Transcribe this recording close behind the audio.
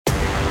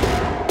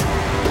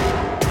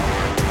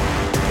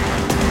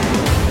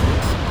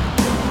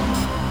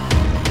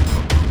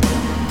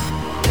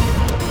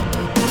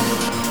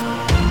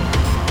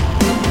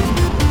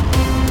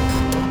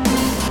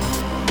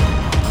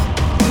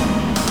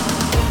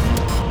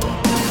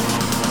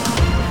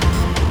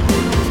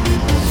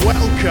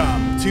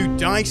Welcome to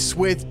Dice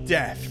with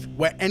Death,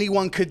 where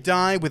anyone could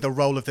die with a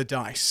roll of the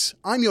dice.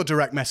 I'm your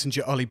direct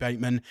messenger, Ollie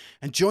Bateman,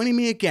 and joining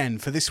me again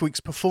for this week's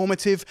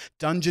performative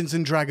Dungeons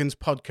 & Dragons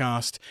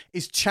podcast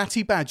is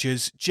Chatty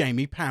Badger's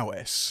Jamie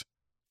Powis.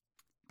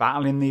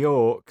 Battling the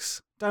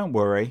orcs. Don't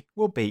worry,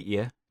 we'll beat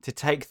you. To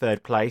take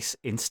third place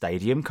in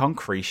Stadium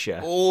Concretia.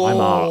 I'm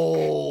Mark.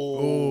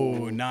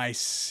 Oh,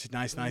 nice.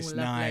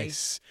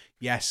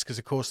 Yes, because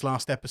of course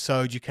last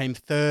episode you came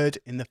third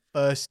in the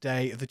first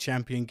day of the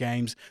Champion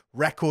Games.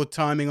 Record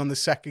timing on the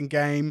second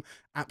game.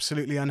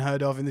 Absolutely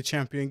unheard of in the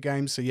Champion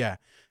Games. So yeah.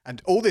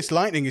 And all this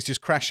lightning is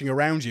just crashing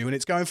around you and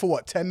it's going for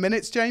what, 10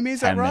 minutes, Jamie?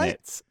 Is that right?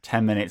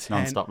 10 minutes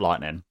non-stop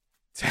lightning.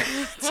 10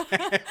 minutes.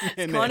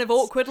 Kind of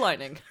awkward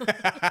lightning.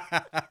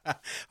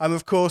 I'm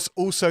of course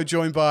also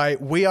joined by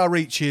We Are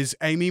Reach's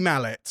Amy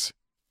Mallett.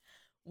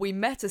 We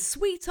met a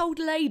sweet old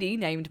lady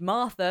named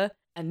Martha,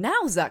 and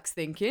now Zach's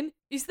thinking,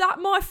 is that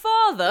my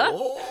father?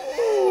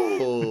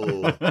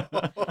 Oh.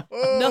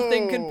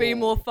 Nothing could be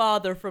more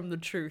farther from the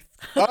truth.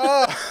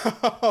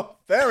 Oh,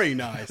 very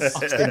nice.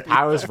 Austin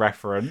Powers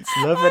reference.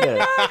 Loving it.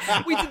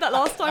 We did that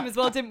last time as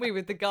well, didn't we,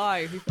 with the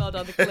guy who fell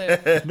down the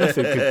cliff?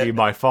 Nothing could be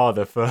my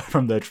father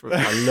from the truth.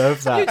 I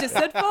love that. You just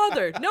said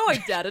father. No, I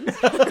didn't.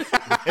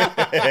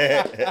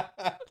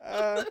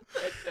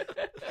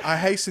 I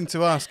hasten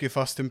to ask if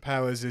Austin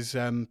Powers is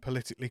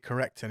politically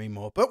correct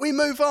anymore, but we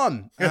move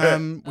on.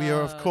 We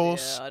are, of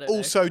course,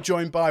 also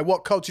joined by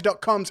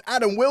WhatCulture.com's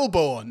Adam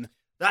Wilborn.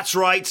 That's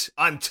right,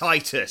 I'm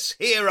Titus.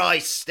 Here I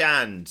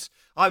stand.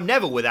 I'm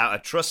never without a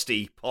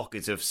trusty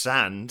pocket of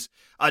sand.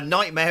 A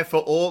nightmare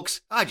for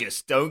orcs, I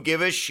just don't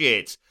give a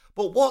shit.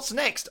 But what's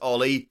next,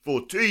 Ollie,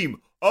 for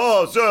Team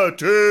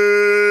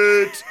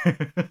Arzatit?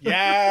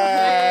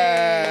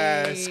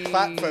 Yes! Hey.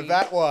 Clap for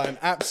that one.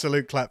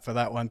 Absolute clap for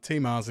that one.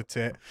 Team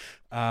Arzatit.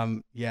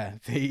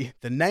 The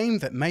name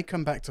that may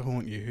come back to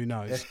haunt you, who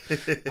knows?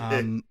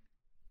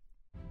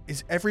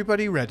 Is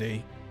everybody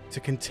ready to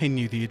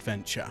continue the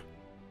adventure?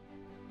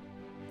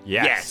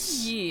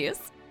 Yes.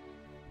 Yes.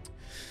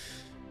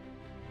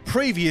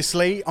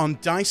 Previously on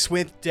Dice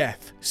with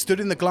Death, stood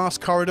in the glass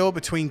corridor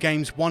between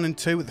games 1 and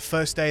 2 at the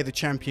first day of the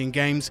Champion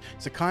Games,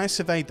 Zakiah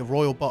surveyed the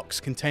royal box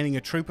containing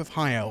a troop of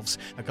high elves,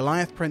 a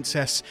Goliath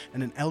princess,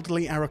 and an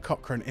elderly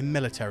Aarakocran in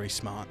military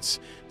smarts.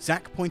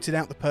 Zach pointed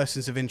out the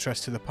persons of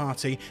interest to the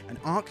party, and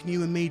Ark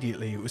knew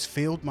immediately it was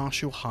Field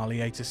Marshal Harley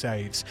Atus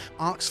Aves,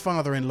 Ark's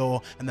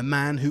father-in-law and the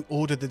man who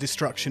ordered the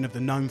destruction of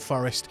the Gnome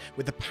Forest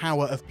with the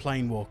power of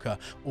Planewalker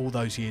all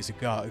those years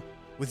ago.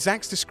 With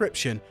Zach's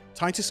description,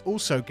 Titus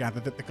also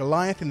gathered that the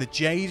Goliath in the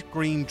jade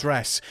green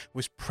dress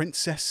was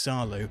Princess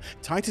Salu,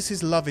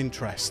 Titus's love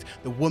interest,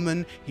 the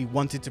woman he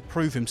wanted to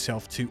prove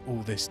himself to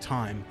all this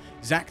time.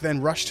 Zach then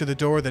rushed to the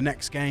door of the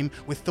next game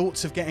with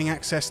thoughts of getting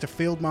access to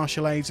Field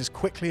Marshal Aves as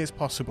quickly as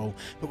possible,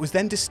 but was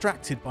then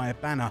distracted by a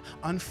banner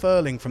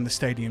unfurling from the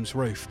stadium's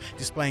roof,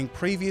 displaying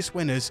previous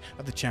winners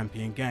of the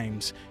Champion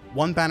Games.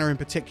 One banner in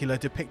particular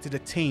depicted a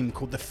team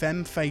called the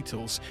Femme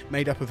Fatals,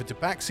 made up of a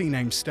Tabaxi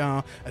named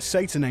Star, a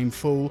Satyr named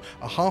Fool,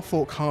 a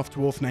half-orc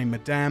half-dwarf named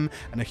Madame,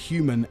 and a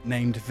human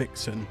named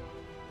Vixen.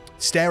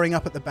 Staring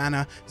up at the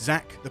banner,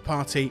 Zach, the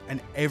party,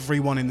 and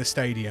everyone in the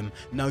stadium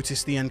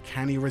noticed the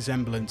uncanny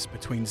resemblance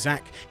between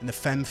Zach and the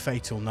Femme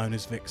Fatal known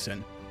as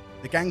Vixen.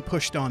 The gang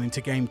pushed on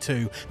into Game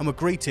 2 and were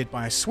greeted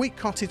by a sweet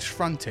cottage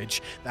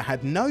frontage that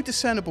had no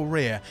discernible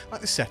rear like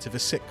the set of a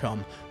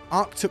sitcom.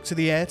 Ark took to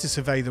the air to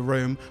survey the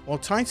room, while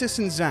Titus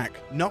and Zach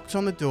knocked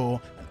on the door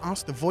and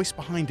asked the voice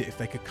behind it if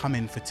they could come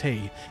in for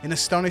tea. In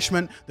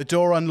astonishment, the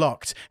door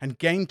unlocked, and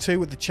Game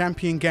 2 of the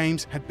Champion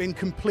Games had been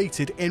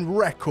completed in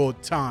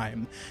record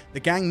time. The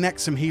gang necked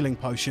some healing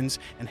potions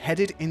and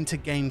headed into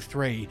Game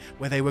 3,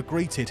 where they were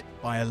greeted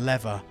by a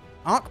lever.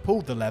 Ark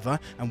pulled the lever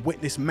and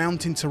witnessed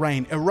mountain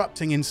terrain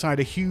erupting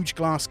inside a huge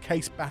glass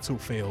case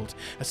battlefield.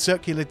 A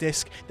circular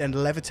disc then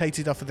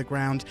levitated off of the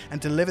ground and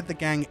delivered the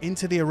gang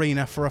into the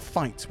arena for a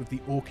fight with the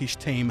orcish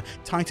team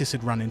Titus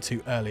had run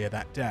into earlier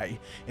that day.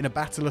 In a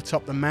battle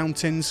atop the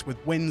mountains,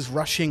 with winds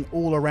rushing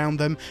all around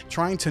them,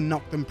 trying to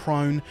knock them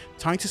prone,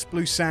 Titus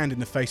blew sand in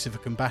the face of a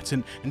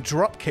combatant and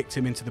drop-kicked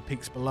him into the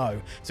peaks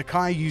below.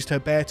 Zakiah used her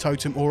bear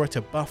totem aura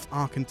to buff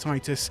Ark and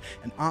Titus,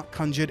 and Ark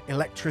conjured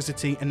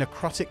electricity and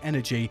necrotic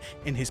energy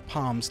in his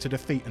palms to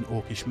defeat an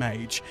orcish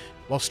mage.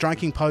 While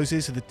striking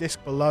poses of the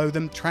disc below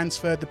them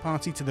transferred the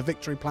party to the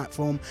victory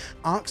platform,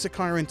 Ark,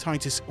 Zakiah and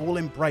Titus all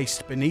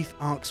embraced beneath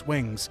Ark's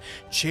wings,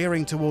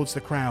 cheering towards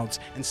the crowds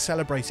and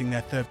celebrating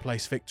their third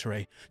place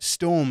victory.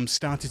 Storms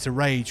started to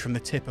rage from the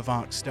tip of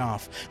Ark's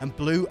staff, and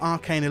blue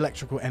arcane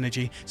electrical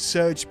energy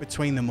surged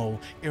between them all,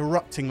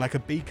 erupting like a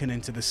beacon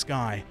into the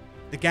sky.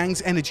 The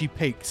gang's energy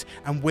peaked,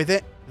 and with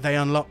it, they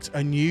unlocked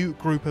a new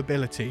group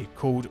ability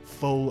called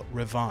Full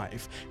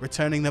Revive,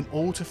 returning them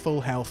all to full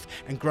health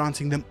and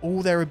granting them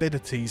all their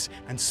abilities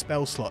and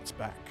spell slots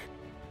back.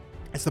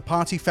 As the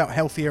party felt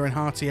healthier and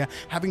heartier,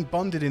 having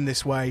bonded in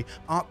this way,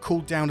 Ark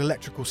cooled down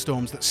electrical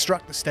storms that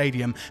struck the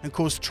stadium and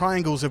caused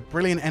triangles of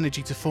brilliant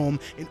energy to form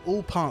in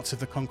all parts of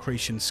the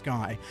Concretian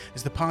sky.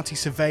 As the party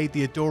surveyed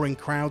the adoring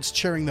crowds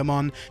cheering them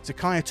on,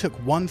 Zakaya took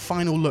one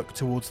final look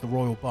towards the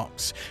royal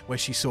box, where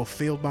she saw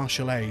Field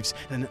Marshal Aves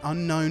and an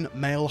unknown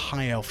male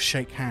high elf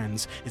shake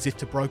hands as if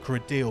to broker a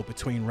deal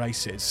between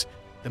races.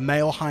 The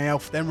male high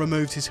elf then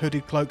removed his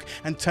hooded cloak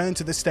and turned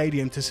to the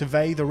stadium to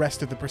survey the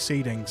rest of the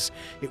proceedings.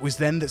 It was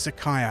then that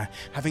Zakaya,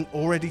 having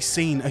already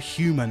seen a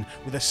human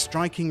with a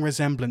striking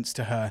resemblance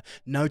to her,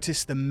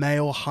 noticed the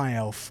male high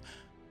elf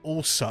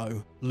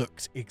also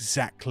looked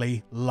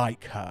exactly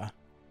like her.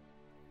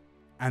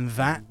 And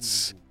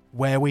that's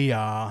where we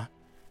are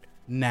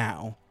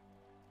now.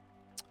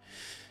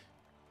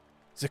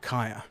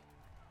 Zakaya,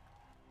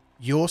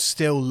 you're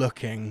still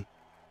looking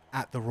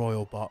at the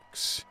royal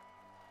box,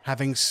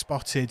 having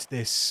spotted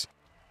this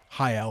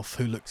high elf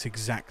who looks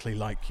exactly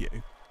like you.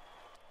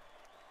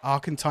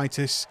 Ark and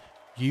Titus,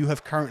 you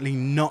have currently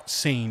not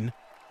seen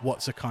what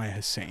Zakaya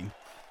has seen,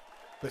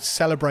 but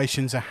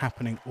celebrations are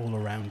happening all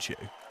around you.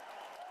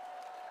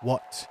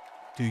 What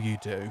do you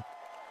do?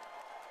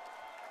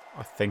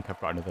 I think I've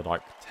got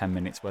another 10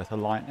 minutes worth of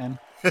lightning,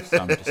 so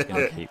I'm just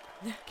going to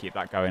keep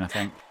that going, I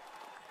think.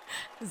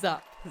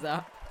 Zap,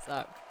 zap,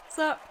 zap,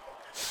 zap.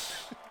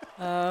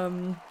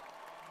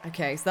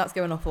 Okay, so that's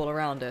going off all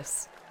around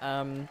us.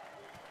 I'm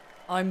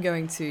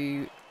going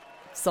to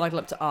sidle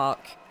up to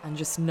Ark and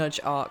just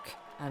nudge Ark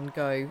and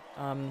go,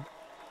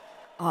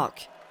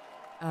 Ark,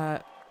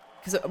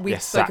 because we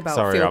spoke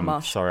about Field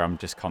Marshal. Sorry, I'm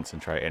just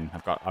concentrating.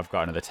 I've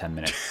got another 10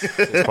 minutes.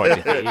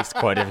 It's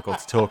quite difficult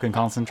to talk and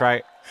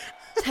concentrate.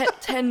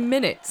 10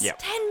 minutes? Yep.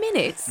 10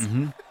 minutes?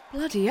 Mm-hmm.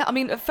 Bloody hell. I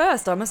mean, at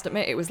first, I must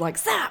admit, it was like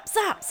zap,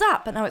 zap,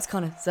 zap, but now it's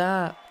kind of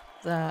zap,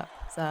 zap,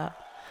 zap.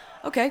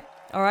 Okay,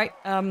 all right.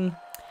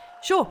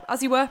 Sure,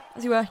 as you were.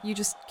 You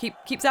just keep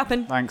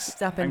zapping. Thanks. Keep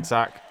zapping. Thanks,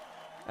 Zach.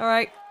 All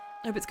right.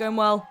 Hope it's going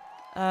well.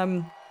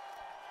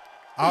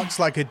 Ark's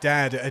like a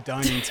dad at a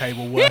dining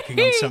table working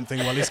on something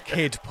while his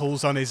kid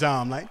pulls on his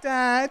arm like,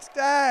 Dad.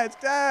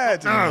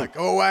 And you're like,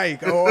 go away.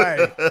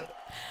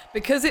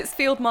 Because it's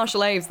Field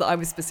Marshal Aves that I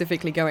was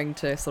specifically going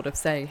to sort of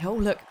say, oh,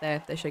 look,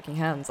 they're shaking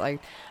hands. I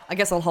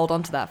guess I'll hold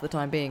on to that for the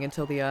time being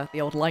until the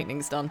old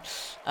lightning's done.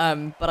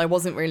 But I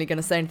wasn't really going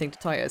to say anything to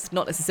Titus,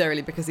 not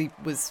necessarily because he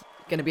was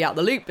going to be out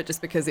the loop, but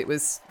just because it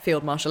was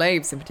Field Marshal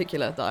Aves in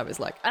particular that I was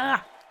like,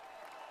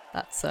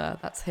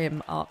 that's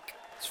him, Ark,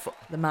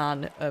 the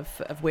man of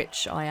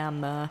which I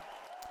am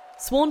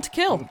sworn to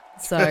kill.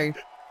 So,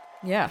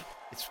 yeah.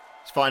 It's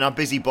fine, I'm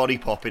busy body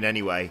popping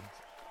anyway.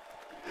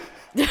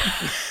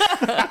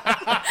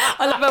 I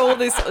love how all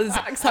this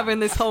Zach's having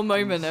this whole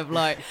moment of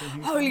like,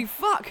 holy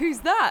fuck, who's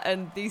that?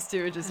 And these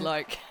two are just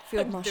like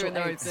Field Marshal doing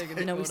their own Aves. thing.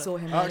 You know, we saw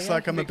him Ark's earlier.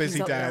 like, I'm a busy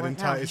He's up there dad, right and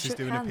now. Titus He is shook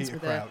doing a hands Peter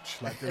with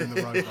Crouch, like doing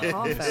the robot Half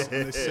on this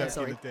elf. circular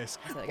Sorry. disc,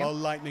 Say that again. while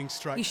lightning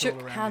strikes He shook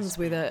all around hands his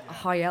with feet. a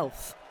high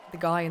elf, the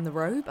guy in the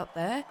robe up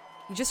there.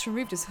 He just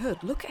removed his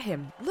hood. Look at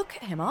him,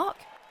 Ark.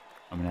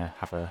 I'm going to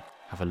have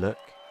a look.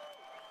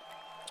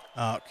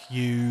 Ark,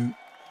 you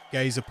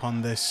gaze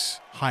upon this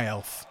high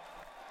elf,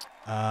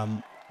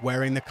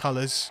 wearing the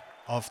colours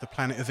of the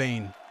planet of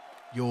Een,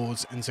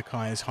 yours and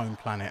Zakaya's home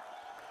planet,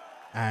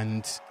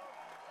 and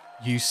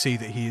you see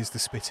that he is the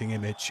spitting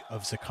image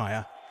of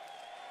Zakaya.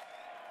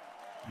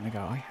 I'm going to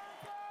go,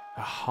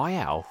 a high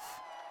elf?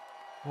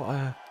 What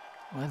are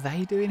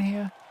they doing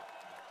here?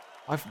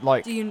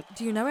 Do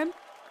you know him?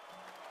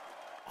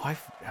 I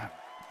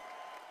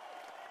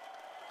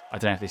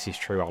don't know if this is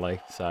true,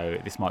 Ollie, so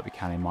this might be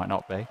canon, might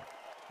not be.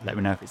 Let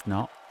me know if it's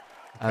not.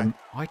 Okay.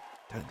 I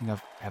don't think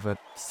I've ever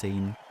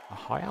seen a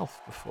high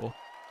elf before.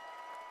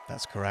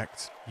 That's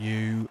correct.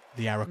 You,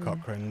 the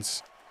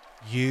Aracochrans,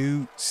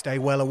 you stay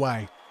well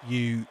away.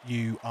 You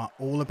are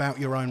all about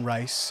your own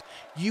race.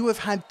 You have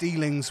had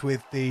dealings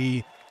with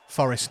the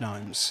forest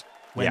gnomes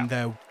when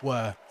there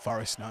were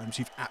forest gnomes.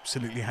 You've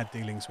absolutely had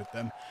dealings with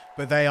them,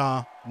 but they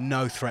are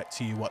no threat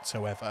to you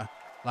whatsoever.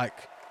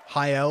 Like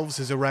high elves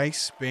as a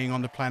race being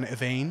on the planet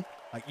of Een,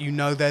 like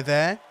they're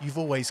there. You've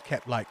always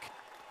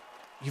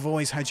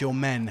had your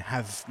men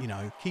have,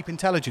 keep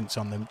intelligence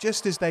on them,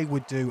 just as they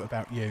would do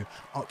about you,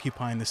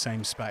 occupying the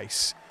same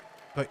space.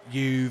 But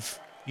you've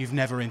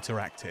never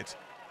interacted.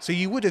 So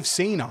you would have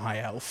seen a high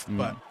elf,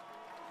 but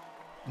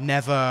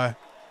never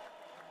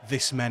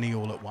this many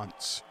all at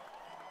once.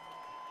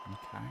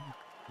 Okay.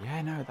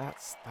 Yeah, no,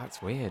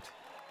 that's weird.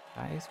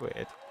 That is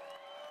weird.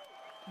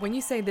 When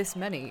you say this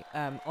many,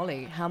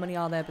 Ollie, how many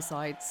are there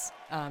besides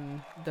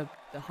the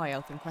high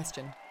elf in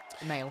question,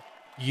 the male?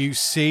 You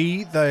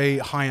see the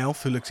high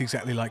elf who looks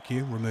exactly like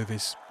you remove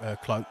his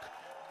cloak,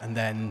 and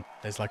then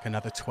there's like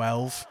another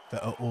 12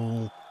 that are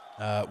all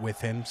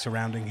with him,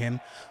 surrounding him,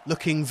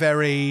 looking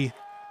very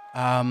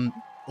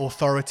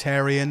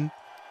authoritarian,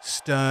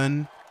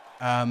 stern,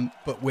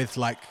 but with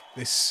like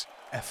this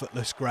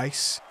effortless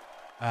grace.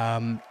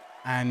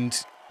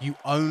 And you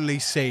only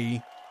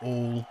see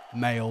all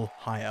male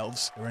high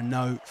elves. There are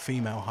no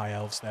female high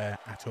elves there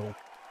at all.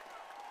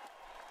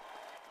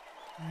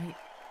 Right.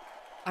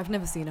 I've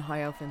never seen a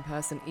high elf in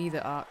person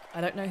either, Ark.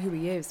 I don't know who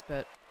he is,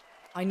 but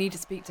I need to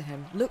speak to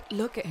him.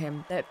 Look at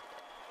him. That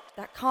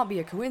can't be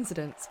a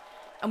coincidence.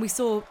 And we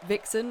saw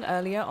Vixen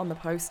earlier on the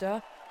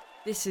poster.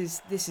 This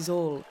is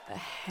all a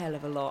hell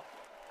of a lot.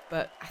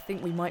 But I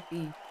think we might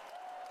be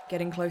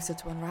getting closer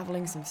to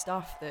unraveling some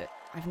stuff that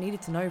I've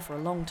needed to know for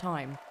a long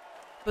time.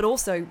 But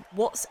also,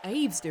 what's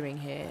Aves doing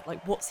here?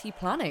 Like, what's he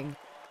planning?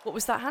 What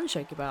was that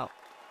handshake about?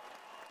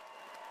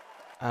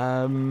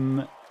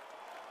 Can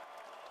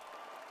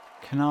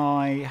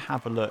I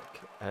have a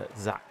look at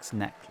Zach's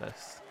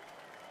necklace?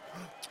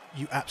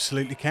 You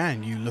absolutely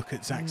can. You look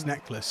at Zach's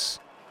necklace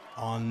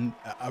on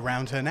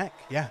around her neck.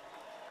 Yeah.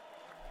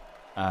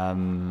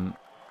 Can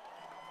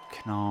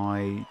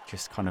I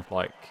just kind of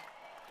like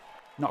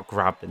not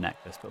grab the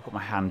necklace, but put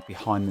my hand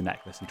behind the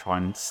necklace and try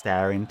and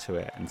stare into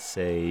it and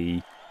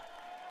see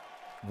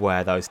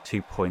where those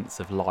 2 points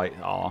of light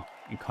are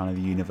in kind of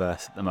the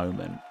universe at the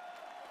moment?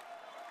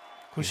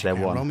 Of course you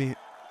can.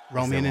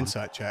 Roll me an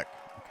insight check.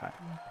 Okay.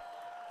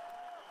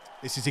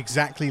 This is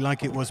exactly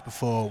like it was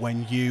before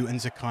when you and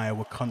Zakaya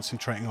were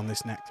concentrating on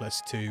this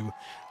necklace to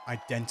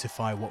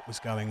identify what was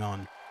going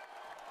on.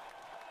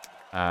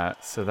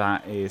 So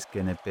that is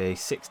going to be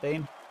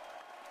 16.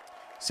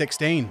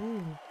 16.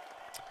 Ooh.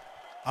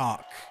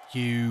 Ark,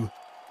 you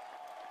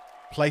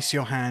place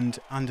your hand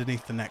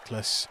underneath the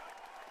necklace,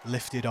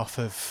 lift it off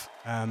of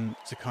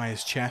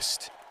Zakaya's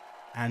chest,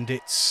 and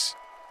it's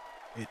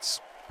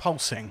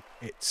pulsing.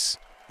 It's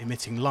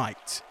emitting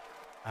light.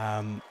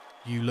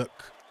 You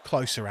look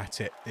closer at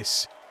it.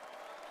 It's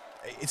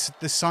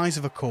the size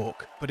of a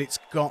cork, but it's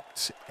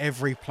got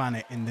every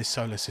planet in this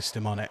solar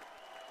system on it.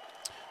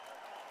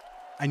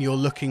 And you're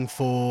looking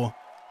for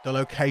the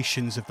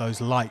locations of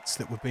those lights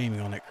that were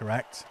beaming on it,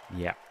 correct?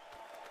 Yeah.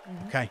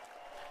 Mm-hmm. Okay.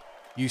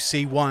 You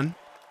see one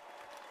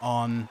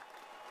on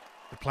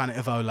the planet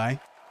of Ole,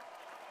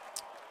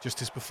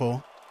 just as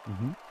before.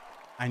 Mm-hmm.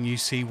 And you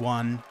see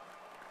one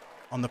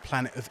on the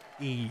planet of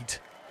Eed.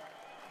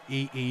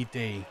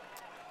 EED.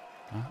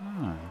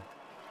 Ah.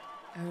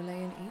 Ole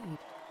and Eid.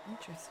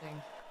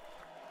 Interesting.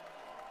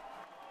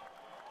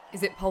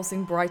 Is it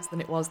pulsing brighter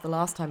than it was the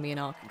last time me and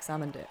Ark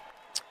examined it?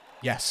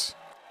 Yes.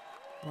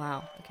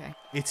 Wow, okay.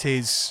 It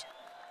is...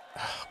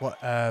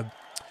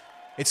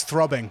 it's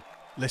throbbing,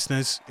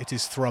 listeners. It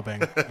is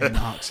throbbing in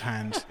Ark's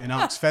hand. In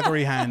Ark's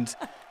feathery hand,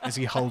 as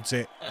he holds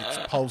it, it's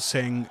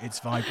pulsing, it's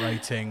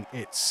vibrating,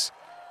 it's...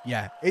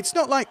 Yeah, it's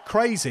not like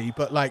crazy,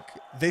 but like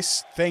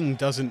this thing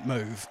doesn't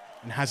move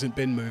and hasn't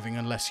been moving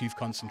unless you've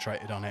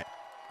concentrated on it.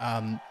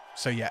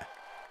 So yeah,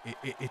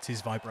 it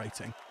is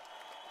vibrating.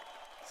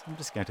 So I'm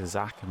just going to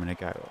Zach. I'm going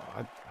to go.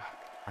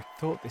 I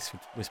thought this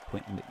was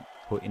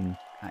pointing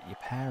at your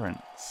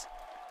parents,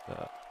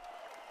 but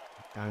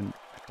I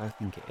don't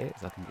think it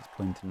is. I think it's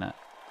pointing at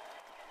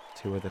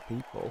 2 other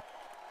people.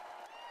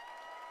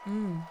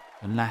 Mm.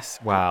 Unless,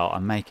 well,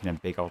 I'm making a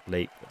big old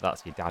leap that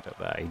that's your dad up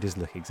there. He does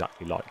look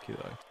exactly like you,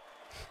 though.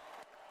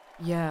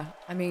 Yeah,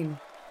 I mean,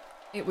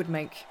 it would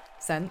make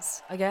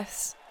sense, I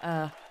guess.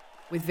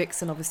 With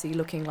Vixen obviously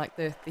looking like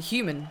the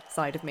human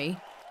side of me.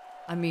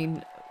 I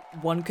mean,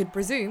 one could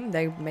presume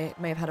they may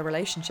have had a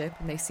relationship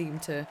and they seem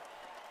to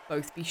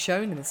both be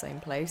shown in the same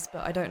place,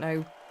 but I don't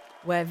know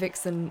where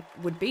Vixen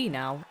would be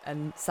now,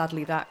 and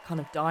sadly that kind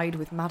of died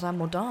with Madame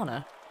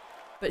Morgana.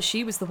 But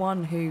she was the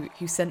one who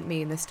sent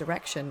me in this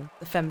direction,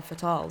 the femme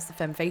fatales, the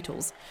femme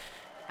fatals.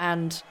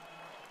 And,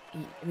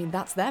 I mean,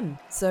 that's them.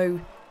 So,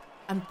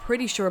 I'm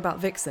pretty sure about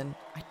Vixen.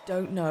 I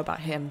don't know about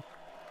him.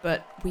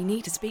 But we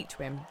need to speak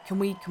to him. Can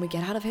we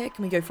get out of here?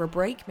 Can we go for a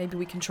break? Maybe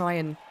we can try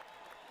and,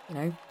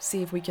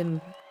 see if we can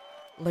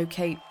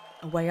locate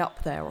a way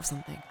up there or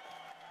something.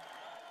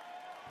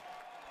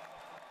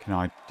 Can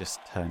I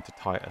just turn to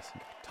Titus?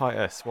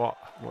 Titus, what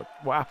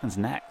happens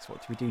next? What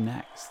do we do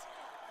next?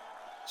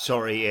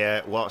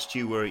 Sorry, whilst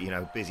you were,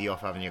 busy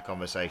off having your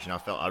conversation, I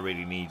felt I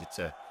really needed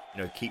to,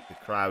 keep the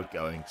crowd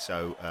going.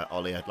 So,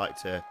 Ollie, I'd like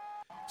to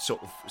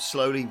sort of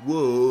slowly,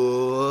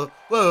 whoa,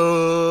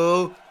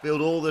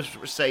 build all the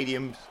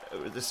stadium,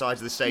 the sides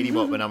of the stadium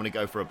up, and I'm going to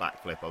go for a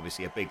backflip,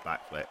 obviously, a big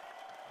backflip.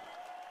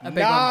 A big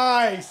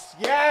Nice!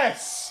 One.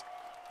 Yes!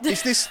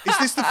 Is this the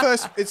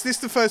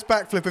first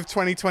backflip of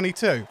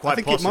 2022? Quite I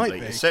think possibly. it might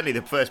be. It's certainly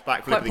the first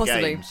backflip Quite of the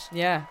possibly, games.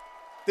 yeah.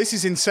 This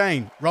is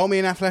insane. Roll me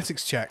an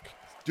athletics check.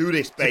 Do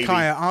this, baby.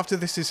 Zakaya, after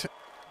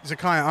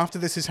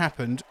this has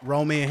happened,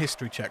 roll me a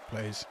history check,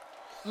 please.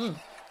 Mm.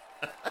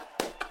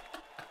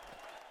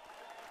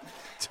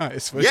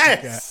 Titus, what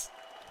did you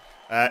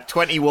get?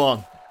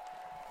 21.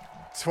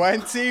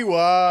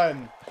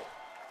 21.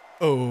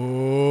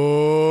 Oh,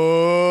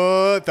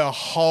 the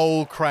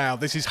whole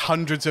crowd. This is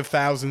hundreds of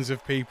thousands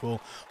of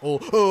people.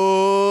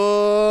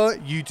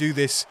 You do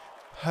this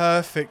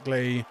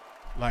perfectly,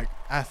 like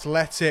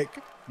athletic,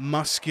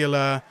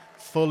 muscular,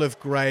 full of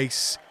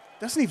grace.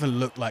 Doesn't even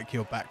look like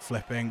you're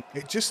backflipping.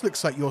 It just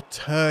looks like you're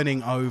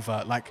turning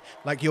over, like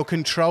you're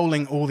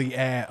controlling all the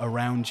air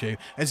around you,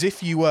 as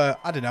if you were,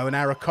 I don't know, an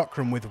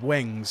Aarakocram with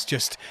wings,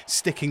 just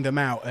sticking them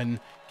out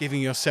and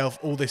giving yourself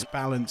all this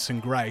balance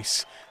and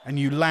grace. And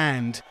you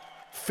land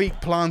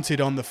feet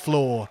planted on the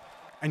floor,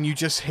 and you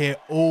just hear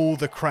all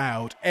the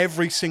crowd,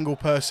 every single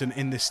person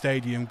in this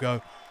stadium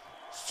go,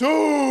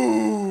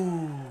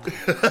 "So!"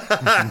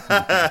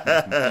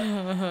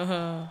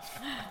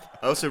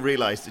 I also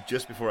realised that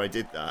just before I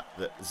did that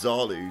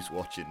Zalu's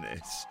watching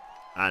this,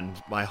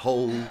 and my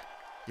whole,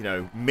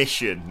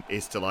 mission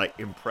is to like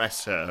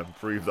impress her and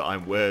prove that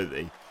I'm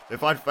worthy. So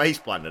if I'd face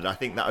planted, I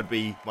think that would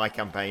be my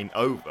campaign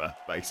over,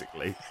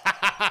 basically.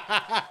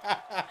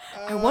 I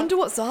wonder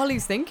what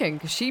Zalu's thinking,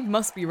 because she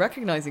must be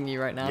recognising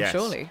you right now, Yes.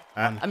 surely.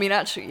 I mean,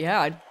 actually,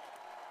 yeah.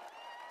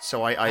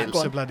 So I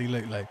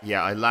Absolutely.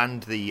 yeah, I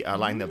land the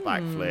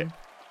backflip,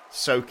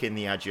 soak in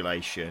the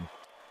adulation,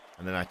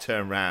 and then I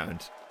turn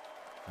round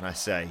and I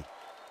say,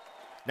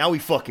 "Now we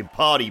fucking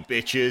party,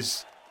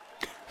 bitches."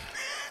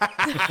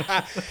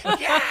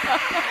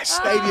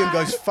 Stadium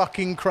goes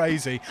fucking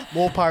crazy.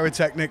 More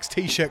pyrotechnics,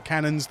 t-shirt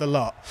cannons, the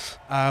lot.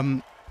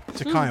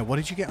 Takaya, what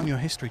did you get on your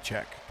history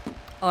check?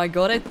 I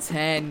got a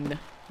 10.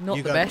 Not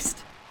the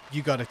best.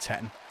 You got a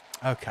 10.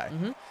 Okay.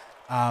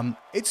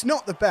 It's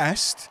not the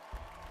best,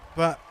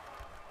 but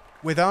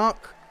with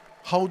Ark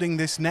holding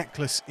this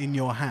necklace in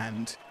your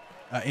hand,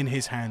 in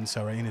his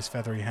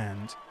feathery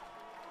hand,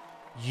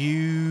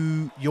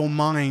 your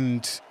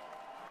mind,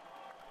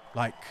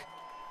 like,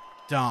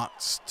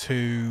 darts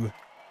to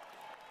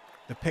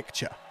the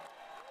picture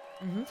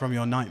from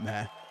your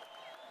nightmare,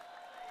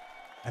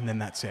 and then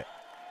that's it.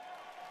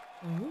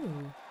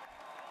 Ooh.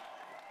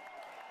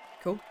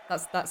 Cool.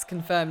 That's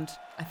confirmed.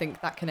 I think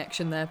that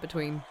connection there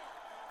between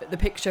the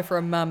picture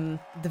from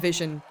the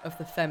vision of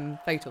the femme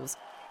fatals.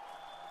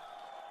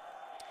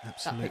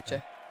 Absolutely. That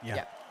picture.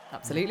 Yeah.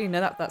 Absolutely.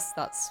 No,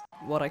 that's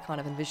what I kind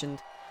of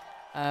envisioned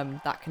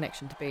that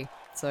connection to be.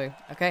 So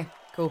okay,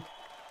 cool.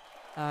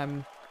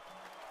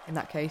 In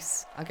that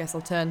case, I guess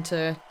I'll turn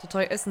to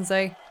Titus and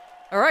say,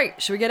 "All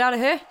right, should we get out of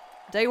here?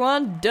 Day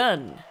 1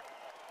 done."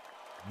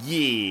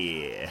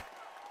 Yeah.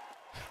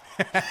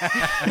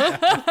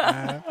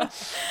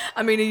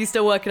 I mean, are you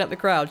still working up the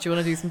crowd? Do you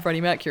want to do some Freddie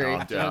Mercury?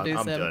 No, Do you want to do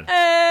I'm some? done.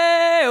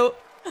 Hey-oh.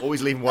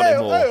 Always leaving one in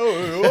more. Hey,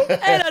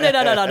 no.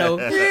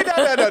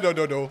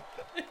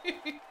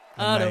 No.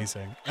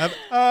 Amazing.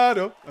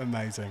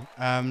 Amazing.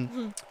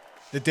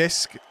 The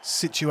disc,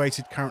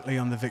 situated currently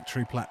on the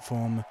victory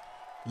platform,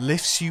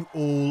 lifts you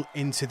all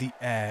into the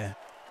air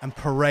and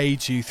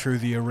parades you through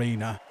the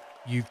arena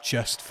you've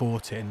just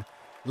fought in.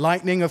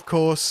 Lightning, of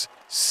course,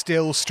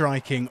 still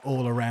striking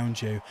all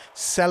around you.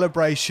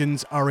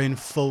 Celebrations are in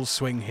full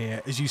swing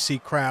here as you see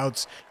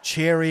crowds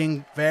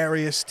cheering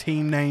various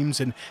team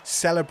names and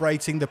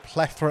celebrating the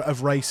plethora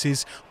of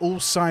races all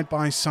side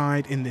by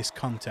side in this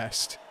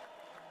contest.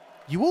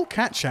 You all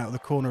catch out of the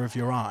corner of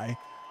your eye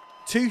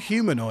 2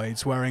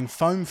 humanoids wearing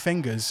foam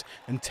fingers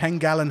and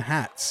 10-gallon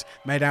hats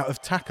made out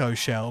of taco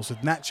shells with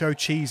nacho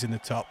cheese in the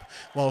top,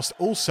 whilst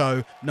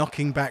also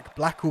knocking back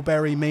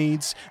blackberry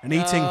meads and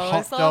eating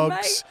hot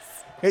dogs.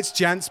 It's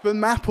Jansper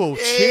Mapple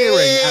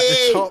cheering at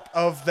the top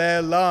of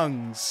their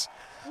lungs.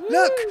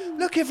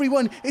 Look,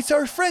 everyone, it's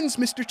our friends,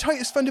 Mr.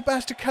 Titus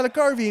Thunderbaster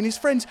Caligarvey and his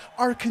friends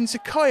Ark and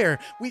Zakire.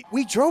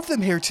 We drove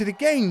them here to the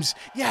games.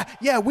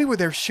 Yeah, we were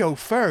their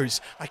chauffeurs.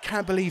 I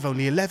can't believe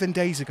only 11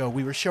 days ago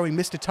we were showing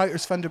Mr.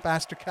 Titus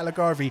Thunderbaster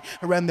Caligarvey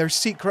around their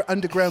secret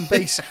underground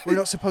base we're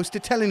not supposed to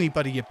tell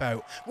anybody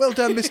about. Well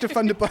done, Mr.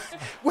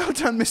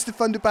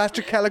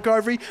 Thunderbaster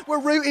Caligarvey. We're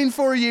rooting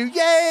for you.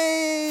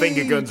 Yay!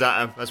 Finger guns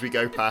at him as we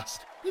go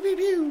past.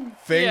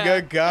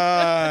 Finger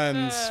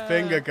guns.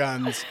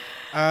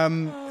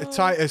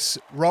 Titus,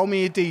 roll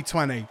me a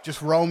d20.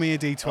 Just roll me a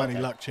d20 Okay.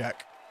 luck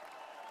check.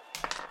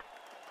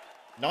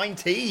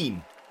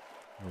 19.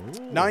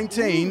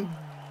 19.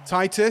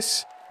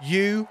 Titus,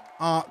 you,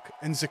 Ark,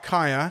 and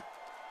Zakaya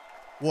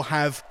will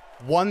have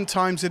 1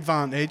 times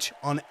advantage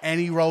on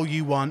any roll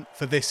you want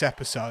for this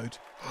episode.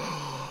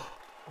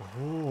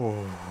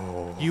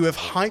 You have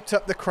hyped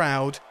up the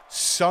crowd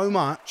so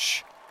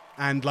much,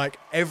 and like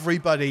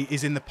everybody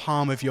is in the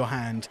palm of your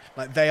hand,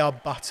 like they are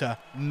butter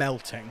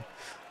melting,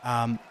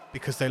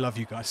 because they love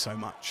you guys so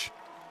much.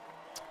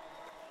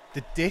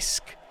 The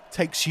disc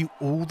takes you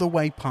all the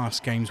way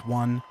past games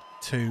 1,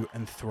 2,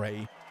 and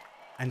 3,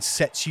 and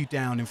sets you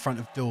down in front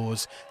of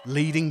doors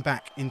leading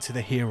back into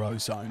the hero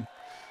zone.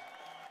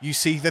 You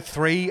see the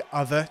 3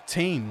 other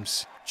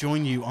teams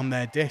join you on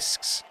their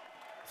discs.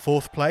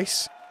 4th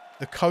place,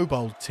 the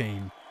Kobold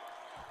team.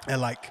 They're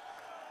like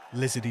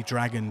lizardy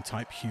dragon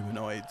type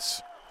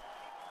humanoids.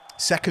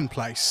 2nd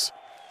place,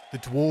 the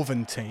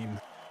Dwarven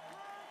team.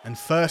 And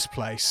 1st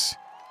place,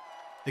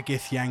 the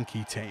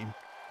Githyanki team.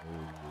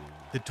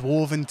 The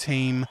Dwarven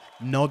team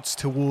nods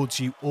towards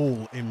you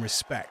all in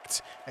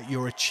respect at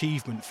your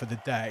achievement for the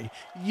day.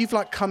 You've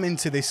like come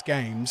into this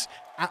games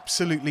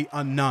absolutely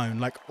unknown.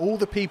 Like all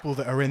the people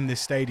that are in this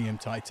stadium,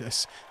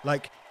 Titus,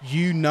 like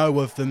you know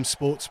of them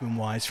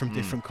sportsman-wise from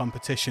different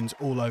competitions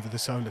all over the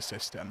solar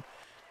system.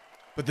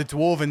 But the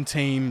Dwarven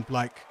team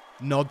like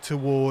nod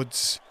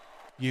towards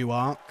you,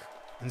 Ark,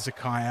 and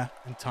Zakaya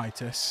and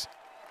Titus.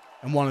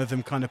 And one of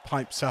them kind of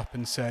pipes up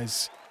and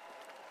says,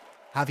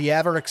 Have you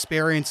ever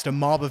experienced a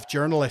mob of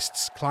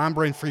journalists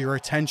clambering for your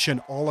attention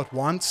all at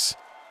once?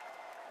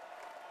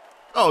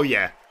 Oh,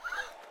 yeah.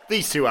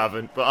 These two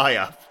haven't, but I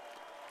have.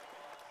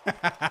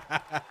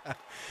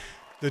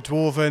 The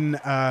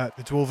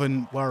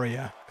dwarven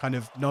warrior kind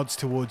of nods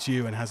towards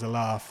you and has a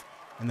laugh,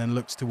 and then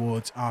looks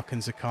towards Ark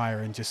and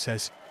Zakaya and just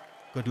says,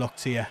 "Good luck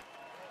to you."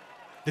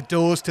 The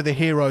doors to the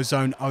hero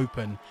zone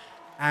open,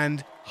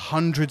 and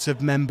hundreds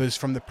of members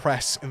from the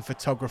press and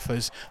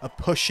photographers are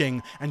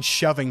pushing and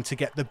shoving to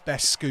get the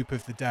best scoop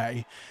of the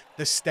day.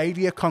 The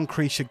Stadia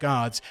Concretia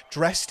guards,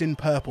 dressed in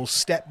purple,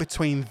 step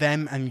between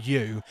them and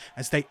you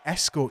as they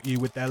escort you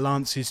with their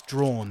lances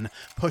drawn,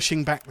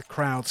 pushing back the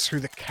crowds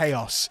through the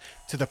chaos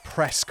to the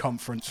press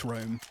conference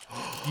room.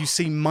 You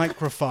see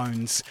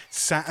microphones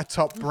sat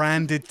atop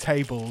branded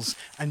tables,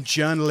 and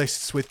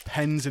journalists with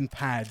pens and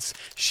pads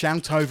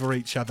shout over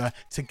each other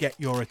to get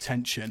your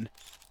attention.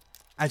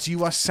 As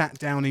you are sat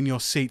down in your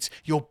seats,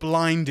 you're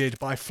blinded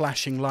by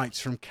flashing lights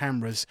from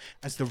cameras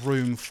as the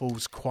room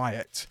falls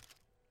quiet.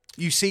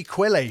 You see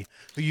Quilly,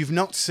 who you've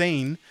not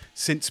seen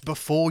since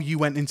before you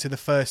went into the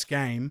first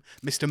game.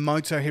 Mr.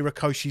 Moto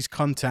Hirokoshi's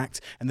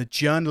contact and the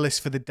journalist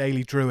for the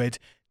Daily Druid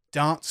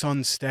darts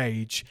on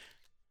stage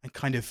and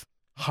kind of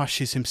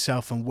hushes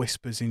himself and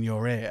whispers in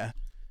your ear.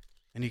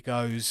 And he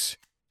goes,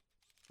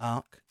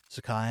 "Ark,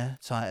 Zakaya,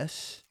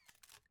 Titus,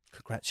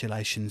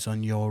 congratulations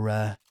on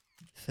your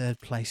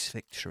third place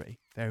victory.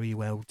 Very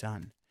well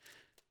done.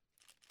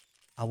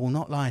 I will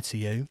not lie to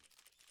you.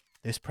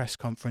 This press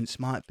conference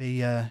might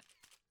be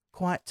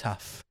quite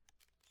tough.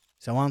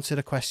 So answer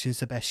the questions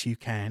the best you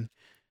can,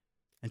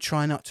 and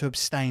try not to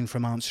abstain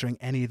from answering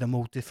any of the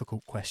more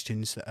difficult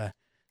questions that are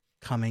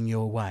coming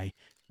your way.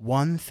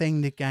 One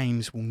thing the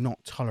games will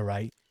not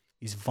tolerate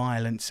is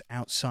violence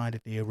outside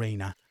of the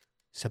arena,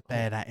 so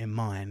bear that in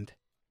mind.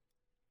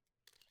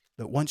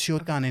 But once you're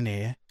done in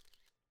here,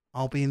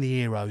 I'll be in the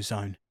hero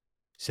zone,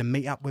 so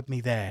meet up with me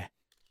there.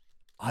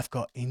 I've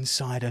got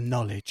insider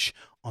knowledge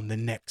on the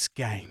next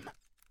game."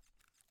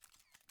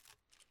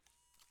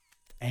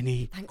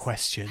 Any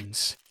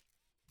questions?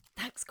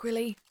 Thanks,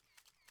 Quilly.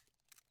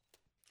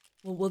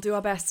 Well, we'll do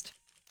our best.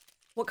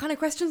 What kind of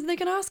questions are they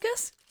going to ask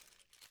us?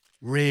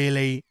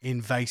 Really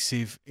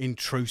invasive,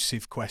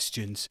 intrusive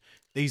questions.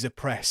 These are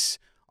press.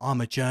 I'm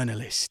a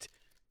journalist.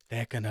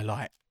 They're going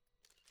to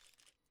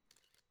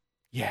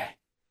yeah,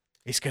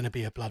 it's going to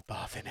be a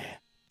bloodbath in here.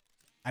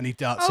 And he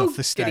darts off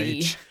the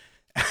stage.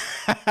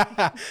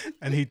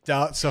 And he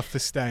darts off the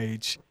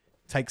stage,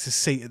 takes a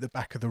seat at the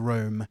back of the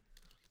room.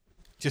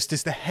 Just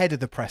as the head of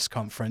the press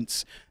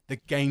conference, the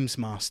Games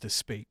Master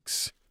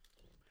speaks.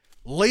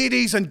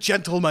 "Ladies and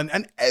gentlemen,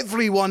 and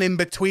everyone in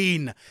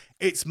between,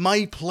 it's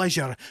my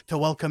pleasure to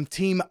welcome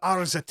Team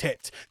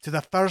Arzatit to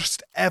the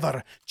first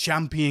ever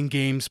Champion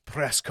Games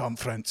press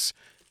conference.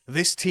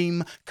 This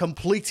team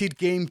completed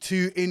Game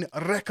 2 in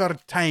record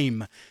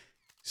time,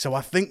 so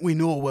I think we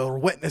know we're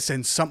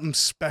witnessing something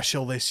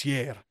special this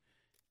year.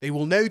 They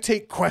will now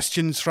take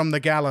questions from the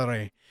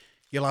gallery.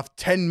 You'll have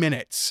 10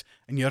 minutes,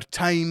 and your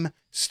time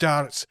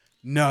starts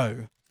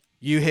now."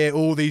 You hear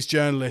all these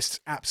journalists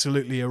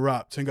absolutely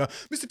erupt and go,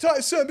 "Mr.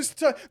 Titus, sir, Mr.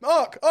 Titus,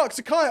 Ark,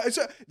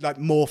 Zakaya," like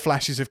more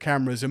flashes of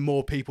cameras and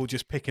more people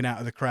just picking out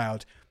of the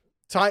crowd.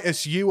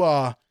 Titus, you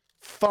are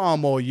far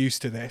more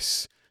used to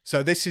this.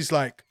 So this is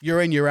like,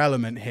 you're in your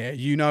element here.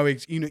 You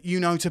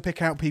know to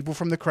pick out people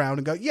from the crowd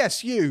and go,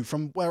 "Yes, you,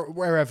 from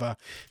wherever."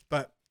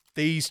 But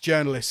these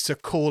journalists are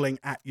calling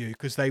at you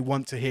because they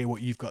want to hear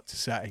what you've got to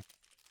say.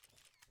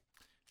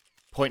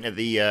 Point at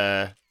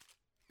the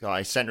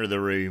guy, centre of the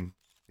room,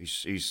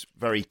 who's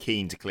very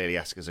keen to clearly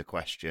ask us a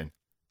question,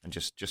 and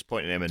just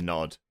point at him and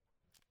nod.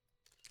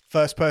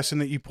 First person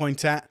that you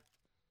point at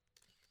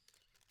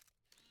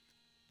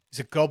is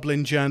a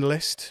goblin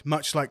journalist,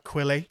 much like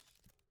Quilly.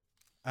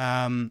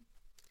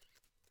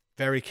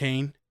 Very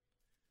keen.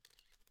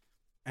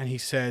 And he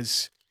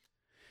says,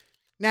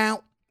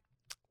 "Now,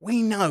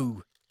 we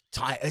know,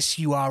 Titus,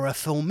 you are a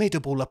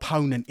formidable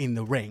opponent in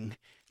the ring.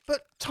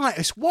 But,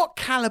 Titus, what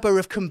calibre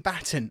of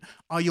combatant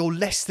are your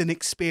less than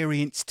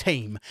experienced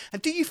team?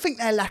 And do you think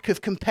their lack of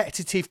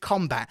competitive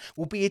combat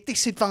will be a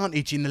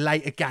disadvantage in the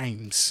later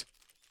games?"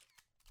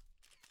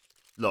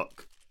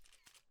 Look,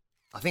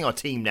 I think our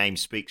team name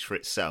speaks for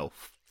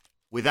itself.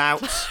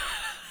 Without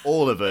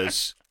all of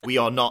us, we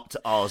are not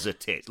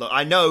Arzatit. Look,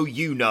 I know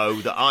you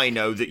know that I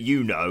know that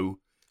you know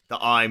that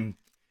I'm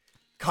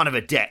kind of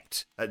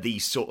adept at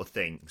these sort of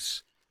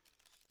things.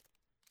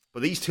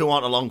 But these two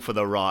aren't along for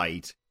the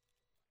ride.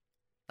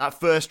 That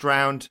first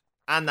round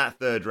and that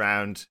third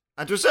round,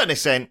 and to a certain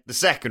extent, the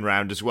second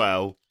round as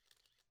well,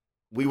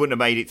 we wouldn't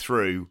have made it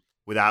through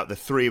without the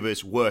three of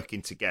us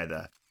working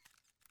together.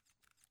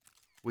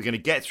 We're going to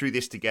get through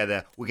this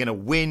together. We're going to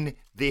win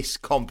this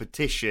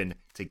competition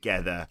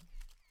together.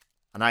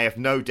 And I have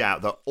no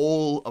doubt that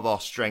all of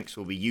our strengths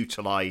will be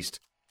utilised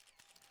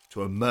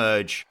to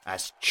emerge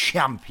as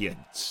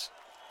champions.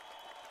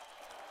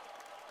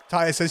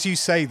 Titus, as you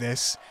say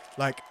this,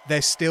 like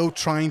they're still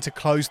trying to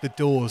close the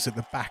doors at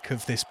the back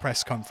of this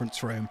press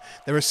conference room.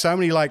 There are so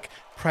many like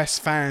press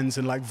fans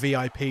and like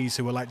VIPs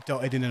who are like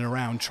dotted in and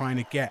around trying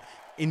to get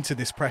into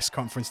this press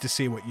conference to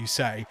see what you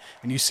say,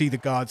 and you see the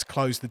guards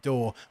close the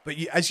door. But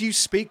as you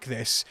speak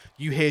this,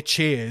 you hear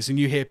cheers and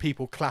you hear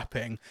people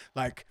clapping.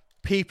 Like,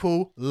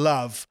 people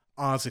love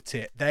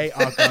Arzatit. They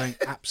are going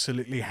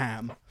absolutely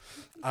ham.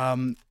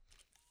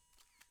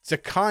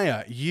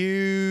 Zakaya,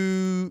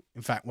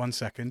 in fact, 1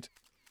 second.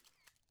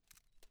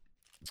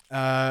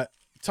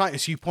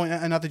 Titus, you point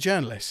at another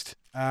journalist.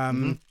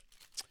 And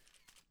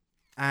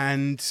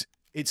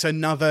it's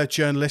another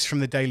journalist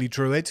from the Daily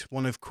Druid,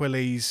 one of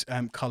Quilly's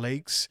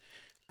colleagues.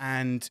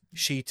 And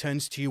she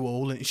turns to you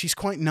all, and she's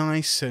quite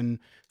nice, and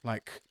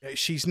like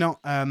she's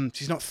not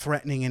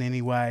threatening in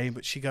any way,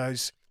 but she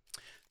goes,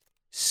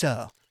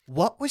 "So,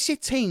 what was your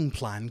team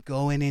plan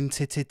going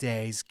into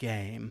today's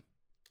game?"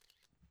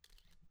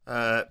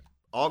 Ark,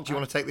 do you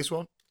want to take this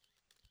one?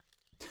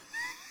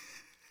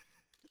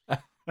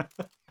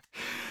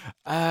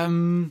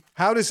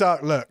 How does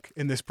Ark look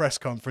in this press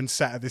conference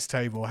sat at this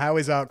table? How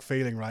is Ark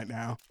feeling right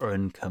now?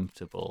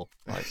 Uncomfortable.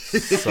 Like,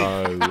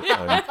 so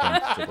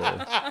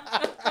uncomfortable.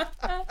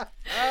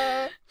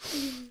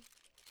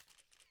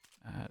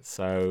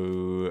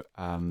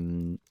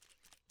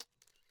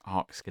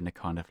 Ark's going to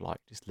kind of like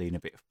just lean a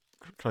bit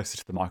closer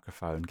to the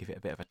microphone, give it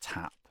a bit of a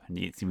tap, and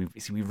it's going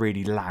to be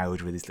really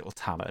loud with his little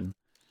talon.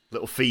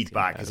 Little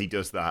feedback as he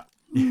does that.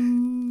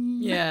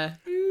 Yeah.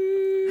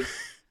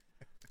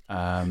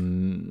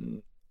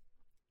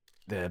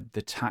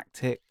 The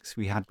tactics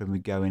we had when we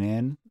were going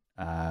in,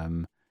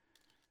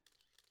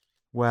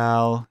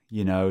 well,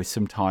 you know,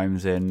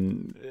 sometimes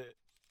in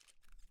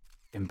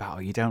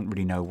battle you don't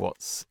really know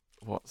what's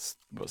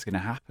going to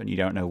happen. You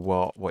don't know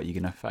what you're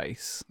going to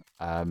face.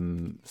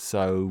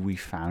 So we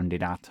found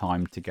in our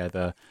time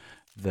together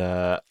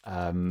that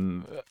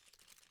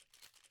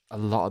a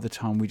lot of the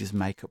time we just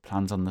make up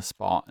plans on the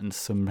spot, and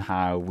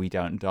somehow we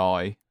don't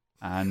die,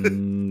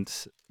 and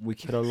we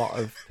kill a lot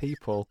of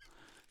people.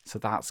 So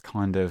that's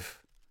kind of,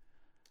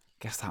 I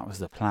guess that was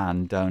the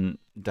plan. Don't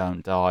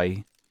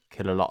die,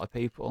 kill a lot of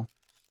people.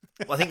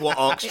 Well, I think what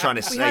Ark's trying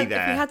to say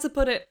there. If we had to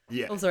put it.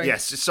 Yeah. Oh, sorry.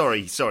 Yes.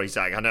 Sorry,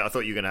 Zach. I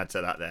thought you were going to add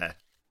to that there.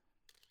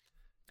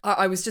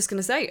 I was just going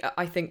to say,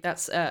 I think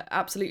that's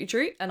absolutely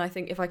true. And I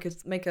think if I could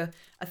make a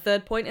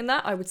third point in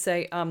that, I would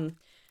say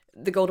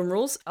the golden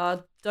rules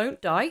are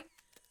don't die,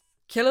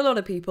 kill a lot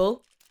of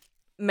people,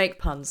 make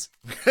puns.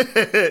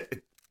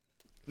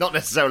 Not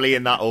necessarily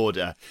in that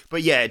order.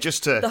 But yeah,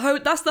 just to...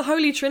 That's the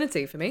holy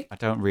trinity for me. I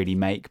don't really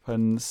make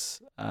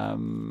puns.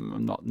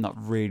 I'm not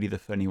really the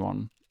funny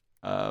one.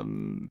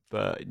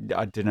 But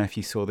I don't know if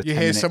you saw the 10 You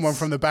hear minutes. someone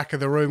from the back of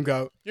the room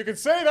go, "You can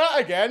say that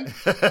again."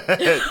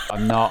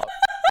 I'm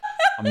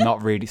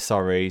not really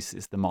sorry.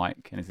 It's the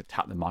mic, and he's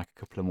tapped the mic a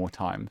couple of more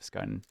times,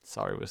 going,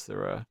 "Sorry, was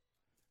there a..."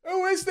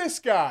 Who is this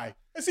guy?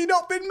 Has he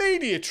not been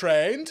media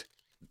trained?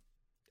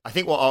 I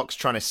think what Ark's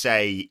trying to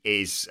say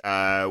is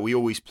we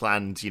always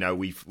planned, you know,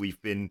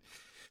 we've been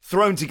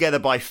thrown together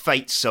by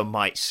fate, some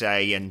might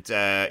say, and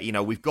you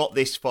know, we've got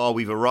this far,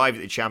 we've arrived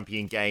at the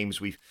Champion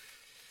Games, we've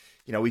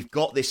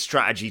got this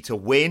strategy to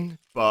win,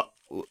 but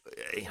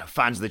you know,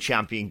 fans of the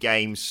Champion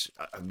Games,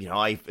 you know,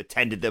 I've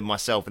attended them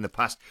myself in the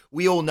past.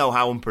 We all know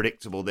how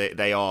unpredictable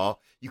they are.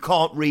 You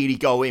can't really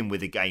go in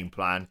with a game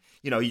plan.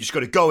 You know, you just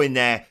got to go in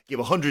there, give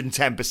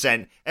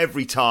 110%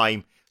 every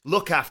time,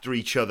 look after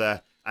each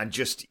other, and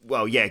just,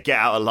 well, yeah, get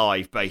out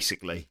alive,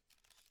 basically.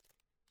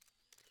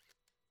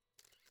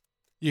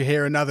 You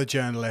hear another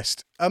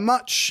journalist, a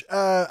much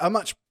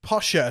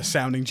posher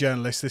sounding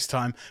journalist this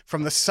time,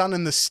 from the Sun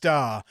and the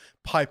Star,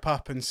 pipe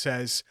up and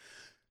says,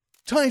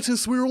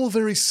 "Titus, we're all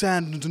very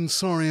saddened and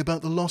sorry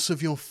about the loss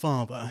of your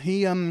father.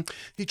 He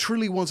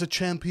truly was a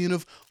champion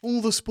of all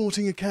the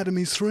sporting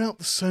academies throughout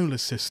the solar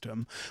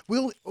system.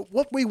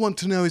 What we want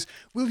to know is,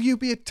 will you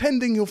be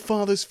attending your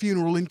father's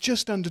funeral in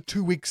just under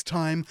 2 weeks'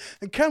 time?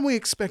 And can we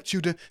expect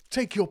you to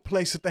take your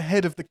place at the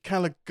head of the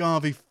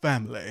Calagavi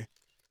family?"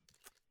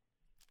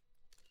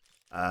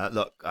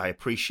 Look, I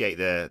appreciate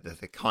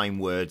the kind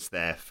words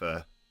there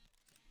for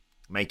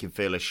making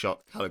feel a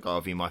shot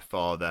Calagavi, my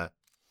father.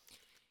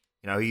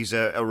 You know, he's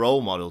a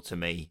role model to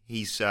me.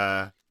 He's, you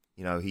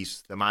know,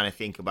 he's the man I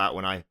think about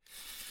when I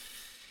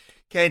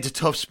get into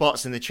tough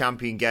spots in the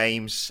Champion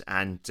Games.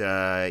 And,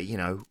 you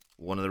know,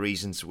 one of the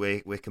reasons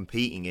we're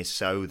competing is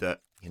so that,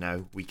 you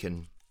know, we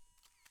can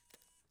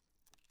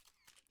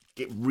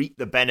reap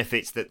the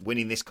benefits that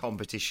winning this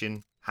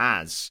competition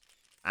has.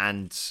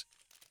 And,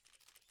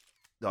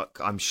 look,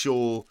 I'm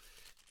sure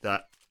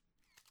that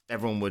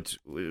everyone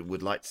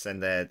would like to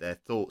send their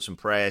thoughts and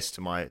prayers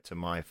to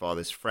my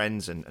father's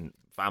friends and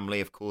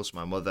family, of course,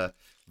 my mother,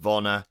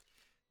 Vonna,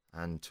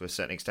 and to a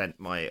certain extent,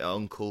 my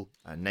uncle,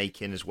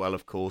 Nakin, as well,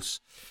 of course.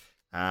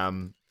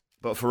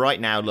 But for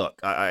right now, look,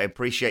 I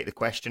appreciate the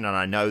question, and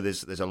I know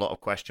there's a lot of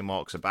question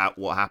marks about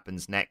what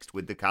happens next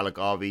with the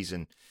Calagavis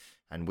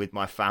and with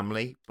my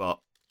family. But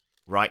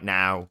right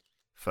now,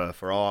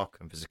 for Ark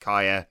and for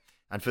Zakaya,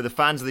 and for the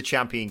fans of the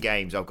Champion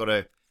Games, I've got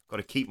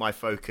to keep my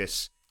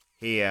focus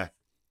here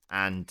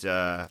and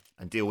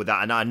deal with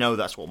that. And I know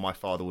that's what my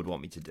father would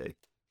want me to do.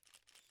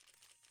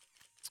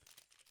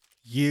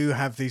 You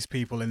have these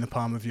people in the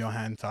palm of your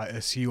hand,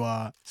 Titus. You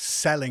are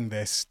selling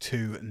this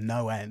to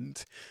no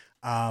end.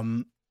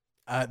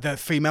 The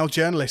female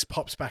journalist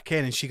pops back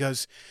in and she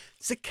goes,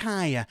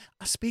 Zakaya,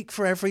 I speak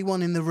for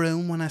everyone in the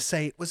room when I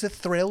say it was a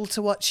thrill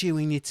to watch you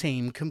and your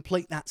team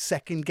complete that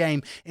second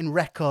game in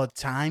record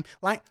time,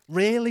 like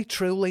really,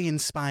 truly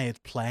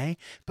inspired play.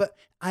 But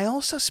I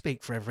also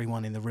speak for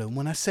everyone in the room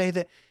when I say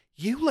that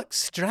you look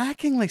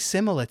strikingly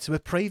similar to a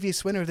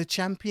previous winner of the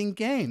Champion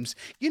Games.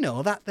 You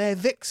know, that there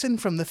Vixen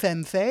from the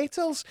Femme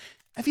Fatals.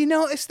 Have you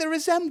noticed the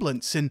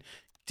resemblance? And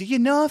do you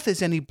know if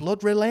there's any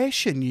blood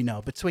relation, you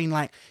know, between,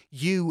 like,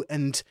 you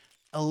and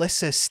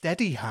Alyssa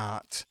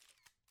Steadyheart?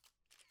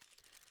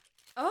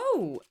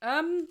 Oh,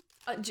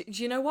 do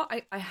you know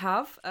what? I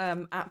have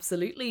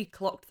absolutely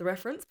clocked the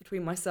reference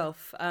between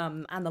myself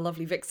and the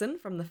lovely Vixen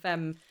from the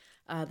Femme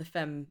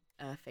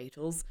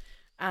Fatals.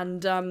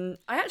 And I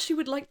actually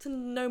would like to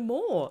know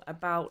more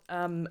about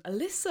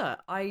Alyssa.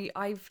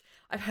 I've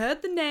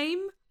heard the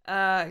name,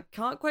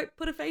 can't quite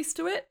put a face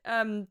to it.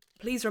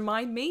 Please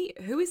remind me,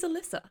 who is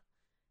Alyssa?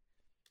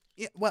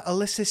 Yeah, well,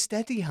 Alyssa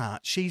Steadyheart.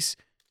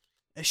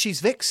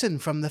 She's Vixen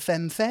from the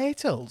Femme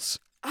Fatals.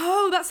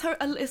 Oh, that's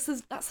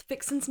that's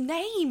Vixen's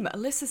name,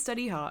 Alyssa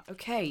Steadyheart.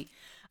 Okay.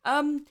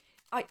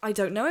 I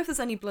don't know if there's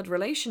any blood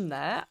relation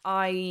there.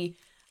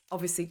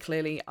 Obviously,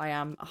 clearly, I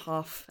am a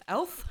half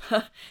elf.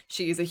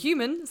 She is a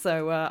human,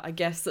 so I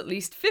guess at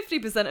least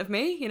 50% of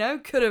me, you know,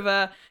 could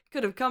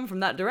have come from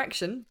that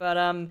direction.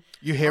 But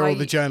you hear all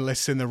the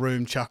journalists in the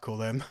room chuckle.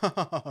 Then,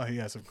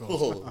 yes, of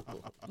course.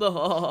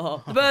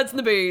 The birds and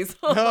the bees.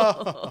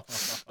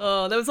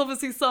 Oh, there was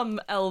obviously some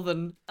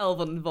elven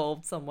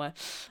involved somewhere.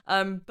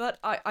 But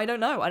I don't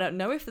know. I don't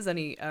know if there's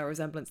any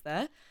resemblance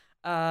there.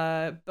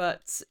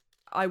 But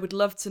I would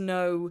love to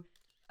know.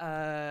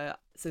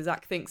 So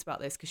Zach thinks about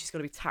this because she's got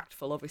to be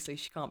tactful. Obviously,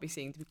 she can't be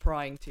seen to be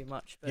prying too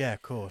much. But, yeah,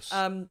 of course.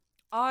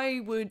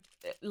 I would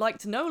like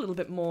to know a little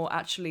bit more.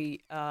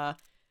 Actually, have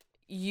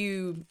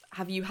you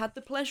had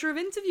the pleasure of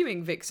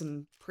interviewing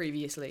Vixen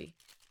previously?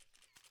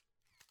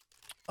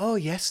 Oh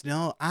yes,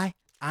 no. I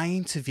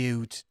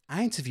interviewed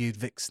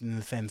Vixen and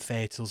the Femme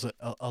Fatals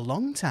a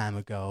long time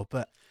ago,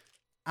 but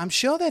I'm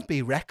sure there'd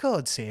be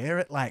records here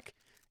at like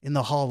in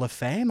the Hall of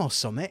Fame or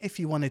something if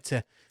you wanted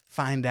to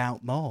find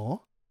out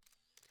more.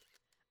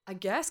 I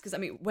guess, because I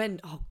mean,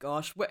 when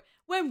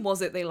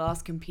was it they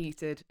last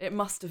competed? It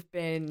must have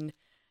been.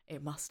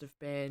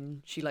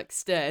 She like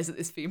stares at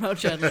this female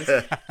journalist.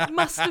 It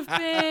must have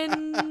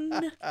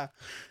been.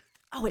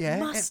 Oh, it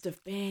must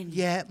have been.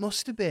 Yeah, it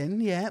must have been.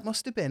 Yeah, it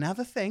must have been. Have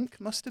a think.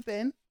 Must have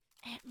been.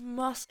 It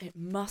must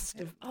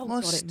have. Oh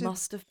God, it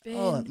must have been.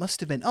 Oh, it must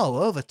have been.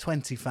 Oh, over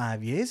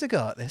 25 years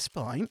ago at this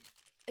point.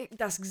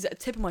 That's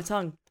tip of my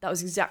tongue. That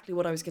was exactly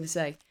what I was going to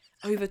say.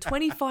 Over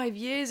 25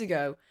 years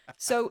ago.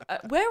 So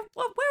where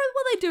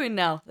are they doing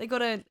now? They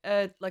got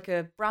a like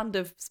a brand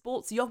of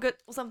sports yogurt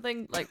or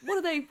something. Like what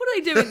are they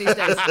doing these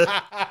days?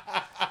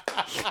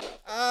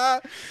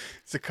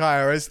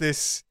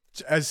 Zakaya,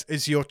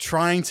 as you're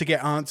trying to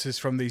get answers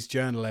from these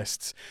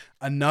journalists,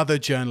 another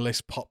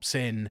journalist pops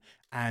in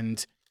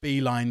and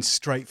beelines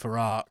straight for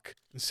Ark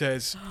and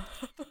says,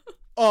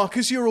 Ark,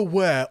 as you're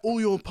aware, all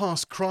your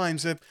past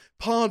crimes are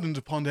pardoned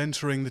upon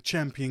entering the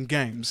Champion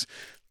Games.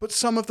 But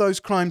some of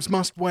those crimes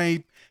must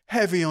weigh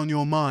heavy on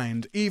your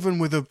mind, even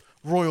with a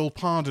royal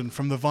pardon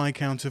from the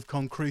Viscount of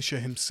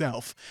Concretia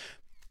himself.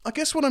 I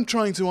guess what I'm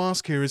trying to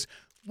ask here is,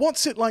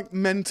 what's it like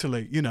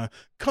mentally, you know,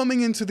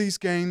 coming into these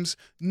games,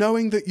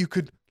 knowing that you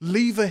could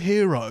leave a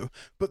hero,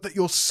 but that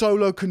your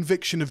solo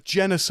conviction of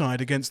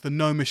genocide against the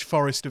gnomish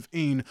forest of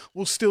Een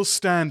will still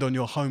stand on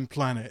your home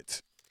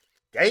planet?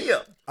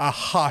 Damn! A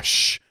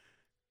hush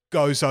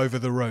goes over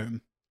the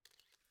room.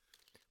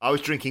 I was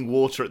drinking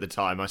water at the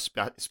time. I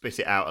spit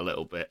it out a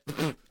little bit.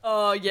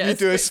 Oh, yeah. You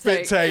do a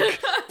spit take.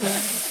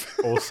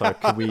 Also,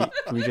 can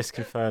we just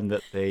confirm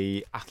that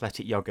the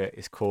athletic yogurt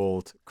is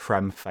called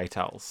Creme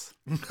Fatals?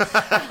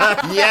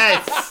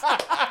 Yes!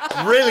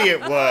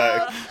 Brilliant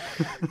work.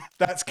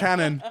 That's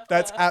canon.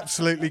 That's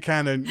absolutely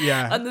canon.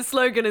 Yeah. And the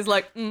slogan is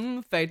like,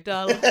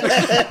 fatal.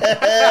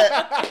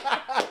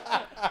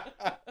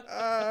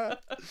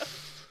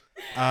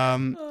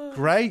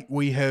 Great.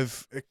 We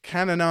have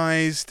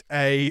canonized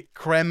a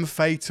Creme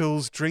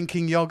Fatals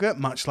drinking yogurt,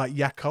 much like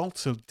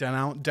Yakult or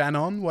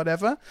Danon,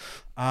 whatever.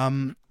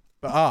 But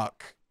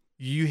Ark,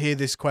 you hear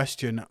this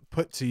question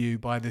put to you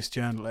by this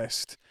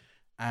journalist,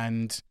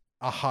 and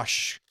a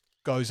hush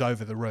goes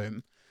over the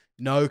room.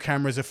 No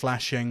cameras are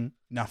flashing,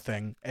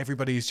 nothing.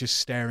 Everybody is just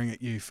staring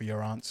at you for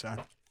your answer.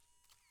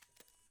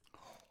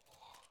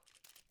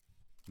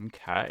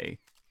 Okay.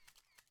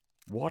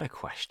 What a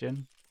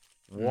question.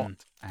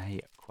 What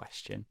a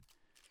question.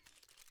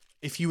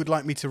 If you would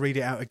like me to read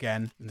it out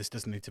again, and this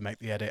doesn't need to make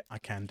the edit, I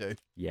can do.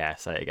 Yeah,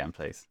 say it again,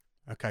 please.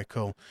 Okay,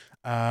 cool.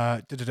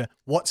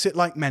 What's it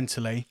like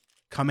mentally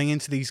coming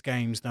into these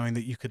games knowing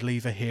that you could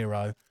leave a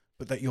hero,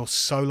 but that your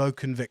solo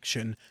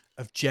conviction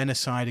of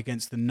genocide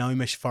against the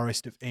gnomish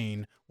forest of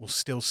Een will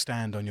still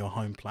stand on your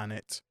home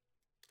planet?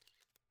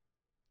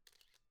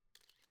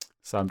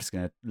 So I'm just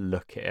going to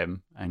look at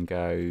him and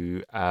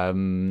go,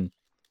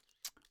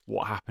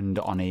 what happened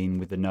on Een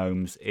with the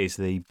gnomes is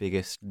the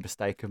biggest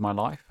mistake of my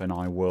life, and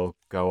I will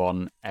go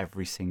on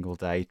every single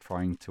day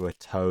trying to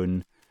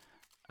atone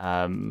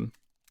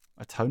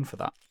for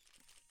that.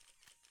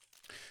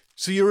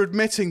 So you're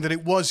admitting that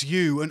it was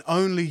you and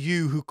only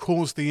you who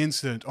caused the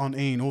incident on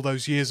Een all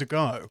those years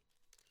ago?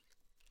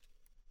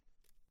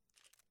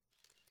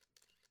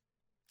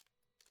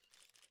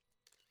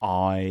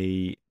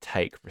 I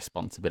take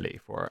responsibility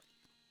for it.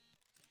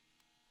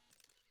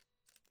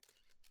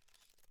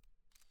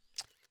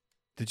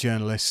 The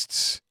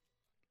journalists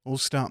all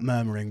start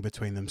murmuring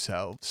between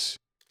themselves,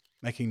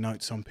 making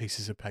notes on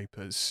pieces of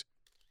papers.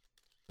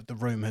 But the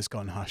room has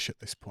gone hush at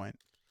this point.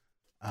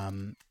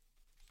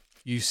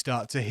 You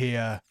start to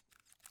hear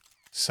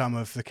some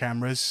of the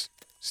cameras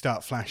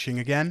start flashing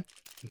again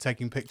and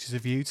taking pictures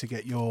of you to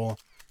get your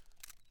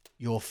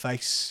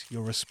face,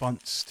 your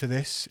response to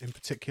this in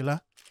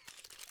particular.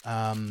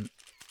 And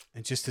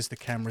just as the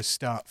cameras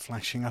start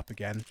flashing up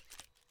again,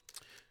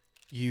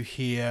 you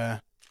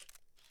hear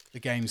the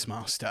games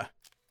master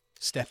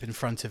step in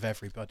front of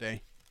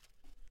everybody,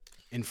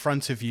 in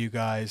front of you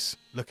guys,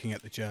 looking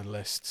at the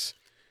journalists,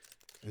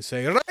 and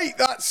say, right,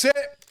 that's it.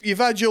 You've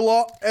had your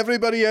lot.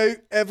 Everybody out.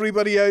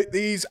 Everybody out.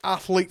 These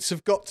athletes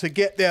have got to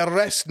get their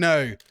rest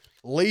now.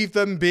 Leave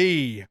them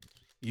be.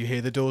 You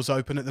hear the doors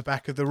open at the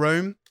back of the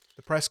room,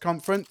 the press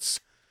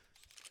conference,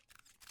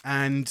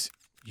 and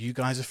you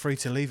guys are free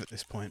to leave at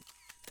this point.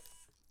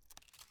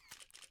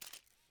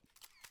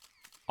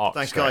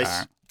 Thanks,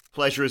 guys.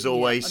 Pleasure as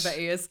always. Yeah, I bet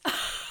he is.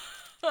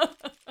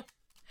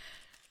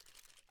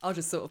 I'll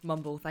just sort of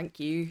mumble, thank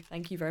you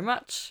very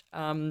much.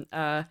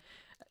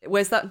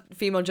 Where's that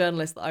female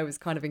journalist that I was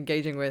kind of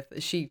engaging with?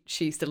 Is she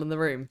still in the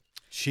room?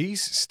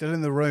 She's still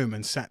in the room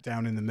and sat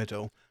down in the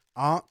middle.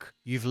 Ark,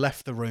 you've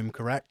left the room,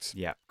 correct?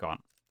 Yeah, gone.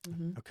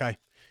 Mm-hmm. Okay.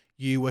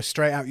 You were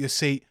straight out your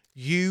seat.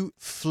 You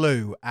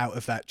flew out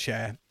of that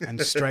chair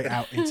and straight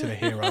out into the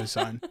hero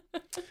zone.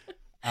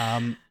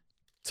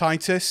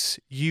 Titus,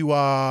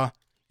 you're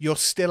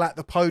still at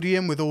the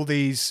podium with all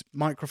these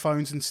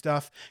microphones and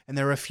stuff, and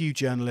there are a few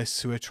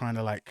journalists who are trying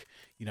to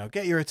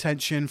get your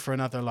attention for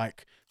another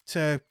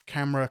to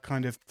camera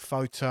kind of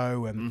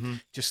photo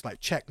and just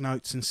check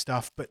notes and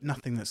stuff, but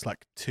nothing that's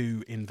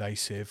too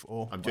invasive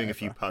or I'm doing a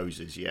few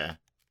poses, yeah.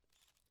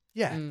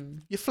 Yeah,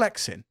 you're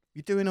flexing.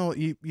 You're doing all,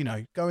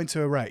 go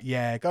into a rage.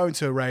 Yeah, go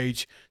into a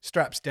rage,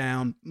 straps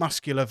down,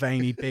 muscular,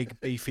 veiny, big,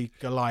 beefy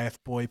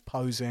Goliath boy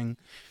posing.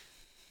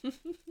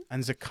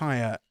 And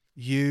Zakaya,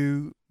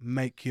 you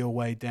make your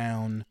way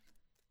down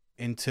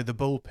into the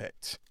bull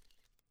pit.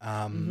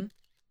 There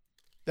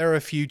are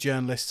a few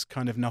journalists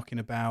kind of knocking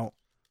about,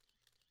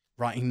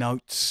 writing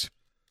notes,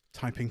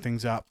 typing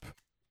things up.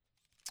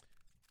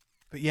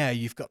 But yeah,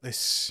 you've got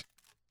this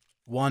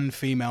one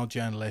female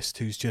journalist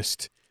who's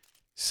just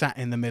sat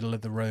in the middle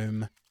of the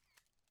room,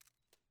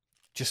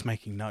 just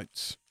making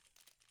notes.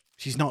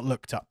 She's not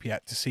looked up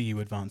yet to see you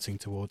advancing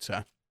towards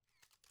her.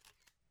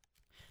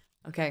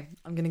 Okay,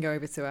 I'm going to go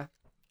over to her.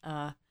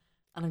 And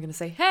I'm going to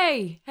say,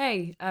 hey,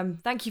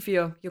 thank you for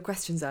your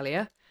questions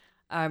earlier.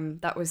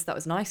 That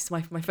was nice.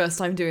 My first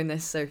time doing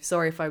this, so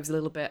sorry if I was a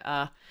little bit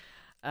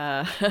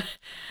a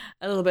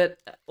little bit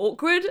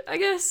awkward, I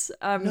guess.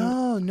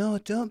 No,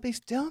 don't be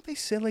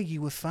silly.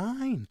 You were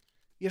fine.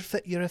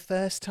 You're a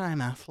first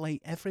time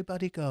athlete.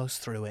 Everybody goes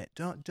through it.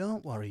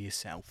 Don't worry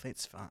yourself.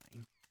 It's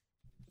fine.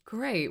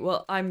 Great.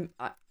 Well, I'm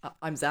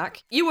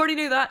Zach. You already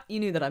knew that.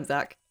 You knew that I'm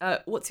Zach.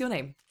 What's your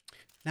name?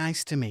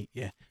 Nice to meet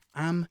you.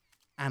 I'm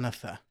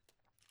Anatha.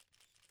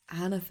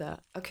 Anatha.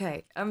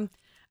 Okay.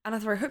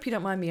 Anatha, I hope you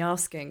don't mind me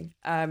asking.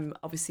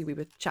 Obviously we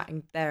were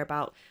chatting there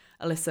about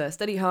Alyssa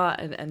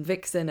Steadyheart and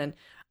Vixen, and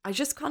I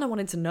just kind of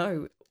wanted to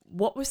know,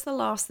 what was the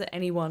last that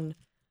anyone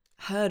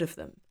heard of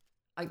them?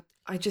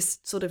 I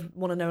just sort of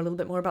want to know a little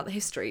bit more about the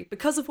history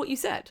because of what you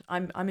said.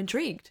 I'm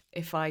intrigued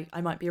if I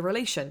might be a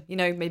relation,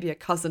 maybe a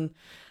cousin,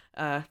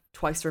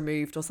 twice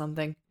removed or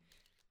something.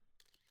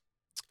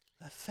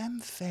 The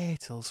Femme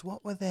Fatales,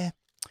 what were they?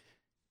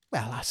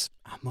 Well,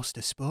 I must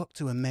have spoke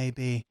to them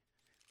maybe,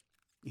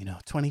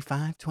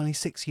 25,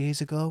 26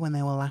 years ago when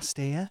they were last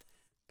here.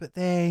 But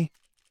they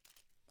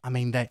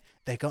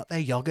got their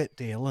yogurt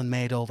deal and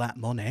made all that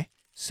money.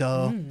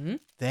 So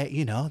they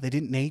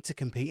didn't need to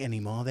compete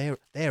anymore. They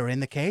were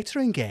in the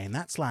catering game.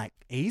 That's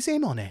easy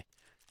money.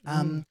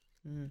 But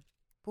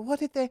what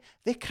did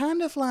they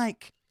kind of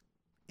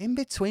in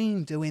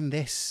between doing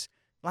this,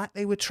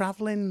 they were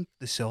traveling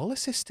the solar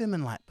system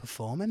and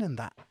performing and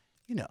that,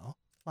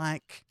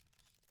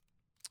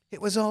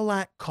 it was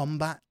all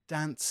combat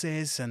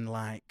dances and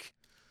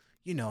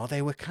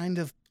they were kind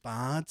of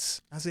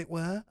bards, as it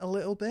were, a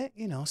little bit,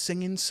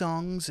 singing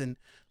songs and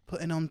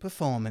putting on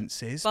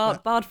performances.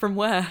 Bard from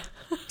where?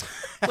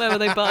 Where were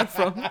they barred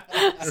from?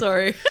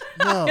 Sorry.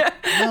 No,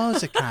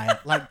 Zakai,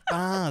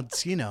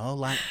 bards,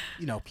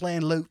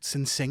 playing lutes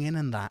and singing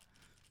and that.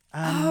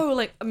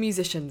 Like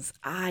musicians.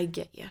 I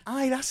get you.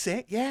 Aye, that's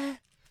it, yeah.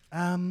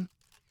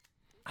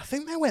 I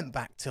think they went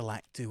back to,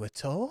 like, do a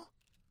tour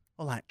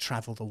or, like,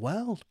 travel the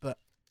world, but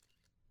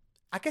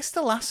I guess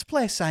the last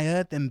place I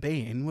heard them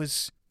being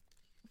was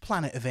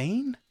Planet of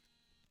Een.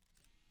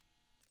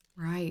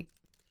 Right.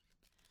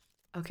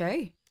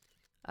 Okay.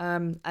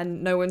 And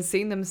no one's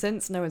seen them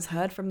since? No one's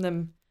heard from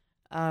them?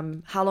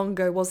 How long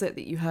ago was it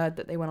that you heard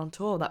that they went on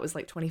tour? That was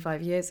like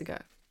 25 years ago.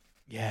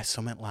 Yeah,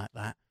 something like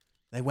that.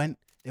 They were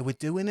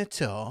doing a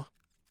tour.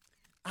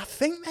 I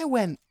think they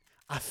went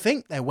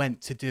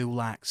to do,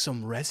 like,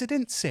 some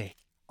residency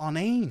on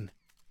Een.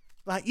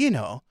 Like,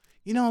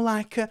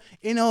 like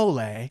in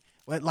Ole,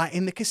 like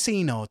in the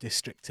casino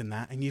district and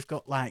that, and you've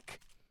got, like,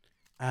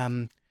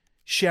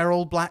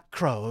 Cheryl Black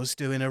Crows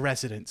doing a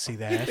residency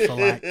there for,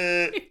 like,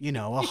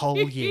 a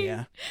whole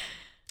year.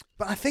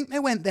 But I think they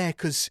went there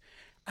because,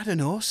 I don't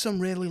know, some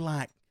really,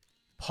 like,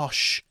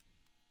 posh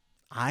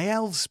high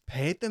elves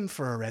paid them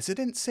for a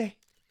residency.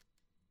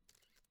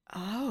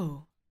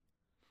 Oh,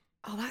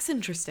 that's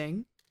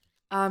interesting.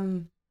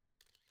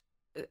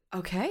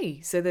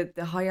 Okay, so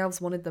the high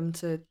elves wanted them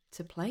to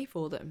play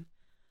for them.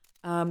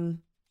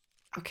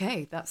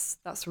 Okay, that's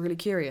really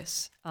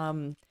curious.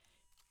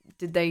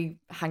 Did they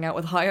hang out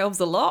with high elves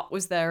a lot?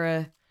 Was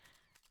there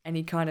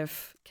any kind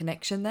of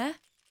connection there?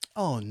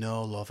 Oh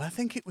no, love. I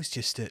think it was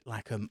just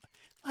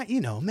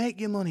make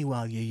your money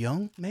while you're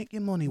young. Make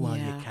your money while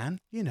you can.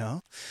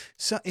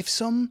 So if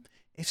some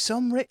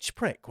rich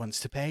prick wants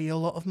to pay you a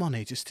lot of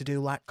money just to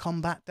do, like,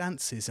 combat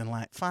dances and,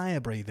 like, fire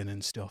breathing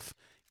and stuff,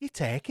 you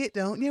take it,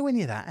 don't you, when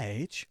you're that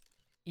age?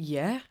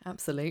 Yeah,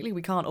 absolutely.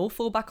 We can't all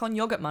fall back on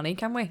yogurt money,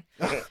 can we?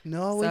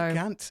 No, we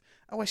can't.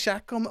 I wish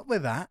I'd come up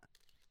with that.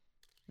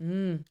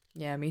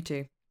 Yeah, me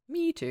too.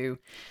 Me too.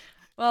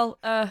 Well,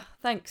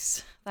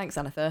 thanks,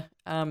 Anatha.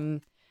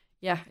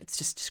 Yeah, it's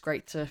just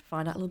great to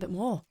find out a little bit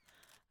more.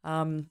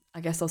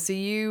 I guess I'll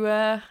see you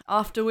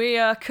after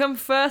we come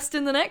first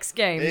in the next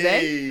games,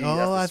 eh?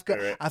 Oh,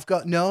 I've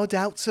got no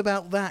doubts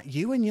about that.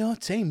 You and your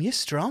team, you're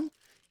strong.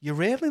 You're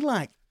really,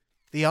 like,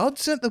 the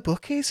odds at the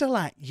bookies are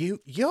like you're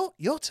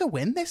to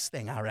win this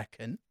thing, I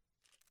reckon.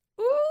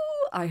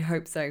 Ooh, I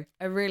hope so.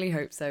 I really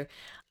hope so.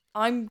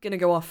 I'm gonna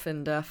go off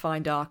and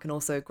find Ark and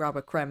also grab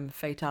a Creme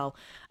Fatale.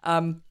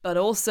 But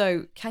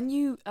also, can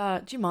you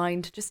do you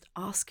mind just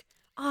ask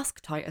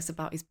Titus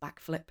about his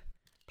backflip?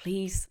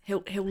 Please,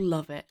 he'll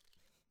love it.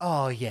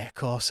 Oh yeah, of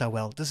course I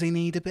will. Does he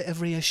need a bit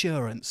of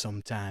reassurance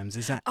sometimes?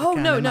 Is that the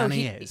kind of man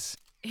he is?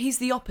 He's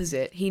the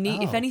opposite.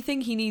 If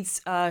anything, he needs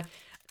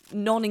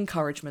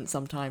non-encouragement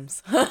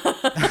sometimes.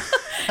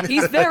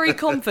 He's very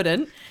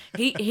confident.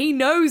 He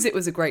knows it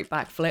was a great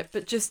backflip,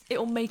 but just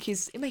it'll make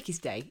his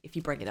day if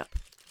you bring it up.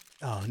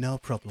 Oh, no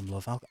problem,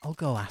 love. I'll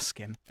go ask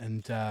him.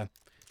 And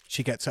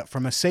she gets up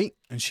from her seat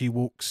and she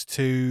walks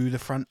to the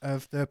front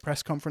of the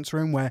press conference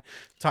room where,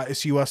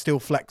 Titus, you are still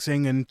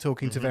flexing and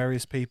talking to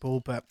various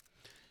people. But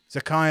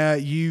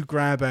Zakaya, you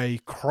grab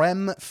a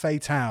Creme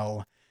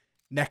Fatale,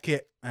 neck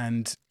it,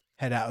 and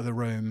head out of the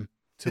room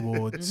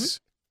towards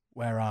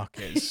where Ark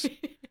is.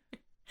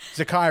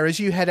 Zakaya, as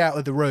you head out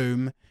of the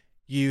room,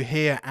 you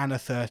hear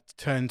Anatha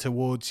turn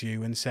towards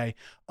you and say,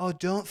 "Oh,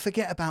 don't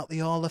forget about the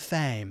Hall of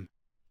Fame."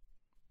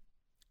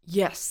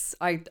 Yes,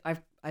 I've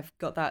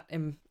got that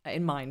in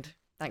mind.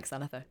 Thanks,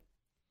 Anatha.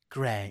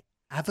 Great.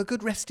 Have a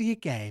good rest of your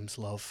games,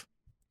 love.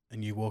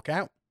 And you walk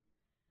out.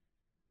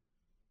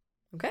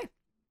 Okay.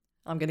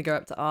 I'm going to go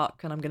up to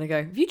Ark and I'm going to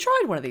go, have you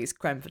tried one of these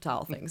Creme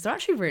Fatale things? They're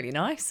actually really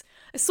nice.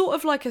 It's sort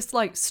of like a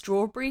slight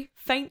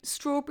faint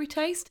strawberry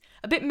taste.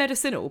 A bit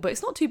medicinal, but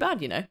it's not too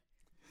bad,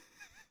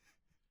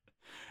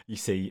 You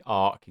see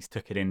Ark, he's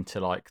took it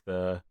into, like,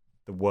 the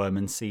worm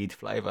and seed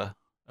flavour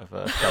of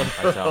a Creme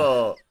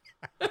Fatale.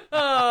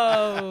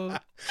 Oh,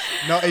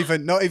 not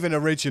even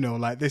original.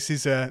 Like, this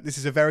is a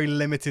very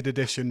limited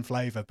edition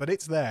flavour, but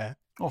it's there.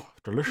 Oh,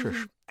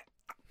 delicious!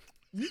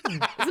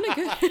 Isn't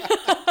it good?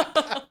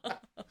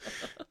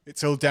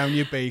 It's all down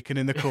your beak and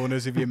in the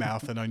corners of your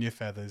mouth and on your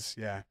feathers.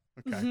 Yeah.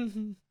 Okay.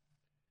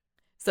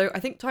 So I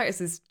think Titus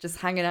is just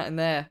hanging out in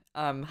there,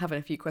 having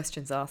a few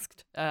questions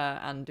asked,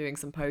 and doing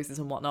some poses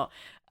and whatnot.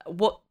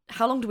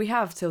 How long do we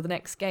have till the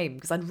next game?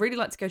 Because I'd really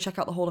like to go check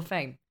out the Hall of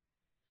Fame.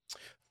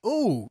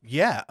 Oh,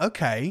 yeah,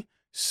 okay.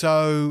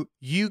 So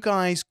you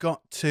guys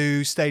got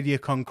to Stadia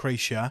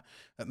Concretia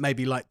at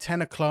maybe like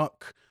 10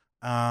 o'clock.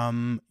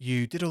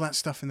 You did all that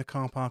stuff in the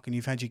car park and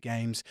you've had your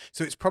games.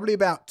 So it's probably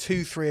about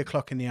 2-3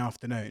 o'clock in the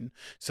afternoon.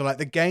 So, like,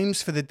 the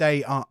games for the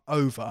day are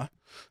over.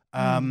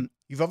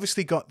 You've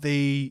obviously got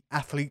the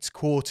athletes'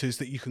 quarters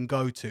that you can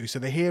go to. So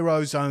the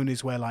hero zone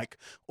is where, like,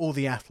 all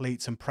the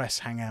athletes and press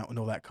hang out and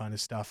all that kind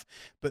of stuff.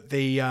 But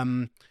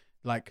the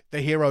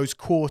heroes'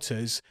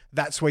 quarters,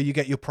 that's where you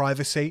get your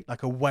privacy,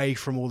 like, away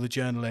from all the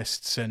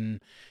journalists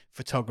and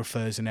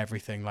photographers and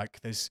everything. Like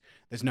there's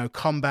no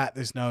combat,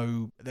 there's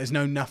no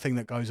nothing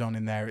that goes on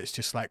in there. It's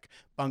just like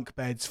bunk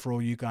beds for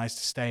all you guys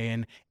to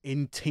stay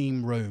in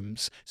team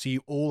rooms. So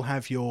you all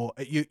have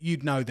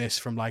you'd know this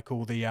from like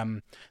all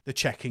the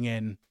checking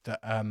in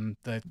that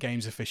the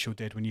games official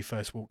did when you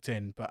first walked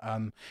in. But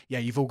yeah,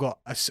 you've all got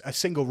a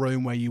single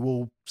room where you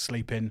all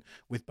sleep in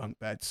with bunk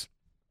beds.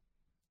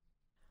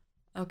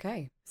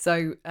 Okay,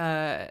 so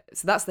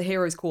that's the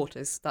heroes'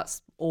 quarters.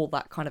 That's all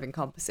that kind of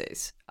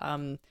encompasses.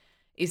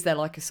 Is there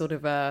like a sort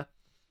of like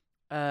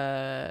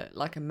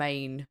a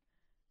main,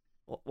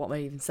 what am I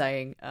even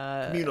saying?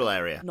 Communal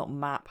area. Not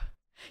map.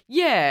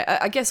 Yeah,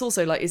 I guess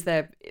also like, is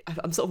there?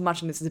 I'm sort of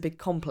imagining this as a big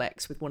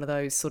complex with one of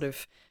those sort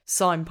of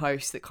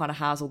signposts that kind of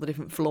has all the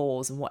different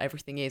floors and what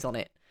everything is on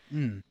it.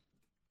 Mm.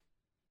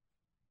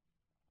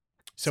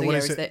 So what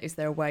yeah, is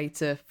there a way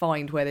to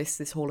find where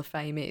this Hall of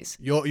Fame is?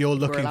 You're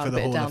looking for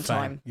the Hall of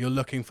Fame. You're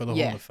looking for the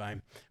Hall of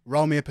Fame.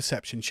 Roll me a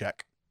perception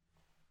check.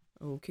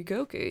 Okie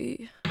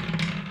dokie.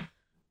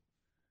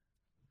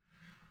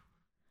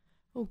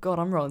 Oh god,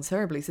 I'm rolling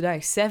terribly today.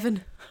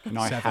 7. Can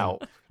I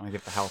help? Can I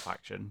give the help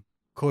action?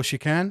 Of course you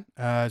can.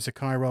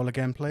 Zakai, roll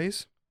again,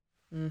 please.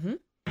 Mm-hmm.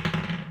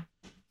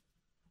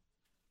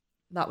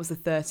 That was the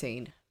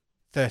 13.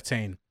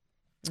 13.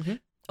 Mm-hmm.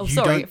 Oh,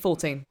 sorry,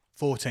 14.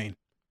 14.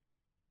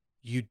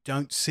 You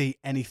don't see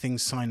anything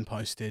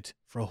signposted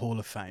for a Hall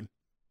of Fame.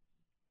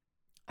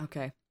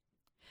 Okay.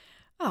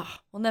 Oh,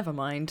 well, never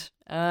mind.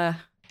 I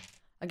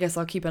guess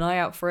I'll keep an eye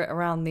out for it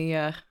around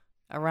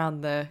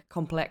the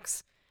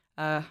complex.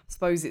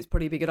 Suppose it's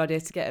probably a good idea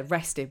to get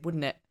arrested,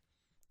 wouldn't it?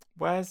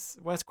 Where's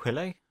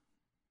Quilly?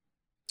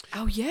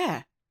 Oh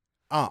yeah.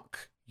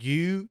 Ark,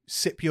 you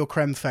sip your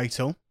creme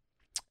fatal,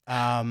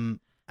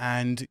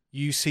 and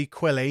you see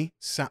Quilly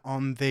sat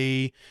on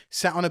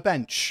a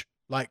bench,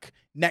 like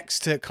next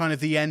to kind of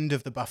the end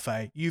of the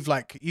buffet.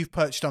 You've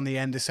perched on the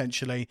end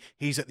essentially.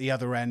 He's at the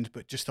other end,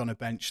 but just on a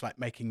bench, like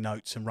making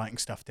notes and writing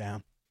stuff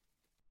down.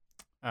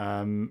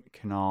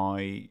 Can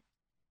I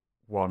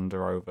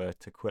wander over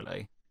to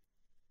Quilly?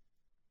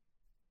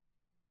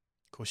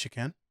 Of course you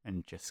can.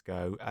 And just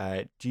go,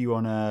 do you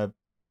want to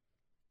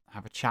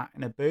have a chat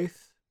in a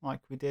booth like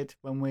we did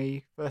when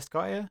we first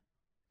got here?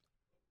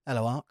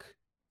 Hello, Ark.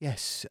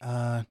 Yes,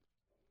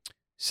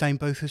 same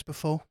booth as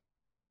before.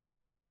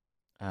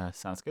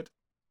 Sounds good.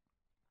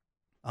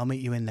 I'll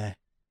meet you in there.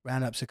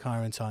 Round up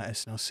Zakai and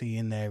Titus, and I'll see you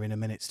in there in a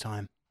minute's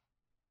time.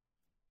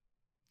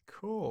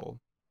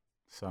 Cool.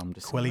 So I'm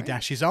just... Quilly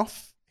dashes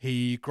off.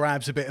 He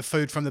grabs a bit of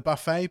food from the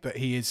buffet, but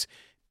he is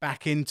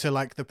back into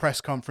like the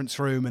press conference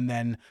room, and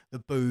then the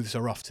booths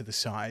are off to the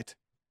side.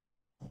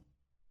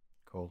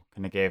 Cool.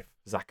 Can I give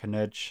Zach a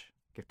nudge?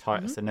 Give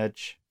Titus a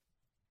nudge?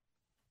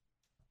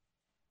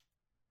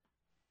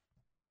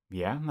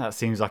 Yeah, that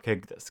seems like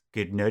that's a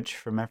good nudge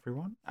from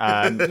everyone.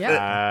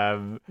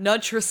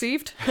 Nudge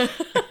received.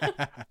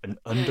 And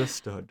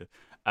understood.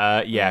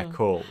 Yeah,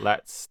 cool.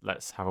 Let's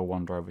have a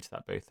wander over to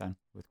that booth then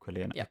with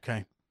Quilly in it. Yep.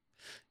 Okay.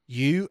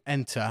 You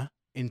enter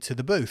into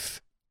the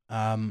booth.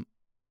 The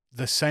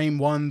same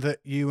one that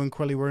you and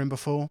Quilly were in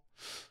before.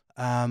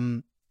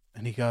 And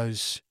he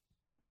goes,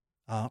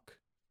 Ark,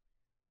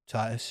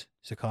 Titus,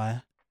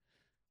 Zakai.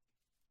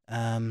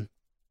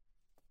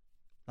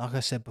 Like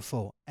I said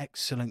before,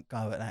 excellent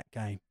go at that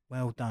game.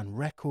 Well done.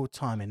 Record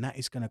timing. That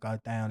is going to go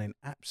down in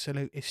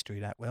absolute history,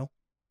 that will.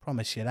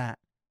 Promise you that.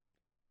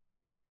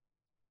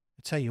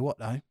 I tell you what,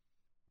 though.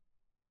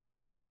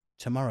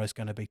 Tomorrow's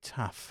going to be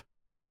tough.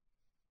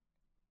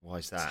 Why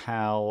is that?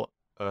 Tell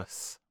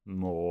us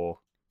more.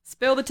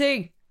 Spill the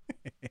tea.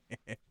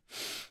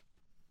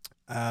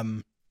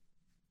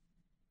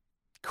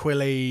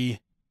 Quilly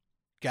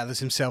gathers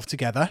himself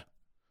together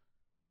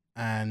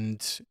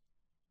and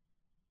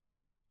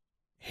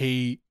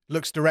he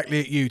looks directly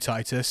at you,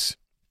 Titus,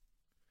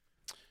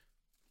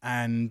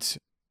 and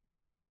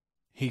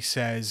he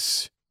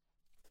says,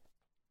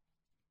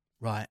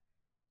 right,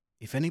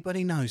 if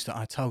anybody knows that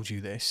I told you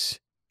this,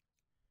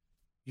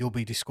 you'll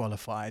be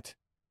disqualified.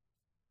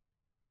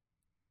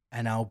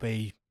 And I'll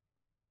be,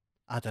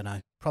 I don't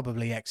know,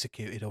 probably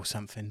executed or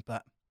something,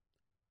 but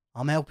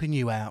I'm helping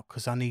you out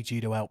because I need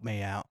you to help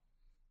me out.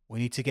 We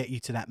need to get you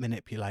to that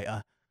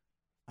manipulator,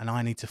 and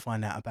I need to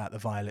find out about the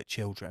Violet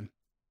children.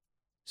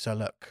 So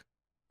look,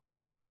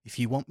 if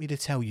you want me to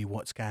tell you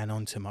what's going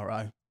on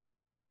tomorrow,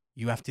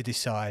 you have to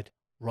decide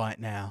right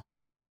now.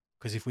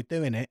 Because if we're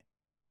doing it,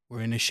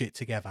 we're in the shit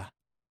together.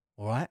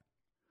 All right?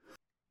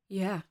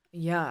 Yeah,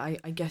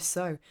 I guess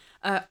so.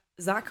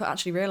 Zach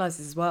actually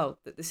realises as well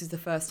that this is the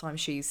first time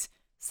she's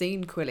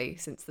seen Quilly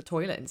since the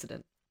toilet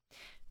incident.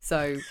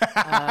 So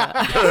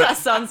that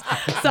sounds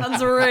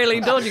really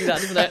dodgy, that,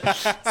 doesn't it?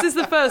 This is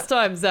the first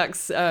time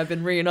Zach's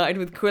been reunited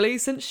with Quilly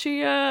since she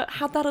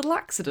had that little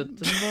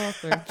accident in the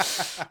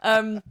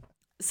bathroom.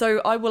 So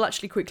I will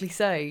actually quickly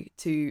say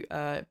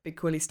to Big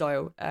Quilly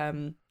style,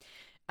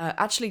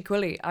 actually,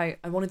 Quilly, I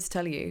wanted to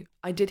tell you,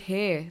 I did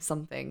hear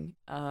something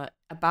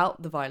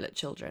about the Violet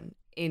children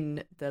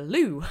in the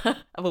loo,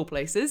 of all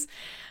places.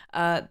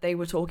 They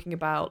were talking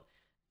about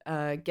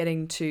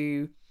getting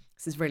to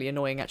This is really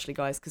annoying, actually,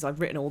 guys, because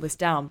I've written all this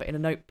down, but in a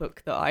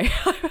notebook that I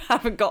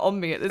haven't got on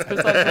me at this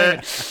precise moment.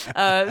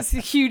 It's a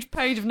huge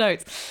page of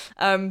notes.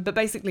 But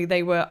basically,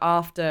 they were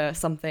after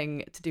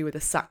something to do with a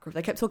sacrifice.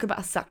 They kept talking about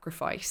a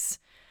sacrifice,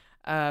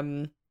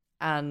 and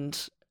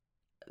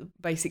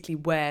basically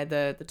where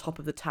the top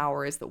of the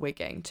tower is that we're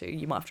getting to.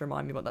 You might have to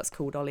remind me what that's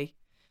called, Ollie.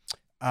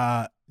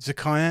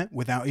 Zakiah,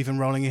 without even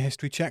rolling a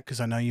history check, because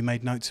I know you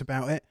made notes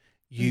about it,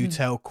 you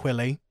tell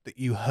Quilly that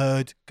you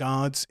heard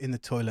guards in the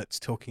toilets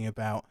talking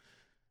about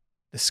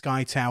the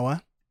Sky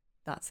Tower.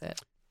 That's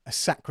it. A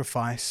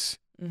sacrifice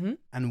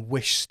and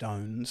wish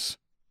stones.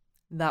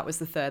 That was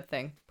the third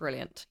thing.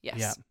 Brilliant. Yes.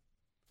 Yeah.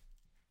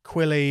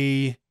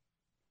 Quilly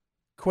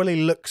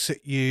looks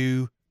at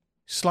you,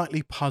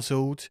 slightly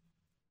puzzled,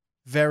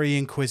 very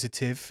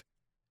inquisitive,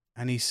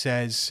 and he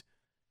says,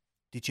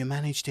 "Did you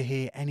manage to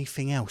hear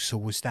anything else,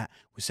 or was that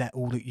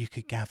all that you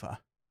could gather?"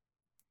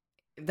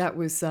 That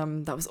was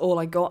all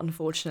I got,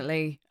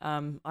 unfortunately.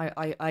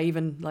 I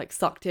even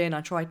sucked in.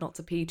 I tried not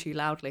to pee too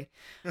loudly.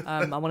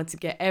 I wanted to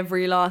get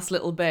every last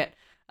little bit.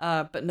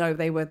 But no,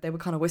 they were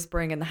kind of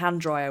whispering, and the hand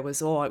dryer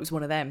was, it was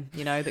one of them,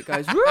 that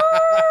goes.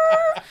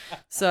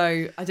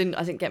 So I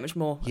didn't get much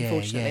more,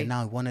 unfortunately.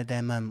 Yeah, no, one of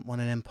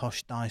them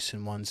posh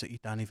Dyson ones that you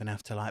don't even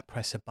have to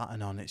press a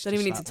button on. It's don't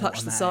even need to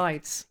touch the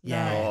sides.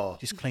 Yeah,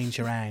 just cleans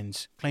your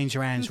hands. Cleans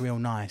your hands real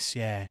nice.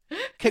 Yeah,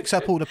 kicks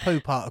up all the poo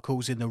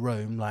particles in the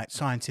room.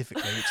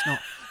 Scientifically,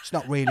 it's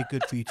not really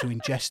good for you to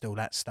ingest all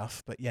that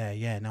stuff. But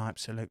yeah, no,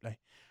 absolutely.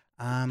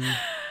 Wow.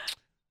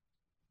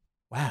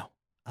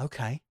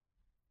 Okay.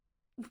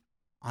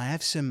 I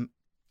have some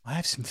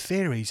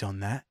theories on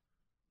that.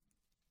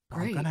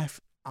 Great.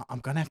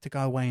 I'm gonna have to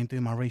go away and do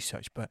my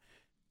research. But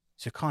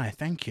Zakiah,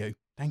 thank you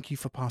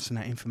for passing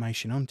that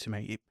information on to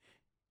me.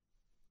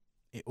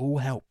 It all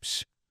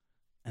helps,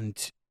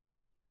 and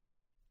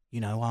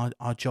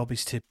our job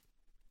is to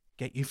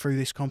get you through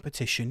this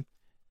competition,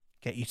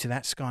 get you to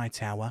that Sky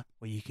Tower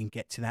where you can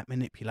get to that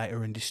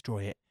manipulator and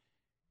destroy it.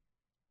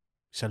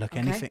 So look,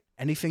 okay.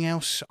 anything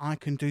else I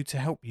can do to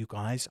help you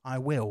guys, I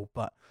will.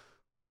 But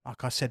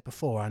like I said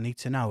before, I need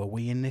to know, are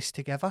we in this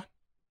together?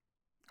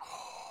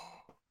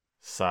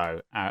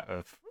 So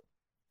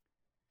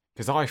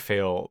because I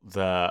feel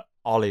that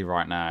Ollie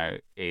right now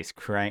is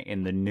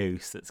creating the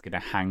noose that's going to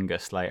hang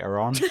us later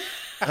on.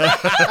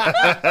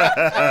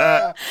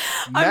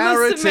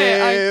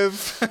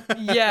 Narrative.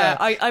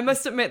 I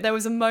must admit there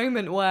was a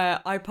moment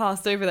where I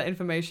passed over that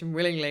information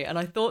willingly, and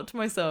I thought to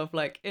myself,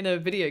 in a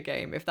video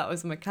game, if that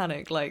was a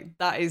mechanic,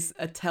 that is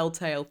a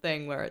telltale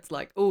thing where it's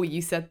oh,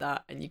 you said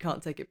that and you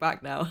can't take it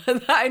back now.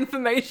 That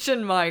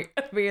information might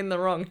be in the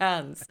wrong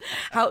hands.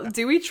 How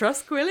do we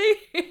trust Quilly?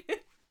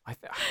 I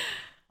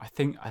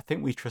think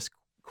we trust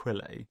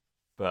Quilly,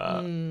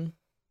 but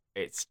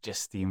it's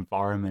just the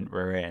environment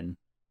we're in.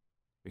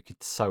 We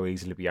could so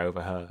easily be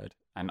overheard,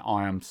 and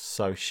I am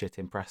so shit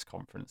in press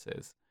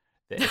conferences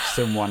that if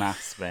someone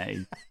asks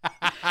me,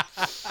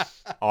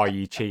 "Are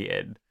you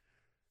cheating?"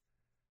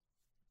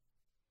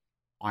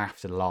 I have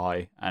to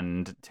lie,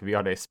 and to be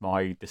honest,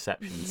 my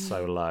deception's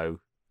so low,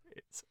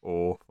 it's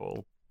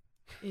awful.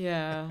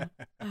 Yeah.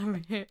 I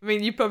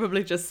mean, you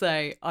probably just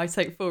say, "I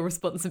take full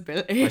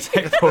responsibility." I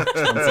take full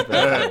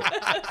responsibility.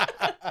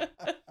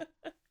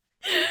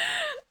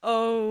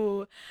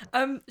 Oh,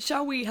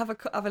 shall we have a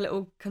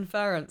little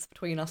conference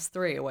between us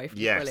three away from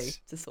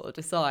Quilly to sort of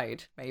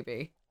decide,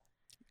 maybe?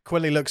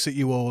 Quilly looks at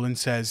you all and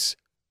says,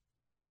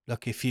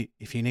 "Look, if you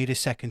need a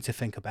second to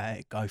think about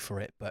it, go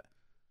for it. But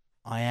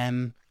I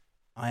am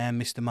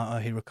Mr. Moto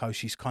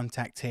Hirokoshi's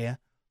contact here.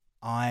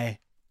 I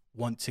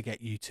want to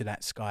get you to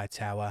that Sky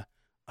Tower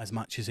as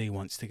much as he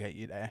wants to get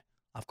you there.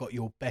 I've got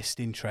your best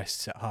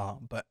interests at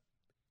heart, but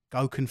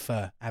go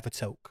confer, have a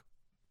talk."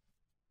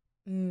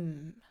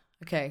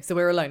 Okay, so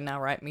we're alone now,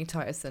 right? Me,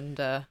 Titus, and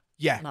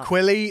yeah. Nat.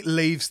 Quilly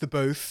leaves the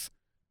booth,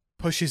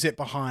 pushes it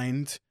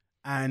behind,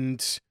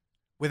 and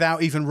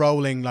without even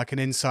rolling an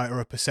insight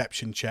or a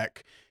perception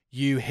check,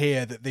 you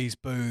hear that these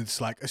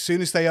booths, as soon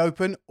as they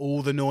open,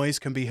 all the noise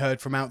can be heard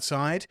from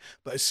outside,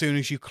 but as soon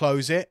as you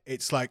close it,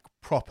 it's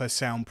proper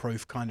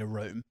soundproof kind of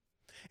room.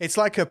 It's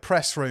like a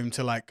press room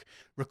to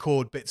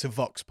record bits of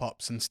vox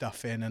pops and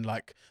stuff in, and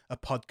a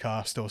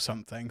podcast or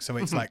something. So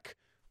it's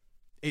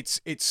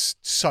it's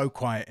so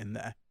quiet in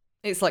there.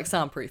 It's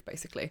soundproof,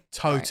 basically.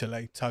 Totally,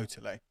 Right.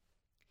 Totally.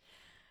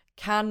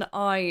 Can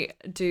I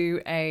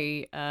do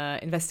a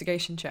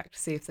investigation check to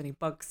see if there's any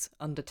bugs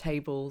under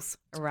tables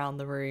around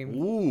the room?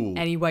 Ooh.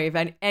 Any way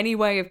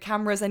of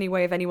cameras, any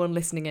way of anyone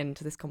listening in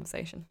to this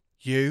conversation?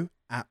 You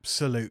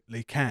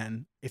absolutely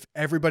can. If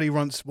everybody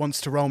wants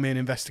to roll me an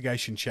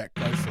investigation check,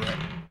 go for it.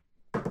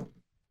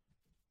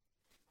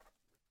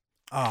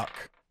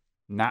 Ark.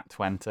 Nat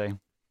 20.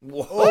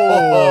 Whoa.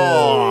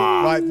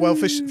 Oh! Right, well,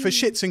 for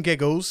shits and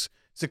giggles,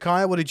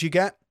 Zakiah, what did you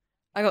get?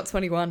 I got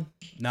 21.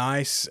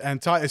 Nice. And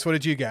Titus, what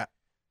did you get?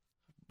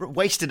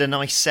 Wasted a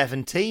nice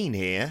 17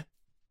 here.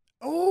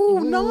 Oh,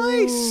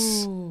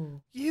 nice.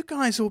 Ooh. You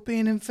guys all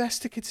being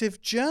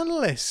investigative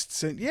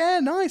journalists. Yeah,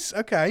 nice.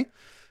 Okay.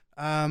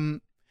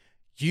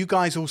 You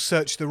guys all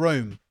search the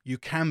room. You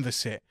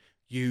canvass it.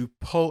 You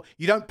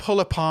don't pull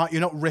apart,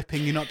 you're not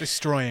ripping, you're not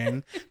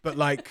destroying, but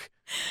like,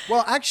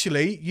 well,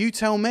 actually, you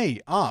tell me,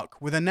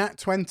 Ark, with a nat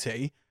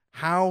 20,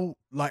 how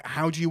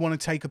do you want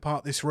to take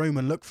apart this room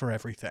and look for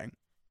everything?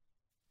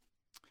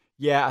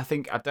 Yeah, I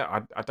think I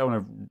don't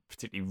want to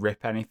particularly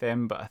rip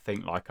anything, but I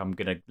think like I'm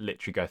gonna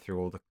literally go through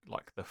all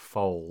the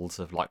folds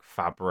of like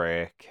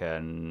fabric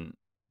and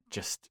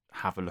just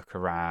have a look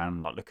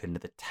around, like look under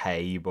the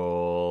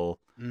table,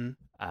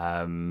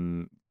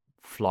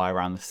 fly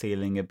around the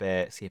ceiling a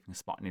bit, see if I can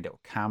spot any little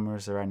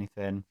cameras or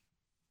anything.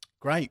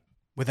 Great.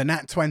 With a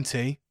nat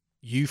 20,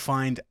 you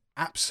find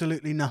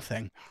absolutely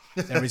nothing.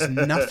 There is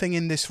nothing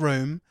in this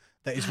room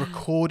that is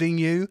recording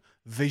you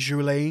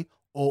visually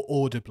or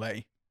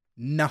audibly.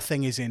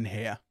 Nothing is in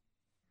here.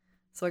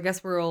 So I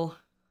guess we're all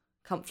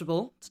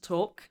comfortable to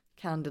talk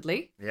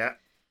candidly. Yeah.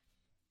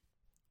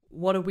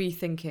 What are we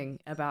thinking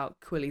about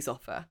Quilly's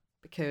offer?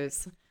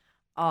 Because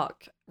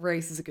Ark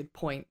raises a good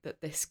point that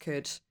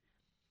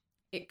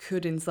it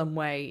could in some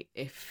way,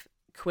 if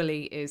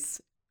Quilly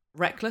is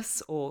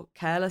reckless or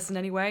careless in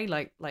any way,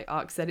 like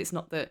Ark said, it's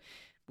not that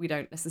we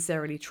don't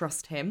necessarily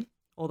trust him,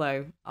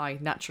 although I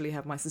naturally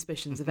have my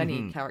suspicions of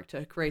any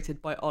character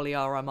created by Ollie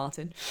R.R.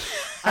 Martin.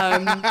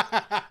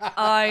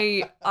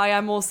 I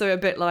am also a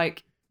bit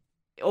like,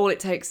 all it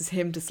takes is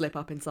him to slip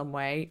up in some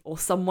way, or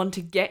someone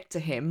to get to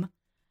him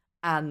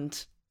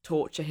and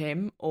torture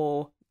him,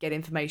 or get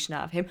information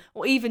out of him,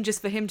 or even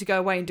just for him to go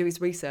away and do his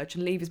research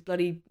and leave his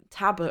bloody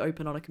tab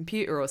open on a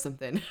computer or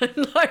something.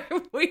 Like,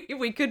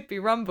 we could be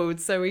rumbled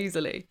so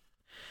easily.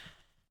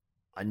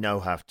 I know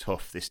how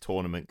tough this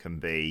tournament can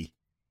be,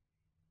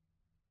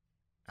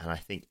 and I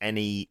think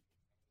any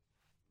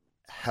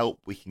help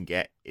we can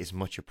get is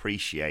much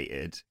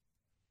appreciated.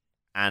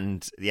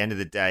 And at the end of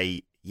the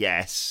day,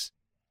 yes,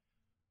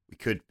 we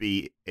could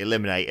be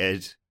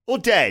eliminated or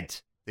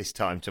dead this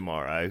time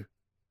tomorrow.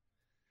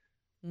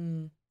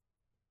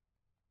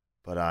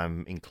 But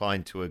I'm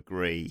inclined to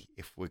agree,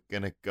 if we're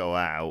going to go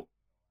out,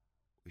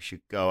 we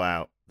should go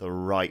out the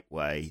right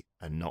way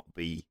and not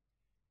be,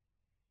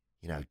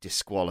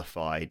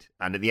 disqualified.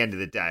 And at the end of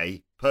the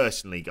day,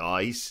 personally,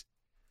 guys,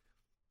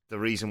 the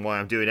reason why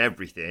I'm doing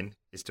everything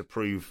is to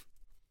prove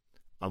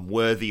I'm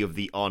worthy of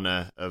the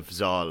honour of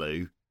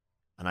Zalu.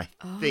 And I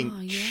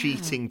think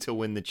cheating to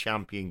win the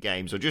champion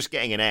games or just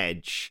getting an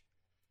edge,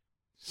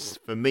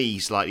 for me,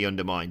 slightly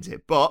undermines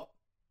it. But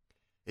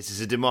this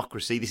is a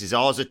democracy. This is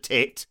ours a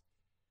tit.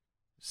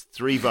 It's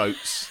 3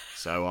 votes.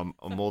 So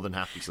I'm more than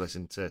happy to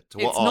listen to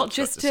what Art's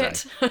got to say.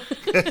 It's not just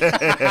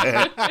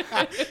tit.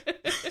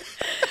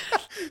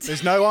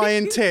 There's no I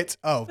in tit.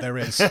 Oh, there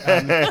is.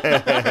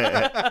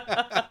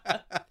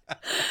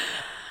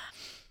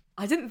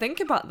 I didn't think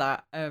about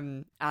that,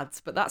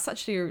 Ads, but that's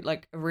actually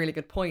like a really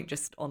good point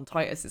just on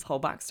Titus's whole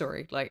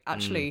backstory. Like,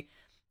 actually,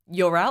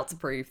 you're out to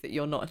prove that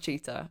you're not a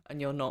cheater and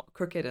you're not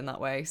crooked in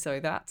that way. So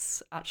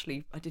that's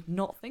actually, I did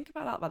not think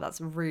about that, but that's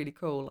really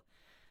cool.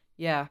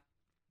 Yeah.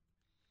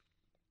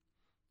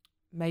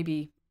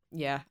 Maybe,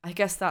 yeah. I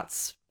guess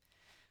that's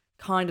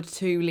kind of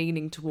too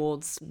leaning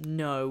towards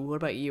no. What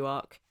about you,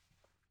 Ark?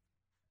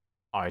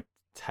 I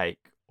take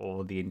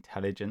all the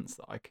intelligence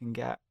that I can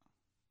get.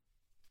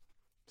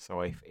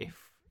 So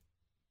if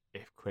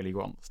Quilly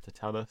wants to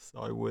tell us,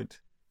 I would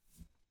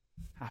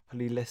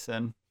happily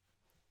listen.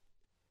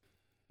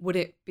 Would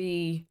it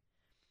be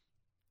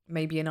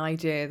maybe an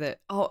idea that,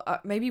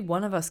 maybe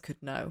one of us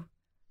could know,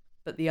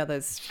 but the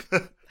others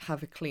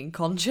have a clean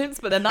conscience?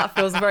 But then that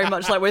feels very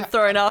much like we're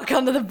throwing Ark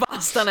under the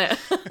bus, doesn't it?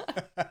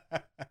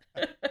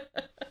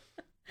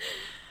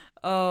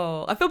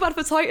 Oh, I feel bad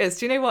for Titus.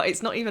 Do you know what?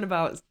 It's not even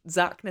about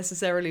Zach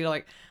necessarily,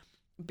 like,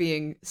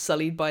 being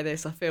sullied by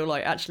this. I feel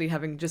like, actually,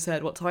 having just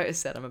heard what Titus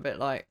said, I'm a bit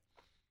like,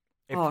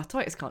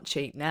 Titus can't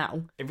cheat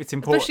now. If it's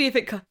important, especially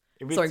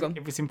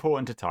if it's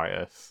important to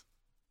Titus,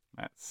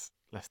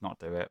 let's not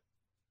do it.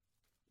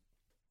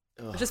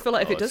 I just feel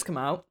like if it does come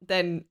out,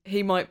 then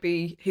he might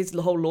be, his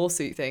whole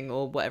lawsuit thing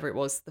or whatever it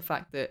was, the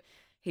fact that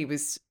he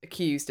was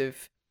accused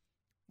of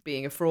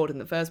being a fraud in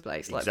the first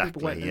place, like,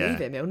 people won't believe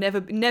him. He'll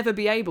never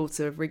be able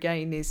to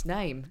regain his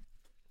name.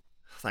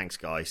 Thanks,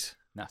 guys.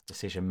 That's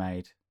decision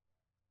made.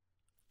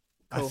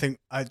 Cool. I think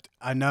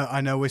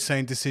I know we're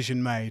saying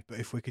decision made, but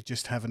if we could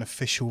just have an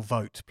official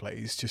vote,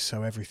 please, just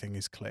so everything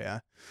is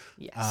clear.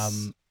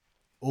 Yes.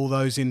 All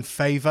those in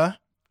favour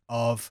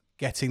of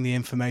getting the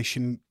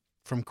information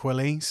from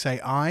Quilly, say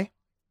aye.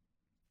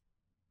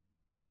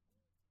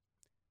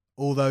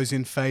 All those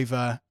in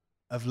favour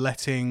of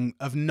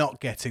not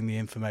getting the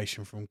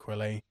information from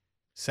Quilly,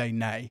 say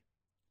nay.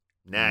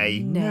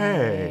 Nay.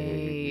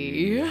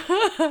 Nay.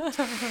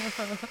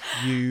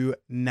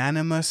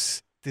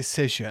 Unanimous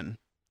decision.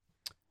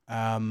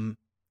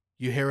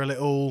 You hear a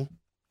little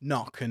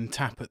knock and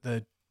tap at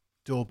the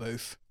door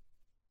booth.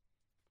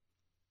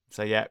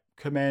 So yeah,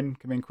 come in,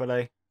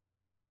 Quilly.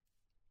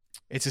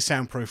 It's a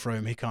soundproof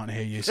room. He can't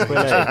hear you, so he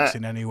talks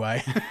in any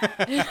way.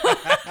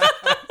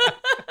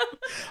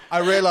 I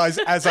realised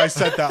as I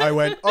said that, I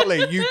went,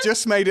 Ollie, you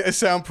just made it a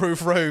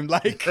soundproof room.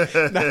 Like,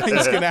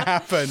 nothing's going to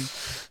happen.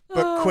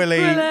 But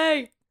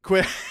Quilly...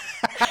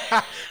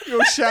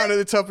 You're shouting at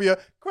the top of your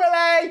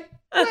Quilly!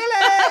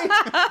 Quilly!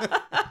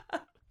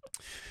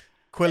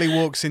 Quilly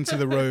walks into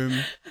the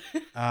room.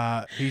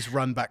 He's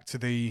run back to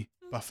the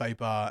buffet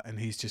bar and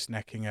he's just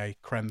necking a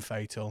creme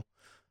fatal.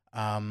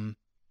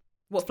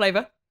 What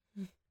flavour?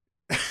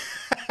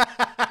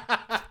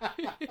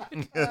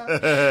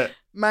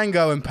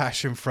 Mango and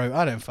passion fruit.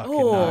 I don't fucking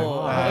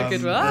know. Oh,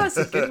 good one. That's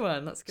a good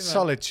one. That's a good one.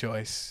 Solid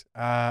choice.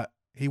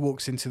 He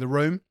walks into the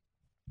room,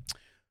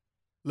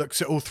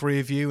 looks at all three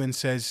of you and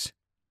says,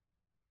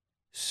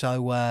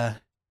 so,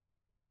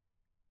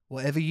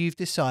 whatever you've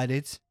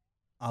decided,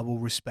 I will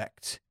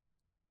respect.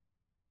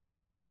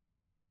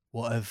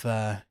 What's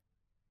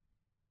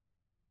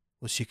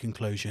your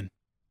conclusion?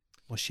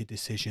 What's your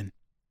decision?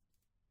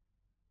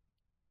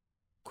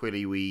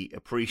 Quilly, we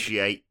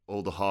appreciate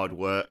all the hard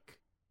work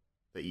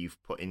that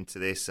you've put into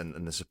this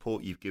and the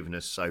support you've given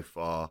us so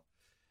far.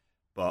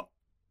 But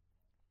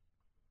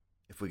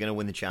if we're going to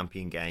win the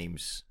Champion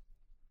Games,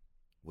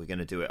 we're going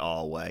to do it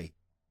our way.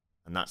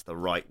 And that's the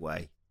right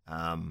way.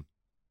 I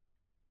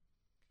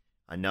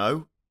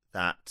know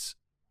that,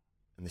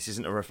 and this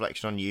isn't a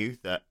reflection on you,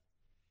 that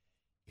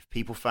if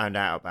people found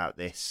out about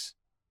this,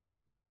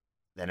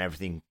 then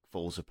everything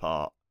falls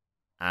apart.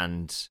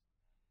 And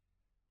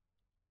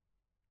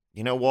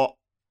you know what?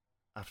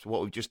 After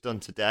what we've just done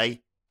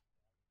today,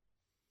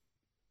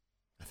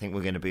 I think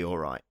we're going to be all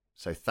right.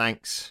 So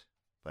thanks,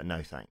 but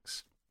no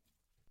thanks.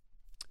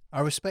 I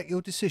respect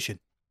your decision.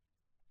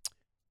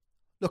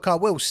 Look, I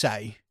will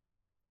say,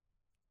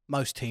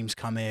 most teams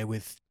come here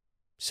with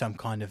some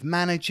kind of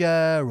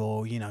manager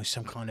or,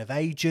 some kind of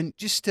agent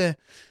just to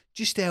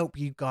help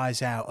you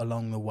guys out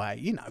along the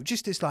way.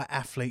 Just as like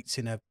athletes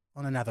on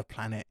another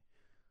planet.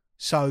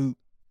 So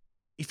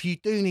if you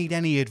do need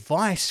any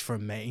advice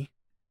from me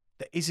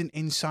that isn't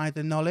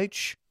insider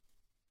knowledge,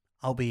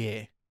 I'll be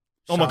here.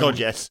 Oh my God,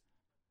 yes.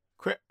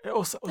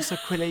 Also,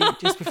 Quilly,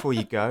 just before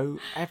you go,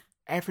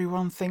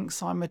 everyone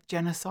thinks I'm a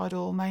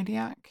genocidal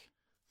maniac.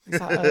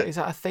 Is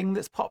that a thing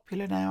that's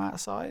popular now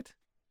outside?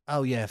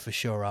 Oh yeah, for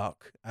sure,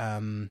 Ark.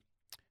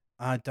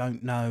 I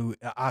don't know.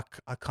 I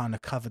kind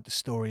of covered the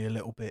story a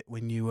little bit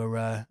when you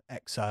were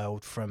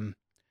exiled from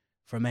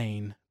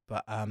Ain,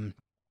 but I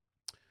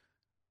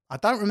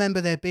don't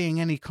remember there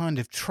being any kind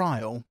of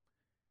trial.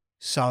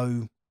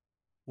 So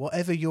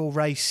whatever your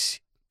race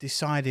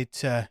decided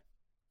to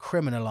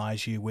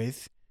criminalise you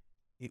with,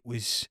 it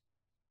was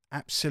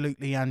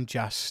absolutely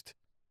unjust,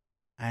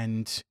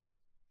 and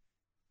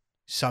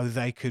so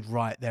they could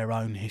write their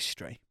own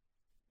history.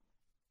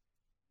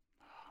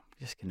 I'm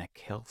just going to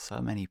kill so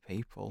many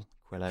people,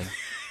 Quilly.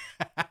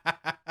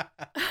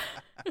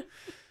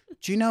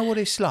 Do you know what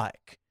it's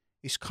like?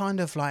 It's kind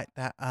of like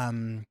that...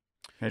 Can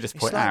I just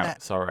point like out,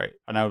 that... sorry,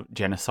 I know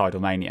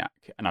genocidal maniac,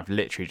 and I've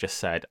literally just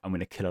said I'm going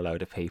to kill a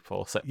load of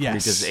people, so it probably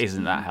just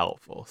isn't that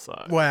helpful.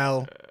 So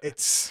well,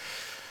 it's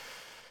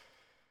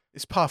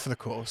par for the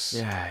course.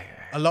 Yeah.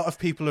 A lot of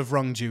people have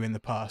wronged you in the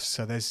past,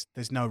 so there's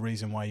no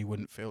reason why you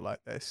wouldn't feel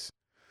like this.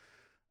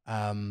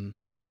 I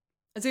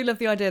do love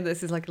the idea that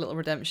this is like a little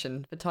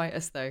redemption for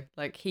Titus, though.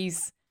 Like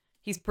he's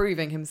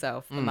proving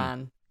himself the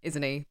man,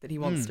 isn't he, that he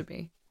wants to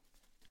be.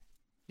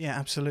 Yeah,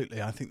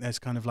 absolutely. I think there's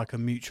kind of like a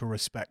mutual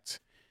respect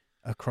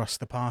across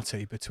the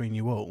party between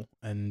you all,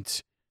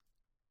 and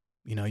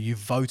you've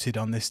voted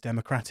on this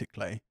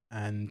democratically,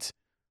 and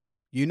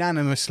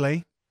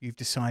unanimously you've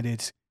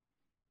decided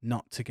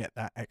not to get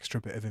that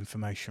extra bit of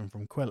information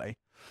from Quilly.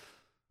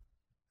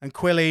 And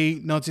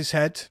Quilly nods his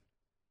head.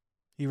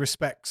 He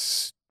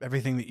respects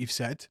everything that you've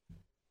said,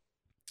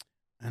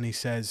 and he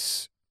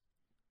says,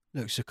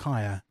 look,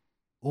 Zakaya,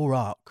 or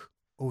Ark,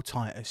 or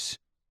Titus,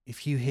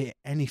 if you hear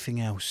anything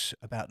else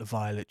about the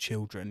Violet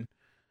Children,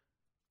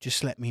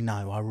 just let me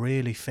know. I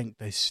really think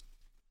there's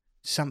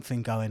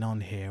something going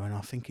on here, and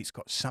I think it's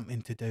got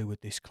something to do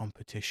with this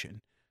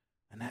competition.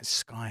 And that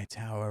Sky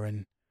Tower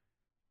and the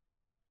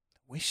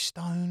Wish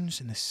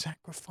Stones and the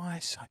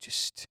sacrifice,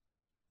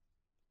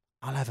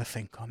 I'll have a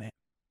think on it.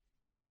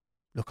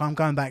 Look, I'm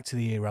going back to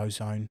the Hero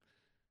Zone.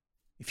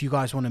 If you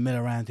guys want to mill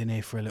around in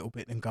here for a little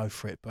bit, then go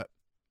for it. But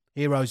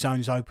Hero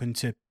Zone's open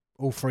to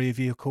all three of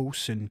you, of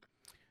course, and,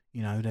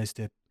 there's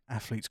the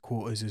athletes'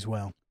 quarters as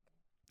well.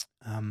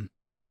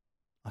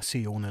 I see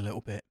you all in a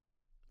little bit.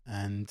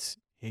 And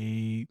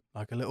he,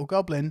 like a little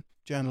goblin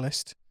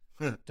journalist,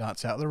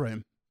 darts out of the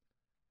room.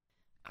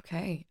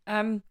 Okay.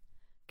 Can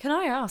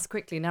I ask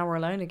quickly, now we're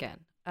alone again?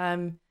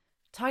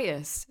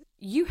 Titus,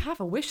 you have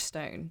a wish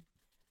stone.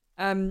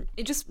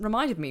 It just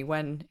reminded me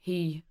when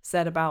he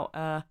said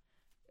about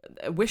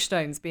wish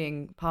stones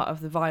being part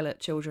of the Violet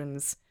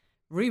Children's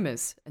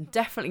rumours, and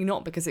definitely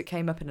not because it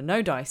came up in a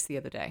no dice the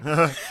other day. Do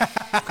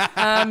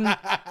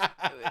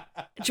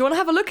you want to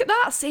have a look at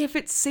that? See if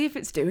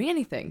it's doing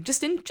anything.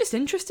 Just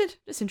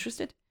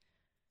interested.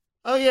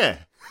 Oh yeah.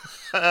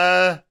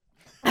 I'm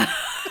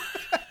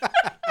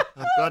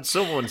glad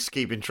someone's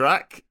keeping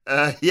track.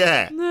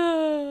 Yeah.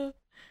 No.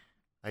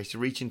 I used to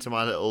reach into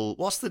my little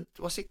what's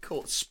it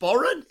called?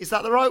 Sporran? Is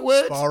that the right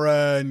word?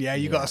 Sporran. Yeah,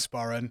 you got a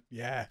sporran.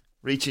 Yeah.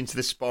 Reach into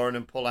the sporran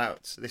and pull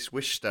out this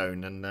wish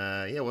stone, and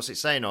what's it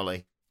saying,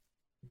 Ollie?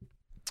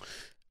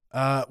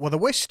 Well, the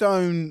wish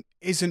stone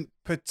isn't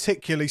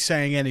particularly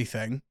saying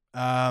anything,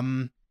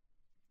 but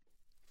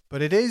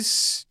it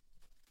is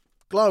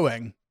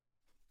glowing.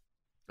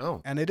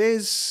 Oh. And it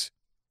is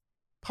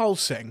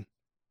pulsing.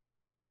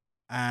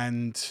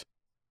 And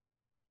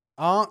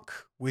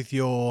Ark, with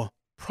your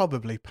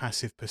probably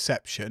passive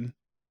perception,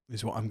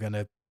 is what I'm going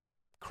to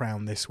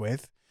crown this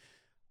with.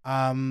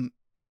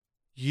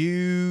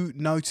 You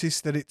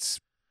notice that it's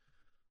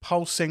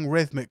pulsing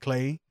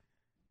rhythmically,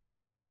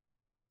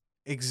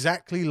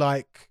 exactly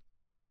like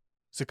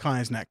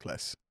Zakaya's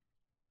necklace.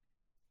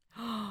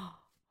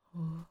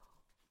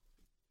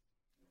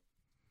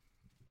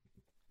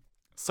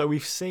 So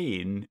we've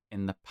seen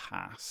in the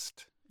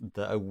past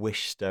that a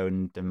wish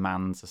stone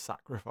demands a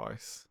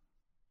sacrifice.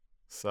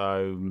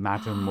 So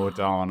Madame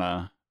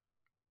Morgana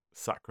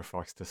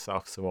sacrificed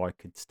herself so I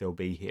could still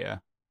be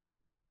here.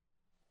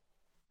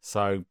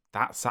 So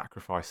that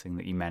sacrificing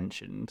that you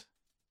mentioned,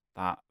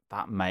 that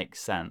makes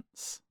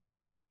sense.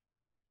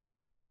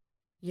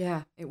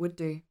 Yeah, it would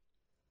do.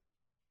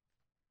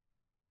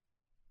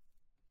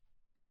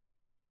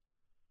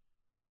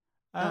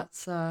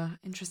 That's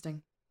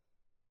interesting.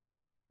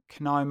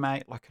 Can I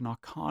make like an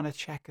Arcana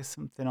check or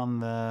something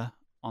on the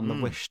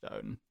wish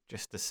stone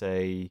just to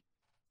see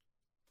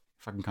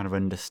if I can kind of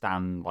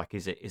understand? Like,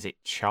 is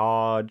it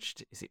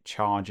charged? Is it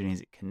charging?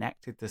 Is it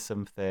connected to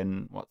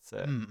something? What's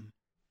it?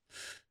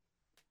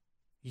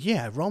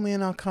 Yeah, roll me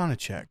an Arcana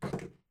check.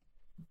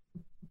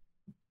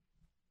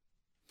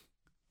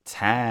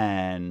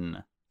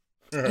 10.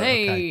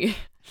 Hey. Okay.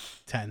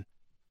 10.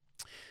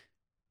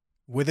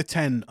 With a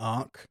 10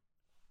 Arc,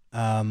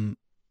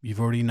 you've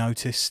already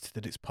noticed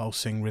that it's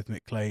pulsing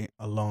rhythmically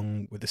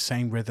along with the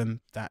same rhythm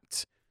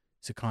that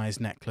Zakaya's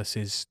necklace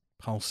is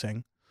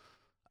pulsing.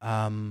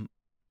 And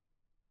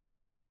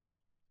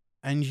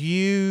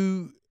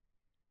you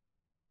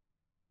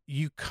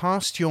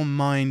cast your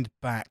mind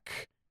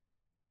back.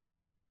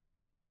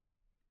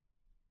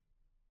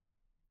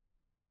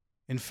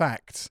 In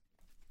fact,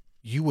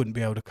 you wouldn't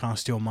be able to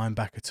cast your mind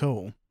back at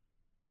all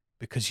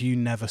because you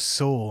never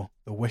saw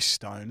the wish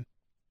stone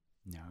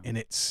in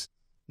its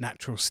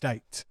natural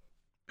state.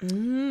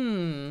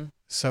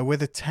 So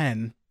with a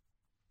 10,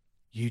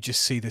 you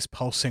just see this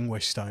pulsing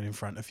wish stone in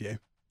front of you.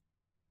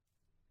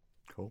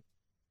 Cool.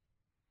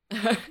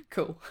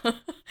 Cool.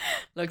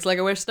 Looks like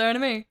a wish stone to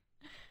me.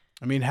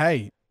 I mean,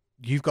 hey,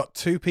 you've got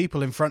 2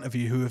 people in front of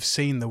you who have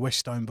seen the wish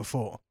stone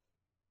before.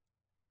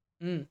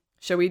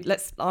 Shall we?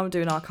 I'll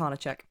do an Arcana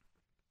check.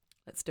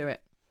 Let's do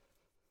it.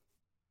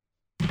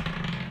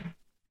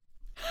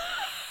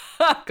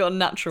 Got a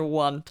natural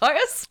 1.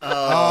 Titus?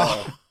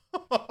 Oh.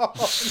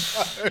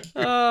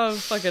 Oh,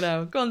 fucking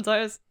hell. Go on,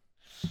 Titus.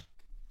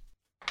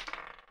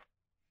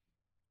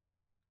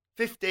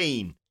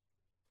 15.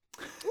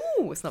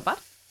 Ooh, it's not bad.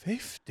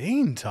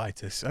 15,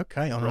 Titus.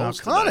 Okay, on an Rolls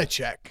Arcana today.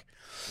 check.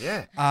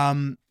 Yeah.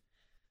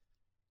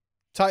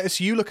 Titus,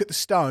 you look at the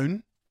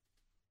stone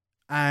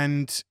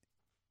and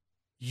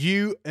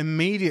you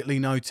immediately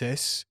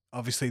notice,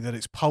 obviously, that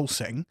it's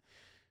pulsing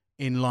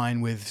in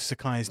line with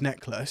Zakaya's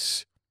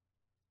necklace.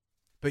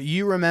 But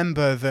you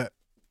remember that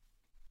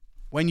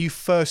when you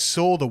first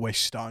saw the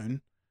wish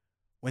stone,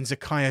 when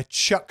Zakaya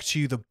chucked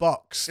you the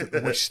box that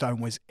the wish stone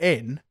was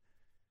in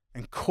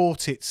and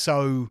caught it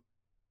so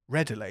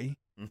readily,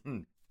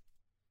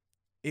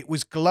 it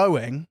was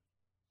glowing,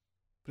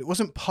 but it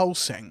wasn't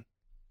pulsing.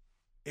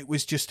 It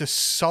was just a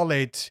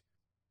solid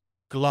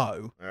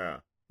glow,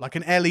 like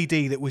an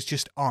LED that was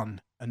just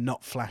on and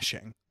not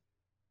flashing.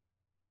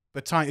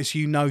 But Titus,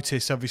 you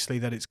notice obviously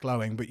that it's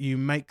glowing, but you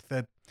make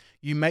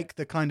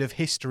the kind of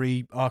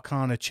history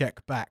Arcana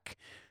check back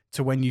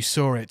to when you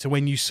saw it, to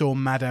when you saw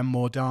Madame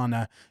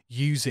Morgana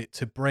use it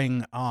to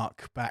bring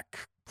Ark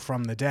back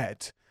from the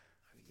dead.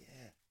 Oh,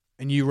 yeah.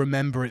 And you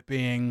remember it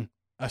being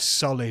a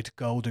solid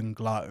golden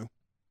glow.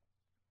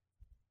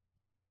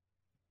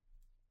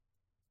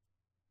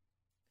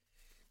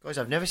 Guys,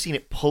 I've never seen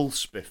it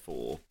pulse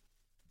before.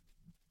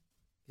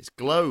 It's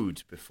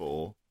glowed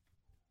before.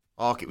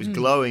 Ark, it was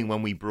glowing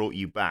when we brought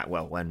you back.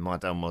 Well, when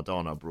Madame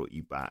Morgana brought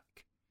you back.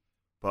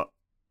 But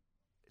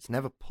it's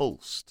never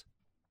pulsed.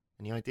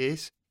 Any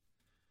ideas?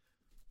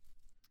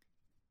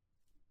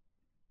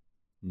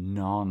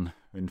 None,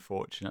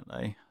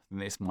 unfortunately. I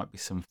think this might be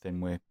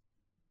something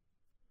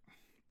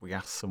we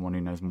ask someone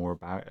who knows more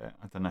about it.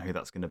 I don't know who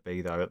that's going to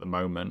be, though, at the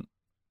moment.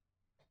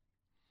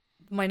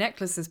 My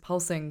necklace is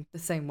pulsing the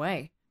same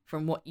way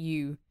from what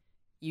you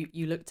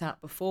looked at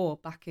before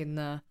back in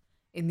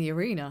the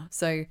arena.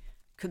 So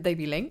could they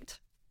be linked?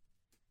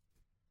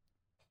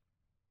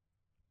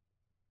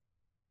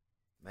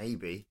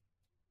 Maybe.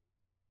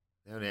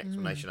 The only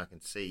explanation I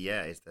can see,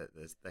 is that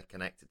they're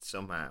connected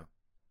somehow.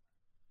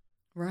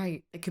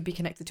 Right. It could be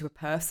connected to a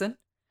person.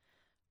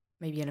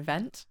 Maybe an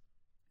event.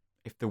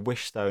 If the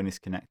wish stone is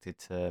connected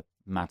to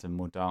Madame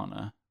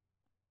Morgana,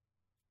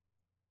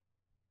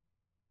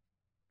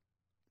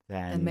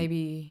 then And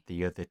maybe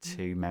the other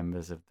 2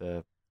 members of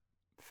the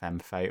Femme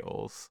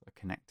Fatales are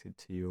connected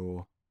to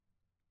your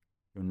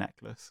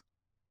necklace.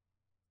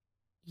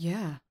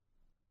 Yeah.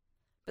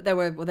 But there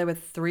were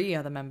 3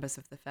 other members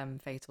of the Femme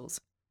Fatales.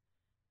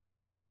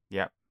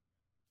 Yep.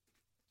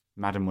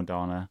 Madame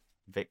Morgana,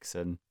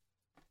 Vixen.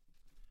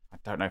 I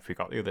don't know if we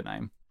got the other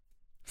name.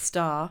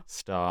 Star.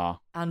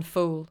 And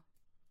Fool.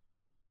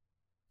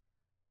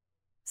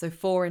 So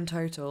 4 in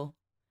total.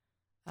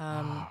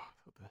 The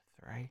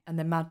 3. And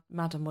then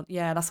Madame,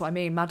 yeah, that's what I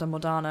mean, Madame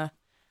Morgana.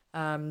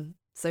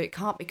 So it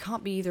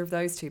can't be either of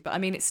those 2. But I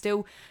mean, it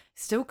still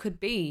could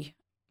be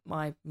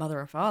my mother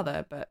and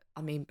father. But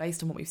I mean,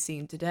 based on what we've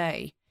seen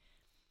today,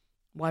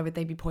 why would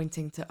they be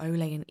pointing to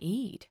Ole and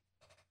Eid?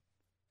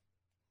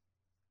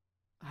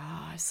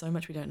 So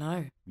much we don't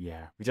know.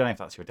 Yeah, we don't know if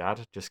that's your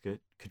dad. Just could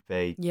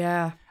be.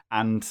 Yeah.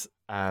 And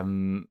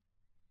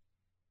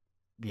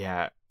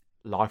yeah,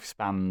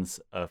 lifespans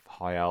of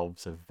high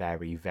elves are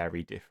very,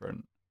 very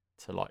different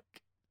to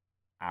like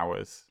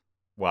ours.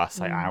 Well, I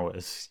say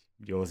ours.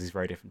 Yours is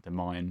very different to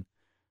mine.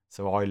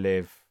 So I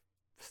live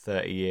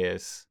 30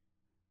 years,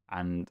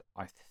 and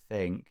I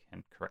think,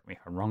 and correct me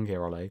if I'm wrong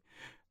here, Ollie,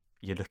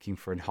 you're looking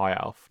for a high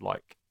elf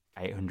like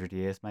 800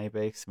 years,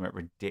 maybe something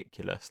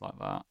ridiculous like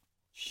that.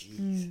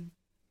 Jeez.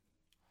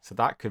 So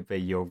that could be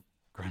your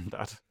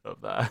granddad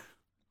up there.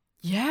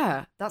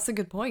 Yeah, that's a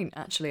good point,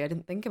 actually. I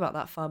didn't think about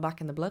that far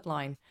back in the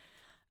bloodline.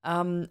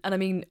 And I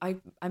mean, I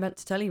meant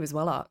to tell you as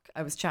well, Ark.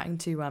 I was chatting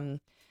to one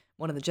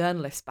of the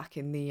journalists back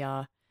in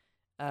the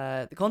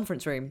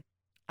conference room,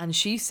 and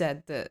she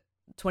said that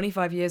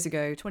 25 years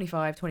ago,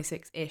 25,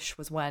 26-ish,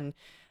 was when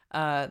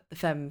the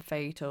Femme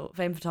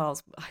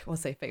Fatales, I want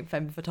to say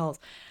Femme Fatales,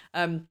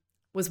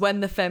 was when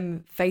the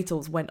Femme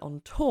Fatales went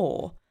on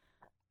tour,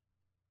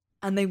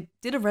 and they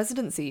did a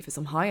residency for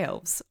some high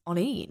elves on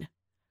Een.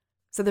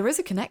 So there is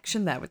a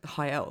connection there with the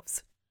high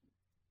elves.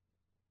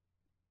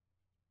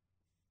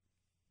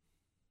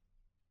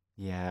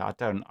 Yeah, I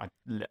don't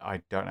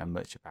know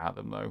much about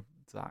them though,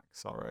 Zach.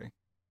 Sorry.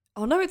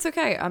 Oh no, it's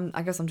okay.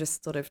 I guess I'm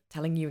just sort of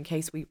telling you in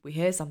case we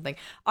hear something.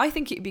 I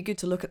think it'd be good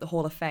to look at the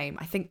Hall of Fame.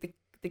 I think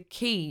the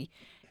key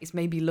is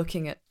maybe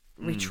looking at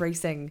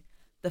retracing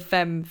the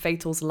Femme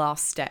Fatales'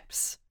 last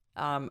steps,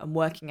 and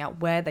working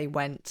out where they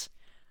went,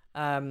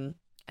 and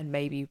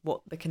maybe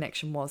what the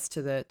connection was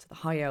to the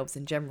high elves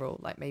in general.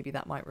 Like maybe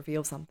that might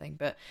reveal something.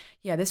 But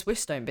yeah, this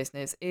Wishstone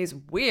business is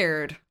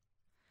weird.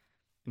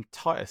 And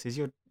Titus, is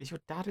your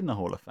dad in the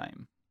Hall of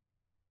Fame?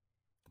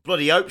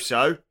 Bloody hope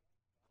so.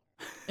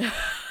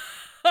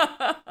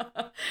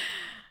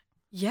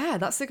 Yeah,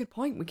 that's a good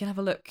point. We can have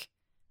a look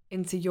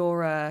into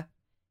your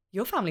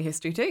family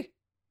history too.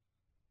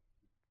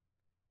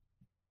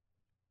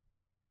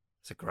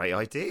 It's a great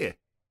idea.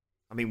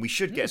 I mean, we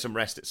should get some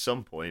rest at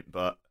some point,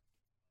 but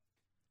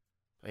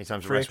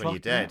anytime's rest when you're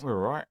dead. Yeah,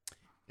 we're all right.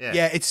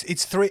 Yeah, it's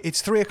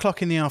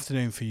 3:00 in the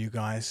afternoon for you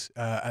guys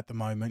at the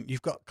moment.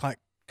 You've got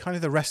kind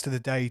of the rest of the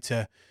day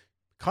to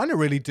kind of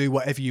really do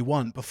whatever you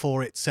want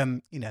before it's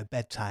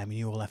bedtime, and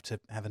you all have to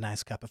have a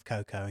nice cup of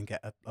cocoa and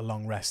get a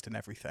long rest and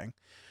everything.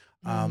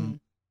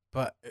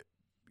 But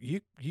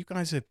you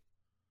guys are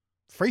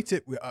free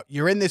to.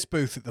 You're in this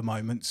booth at the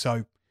moment,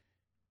 so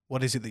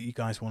what is it that you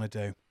guys want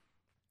to do?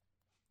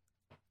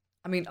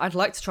 I mean, I'd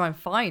like to try and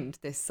find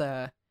this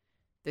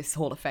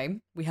Hall of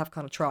Fame. We have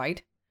kind of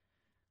tried.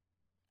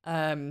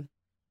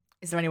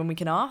 Is there anyone we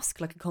can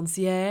ask, like a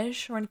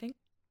concierge or anything?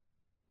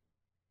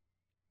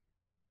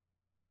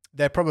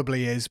 There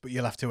probably is, but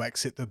you'll have to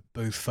exit the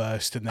booth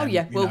first, and then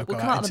we'll go come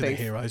out out of into the the booth.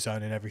 hero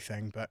zone and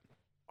everything. But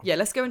yeah,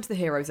 let's go into the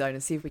hero zone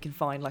and see if we can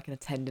find like an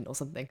attendant or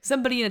something.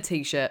 Somebody in a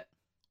t-shirt.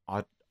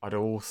 I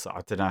don't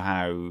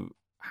know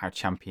how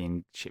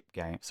championship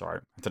games.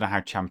 Sorry, I don't know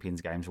how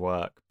champions games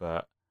work,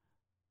 but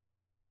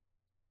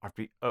I'd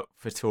be up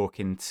for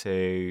talking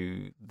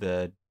to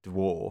the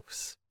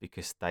dwarfs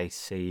because they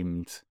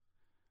seemed,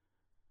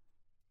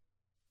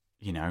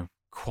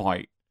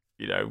 quite,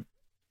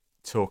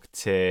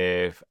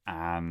 talkative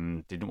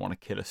and didn't want to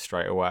kill us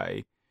straight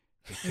away.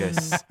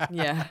 Because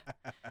Yeah.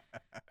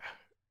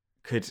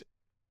 Can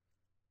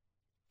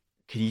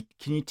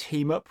you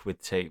team up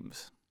with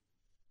teams?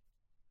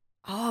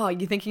 Oh,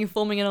 you're thinking of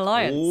forming an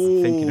alliance?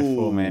 I'm thinking of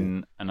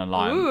forming an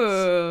alliance.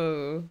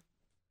 Ooh.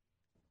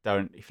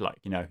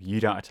 You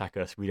don't attack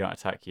us, we don't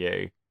attack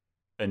you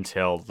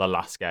until the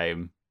last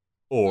game,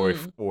 or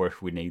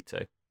if we need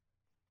to.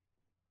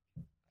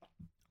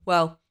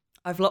 Well,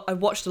 I've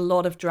watched a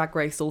lot of Drag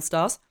Race All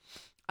Stars,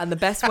 and the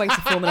best way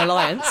to form an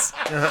alliance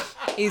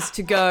is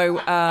to go,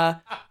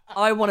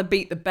 I want to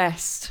beat the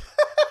best.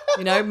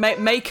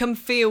 Make them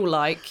feel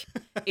like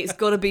it's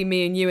got to be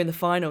me and you in the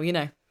final,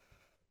 I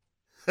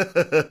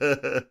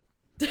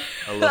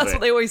love That's it.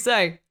 what they always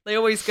say. They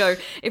always go,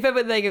 if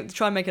ever they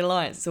try and make an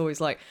alliance, it's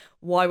always like,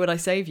 why would I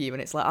save you?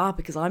 And it's like,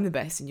 because I'm the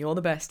best and you're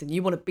the best and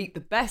you want to beat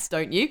the best,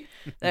 don't you?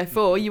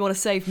 Therefore, you want to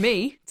save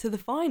me to the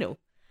final.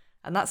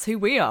 And that's who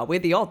we are. We're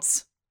the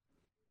odds.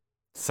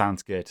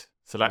 Sounds good.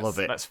 So Love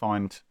it. let's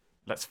find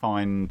Let's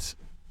find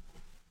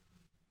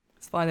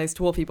those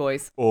dwarfy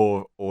boys.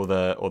 or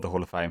the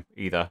Hall of Fame,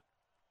 either,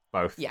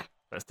 both. Yeah.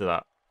 Let's do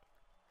that.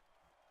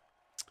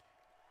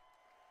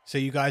 so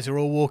you guys are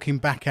all walking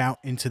back out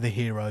into the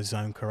hero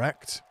zone,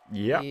 correct?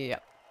 Yeah. Yeah.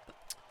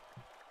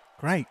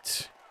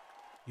 Great.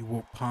 You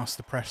walk past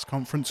the press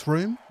conference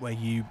room where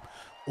you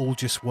all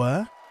just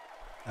were.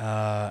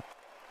 And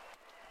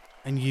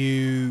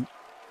you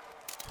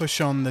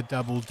push on the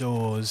double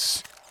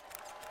doors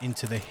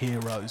into the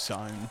hero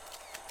zone.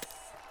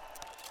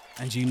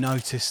 And you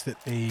notice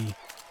that the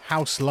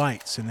house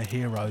lights in the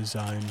hero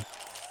zone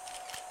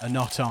are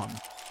not on.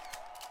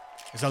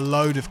 There's a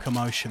load of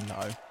commotion,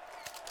 though.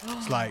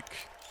 It's like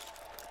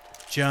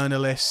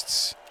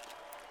journalists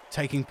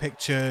taking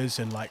pictures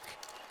and like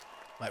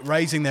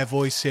raising their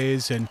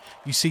voices, and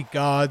you see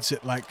guards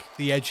at like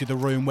the edge of the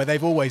room where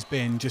they've always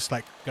been, just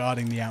like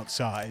guarding the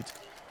outside.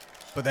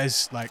 But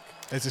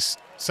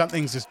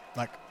something's just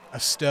like a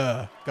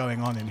stir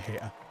going on in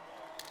here.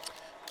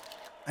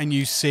 And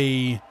you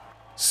see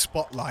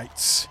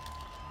spotlights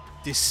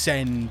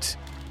descend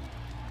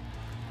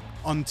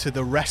onto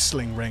the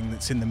wrestling ring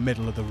that's in the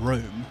middle of the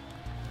room.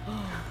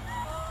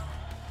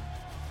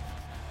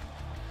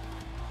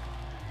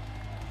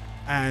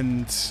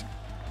 And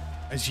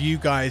as you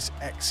guys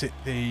exit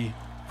the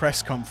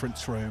press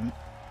conference room,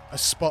 a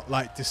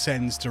spotlight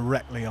descends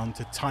directly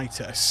onto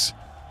Titus.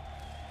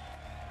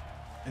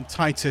 And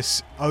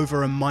Titus,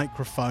 over a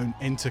microphone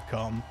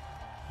intercom,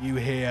 you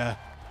hear,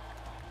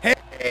 "Hey,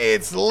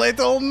 it's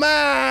little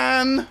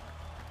man!"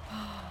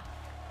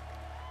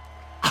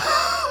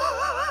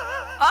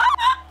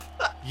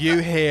 You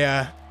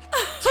hear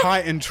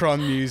Titantron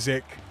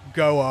music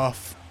go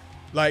off,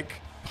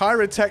 like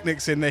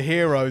pyrotechnics in the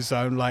hero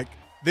zone. Like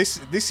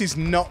this is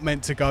not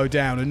meant to go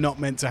down and not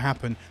meant to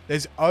happen.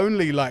 There's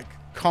only like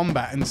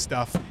combat and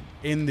stuff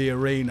in the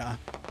arena.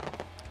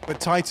 But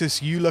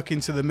Titus, you look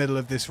into the middle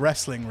of this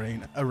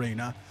wrestling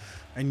arena,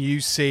 and you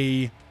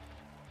see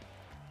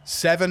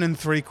 7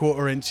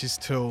 3/4 inches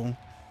tall,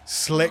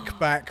 slick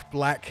back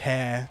black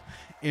hair,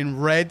 in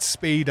red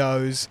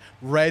Speedos,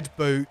 red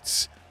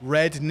boots,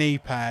 red knee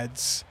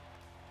pads,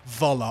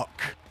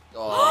 Volok.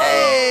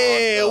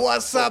 Hey,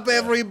 what's up,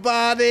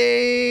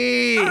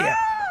 everybody?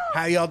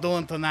 How y'all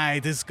doing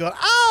tonight? It's good.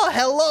 Oh,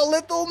 hello,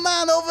 little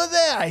man over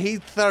there. He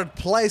third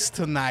place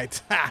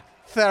tonight.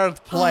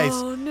 Third place.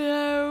 Oh,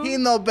 no. He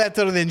no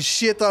better than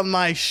shit on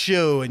my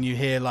shoe. And you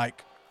hear,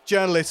 like,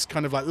 journalists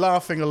kind of, like,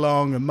 laughing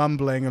along and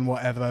mumbling and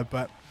whatever,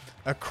 but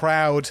a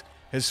crowd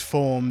has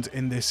formed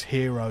in this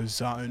hero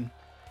zone.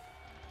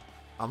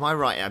 Am I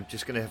right? I'm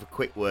just going to have a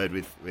quick word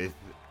with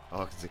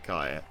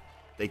Arkansakaya.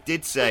 They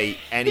did say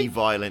any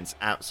violence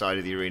outside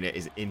of the arena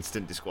is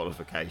instant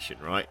disqualification,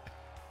 right?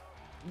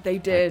 They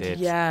did,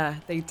 yeah,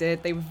 they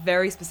did. They were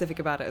very specific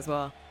about it as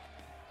well.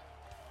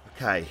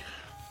 Okay.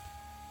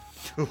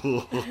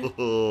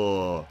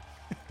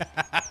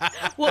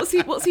 What's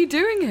he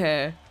doing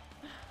here?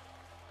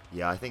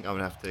 Yeah, I think I'm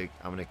gonna have to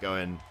go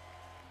and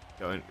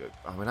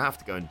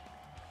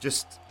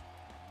just,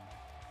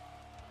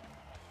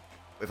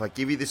 if I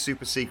give you the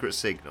super secret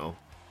signal,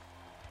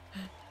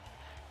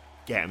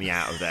 get me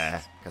out of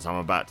there, because I'm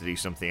about to do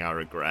something I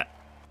regret.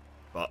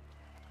 But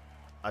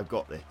I've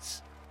got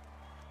this.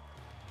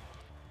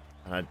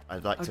 And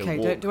I'd like to walk... Okay,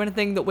 don't do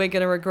anything that we're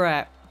going to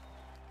regret.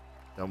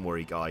 Don't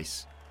worry,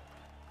 guys.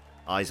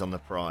 Eyes on the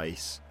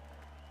prize.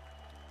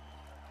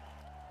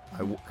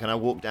 Can I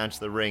walk down to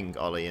the ring,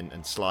 Ollie,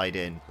 and slide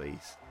in,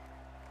 please?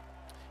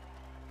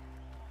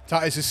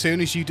 Titus, as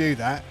soon as you do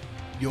that,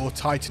 your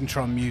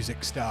Titantron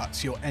music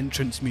starts, your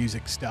entrance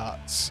music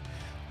starts.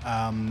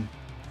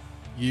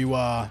 You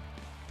are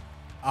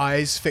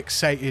eyes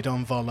fixated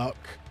on Volok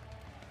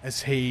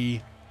as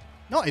he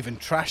not even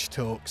trash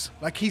talks.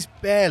 Like, he's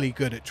barely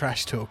good at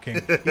trash talking.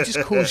 He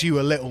just calls you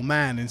a little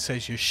man and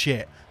says you're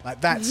shit.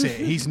 Like, that's it.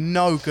 He's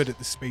no good at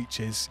the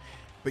speeches.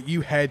 But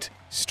you head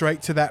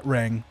straight to that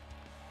ring.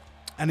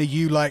 And are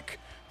you, like,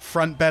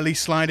 front belly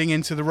sliding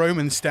into the room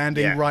and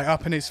standing right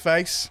up in his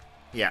face?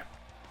 Yeah.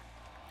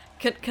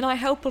 Can I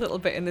help a little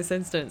bit in this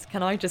instance?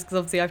 Can I just, because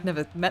obviously I've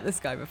never met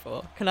this guy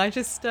before, can I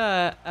just,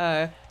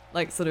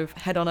 like, sort of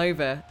head on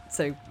over,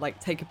 so, like,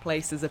 take a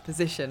place as a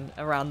position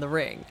around the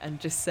ring and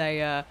just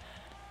say,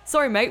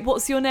 sorry, mate,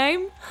 what's your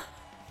name?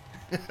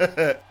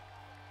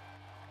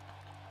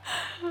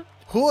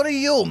 Who are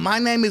you? My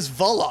name is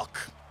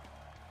Volok.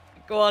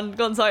 Go on,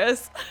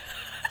 Titus.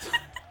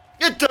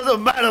 It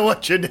doesn't matter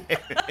what your name is.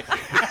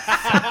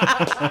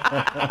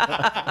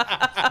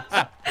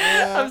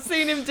 I've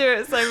seen him do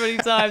it so many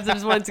times, I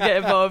just wanted to get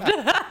involved.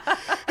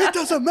 It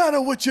doesn't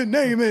matter what your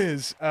name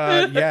is.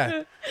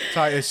 Yeah.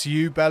 Titus,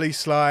 you belly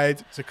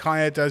slide.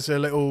 Takaya does a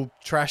little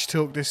trash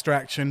talk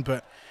distraction,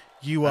 but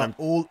you are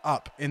all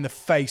up in the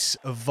face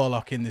of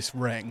Volok in this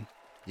ring.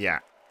 Yeah.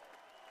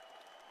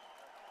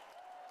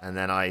 And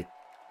then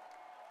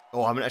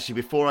actually,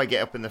 before I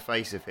get up in the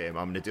face of him,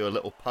 I'm going to do a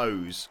little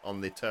pose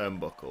on the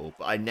turnbuckle,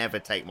 but I never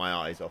take my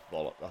eyes off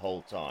Volok the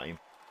whole time.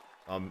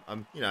 I'm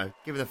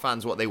giving the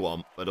fans what they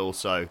want, but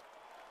also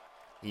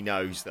he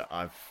knows that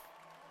I've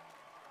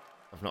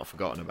not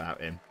forgotten about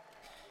him.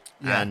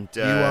 Yeah, and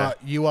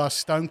you are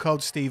Stone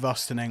Cold Steve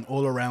Austining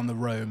all around the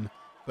room,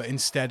 but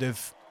instead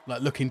of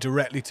like looking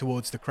directly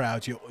towards the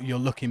crowd, you're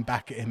looking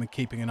back at him and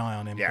keeping an eye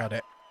on him. Yeah. Got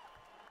it?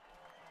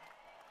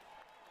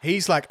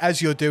 He's like,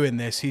 as you're doing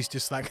this, he's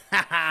just like,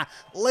 ha,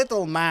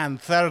 little man,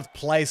 third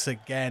place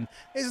again.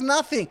 There's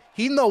nothing.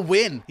 He no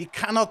win. He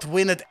cannot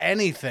win at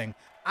anything.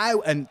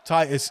 And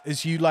Titus,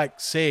 as you like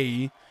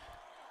see,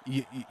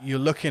 you're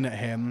looking at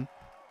him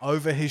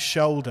over his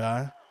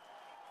shoulder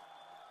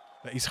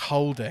that he's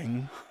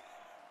holding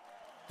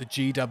the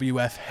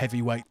GWF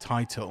heavyweight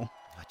title.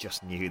 I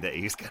just knew that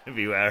he was going to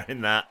be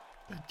wearing that.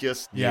 I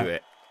just knew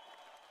it.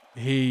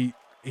 He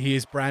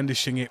is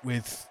brandishing it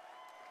with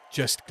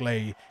just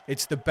glee.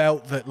 It's the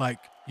belt that like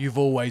you've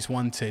always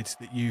wanted,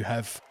 that you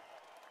have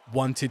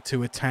wanted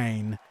to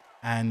attain,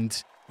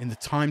 and in the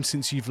time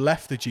since you've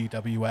left the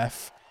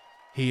GWF,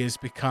 he has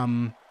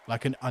become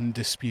like an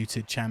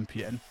undisputed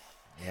champion.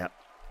 Yeah,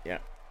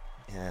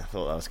 I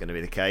thought that was going to be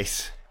the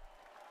case.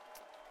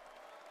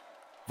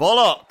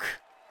 Volok,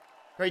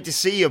 great to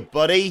see you,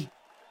 buddy.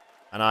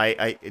 And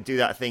I do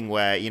that thing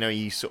where, you know,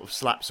 you sort of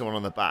slap someone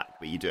on the back,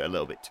 but you do it a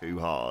little bit too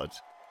hard.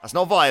 That's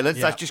not violence,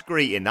 that's just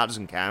greeting. That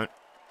doesn't count.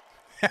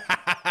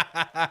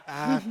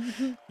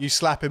 You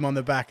slap him on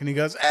the back and he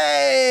goes,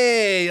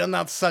 hey, you're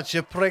not such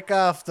a prick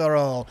after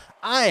all.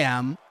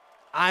 I'm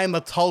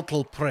a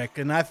total prick,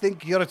 and I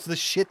think you're the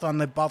shit on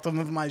the bottom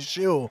of my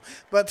shoe.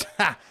 But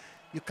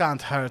you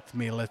can't hurt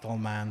me, little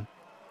man.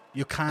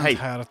 You can't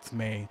hurt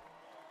me.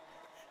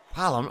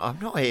 Pal, I'm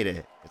not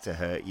here to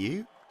hurt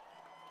you.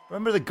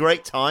 Remember the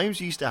great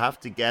times you used to have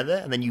together,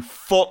 and then you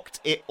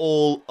fucked it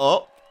all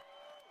up?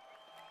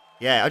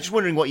 Yeah, I'm just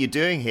wondering what you're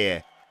doing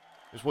here.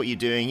 Just what you're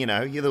doing, you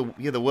know,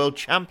 you're the world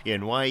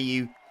champion. Why are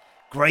you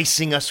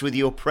gracing us with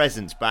your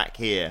presence back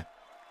here?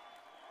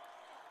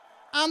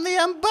 I'm the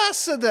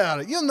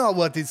ambassador. You know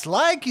what it's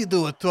like. You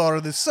do a tour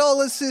of the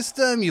solar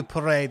system, you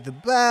parade the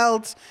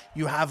belts,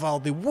 you have all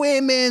the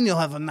women, you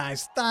have a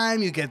nice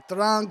time, you get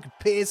drunk,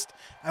 pissed,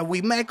 and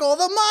we make all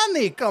the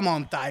money. Come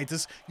on,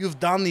 Titus. You've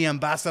done the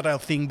ambassador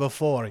thing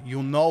before.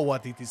 You know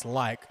what it is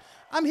like.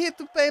 I'm here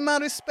to pay my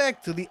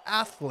respect to the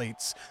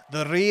athletes,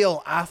 the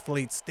real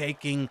athletes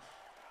taking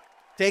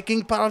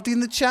part in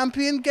the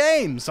champion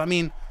games. I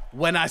mean,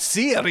 when I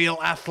see a real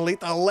athlete,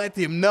 I'll let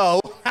him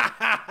know.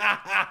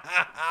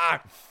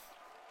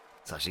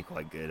 It's actually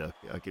quite good.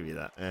 I'll give you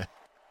that. Yeah.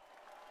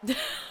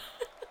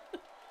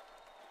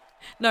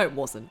 No, it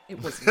wasn't.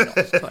 It wasn't.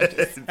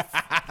 Titus.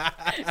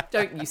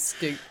 Don't you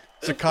stoop.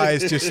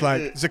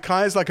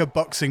 Zakai's like a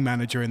boxing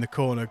manager in the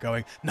corner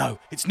going, no,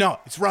 it's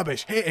not. It's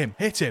rubbish. Hit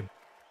him.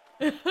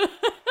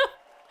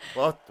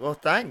 Well,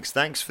 thanks.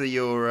 Thanks for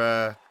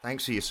your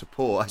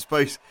support. I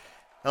suppose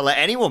they'll let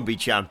anyone be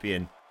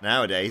champion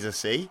nowadays, I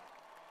see.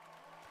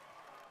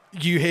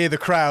 You hear the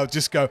crowd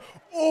just go,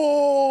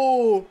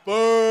 oh,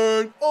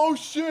 burn, oh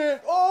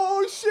shit.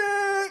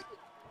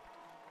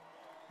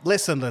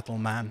 Listen, little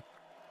man,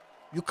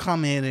 you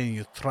come in and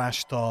you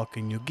trash talk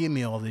and you give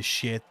me all this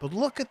shit, but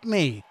look at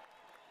me.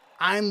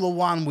 I'm the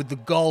one with the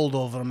gold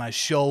over my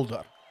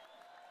shoulder.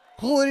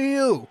 Who are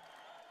you?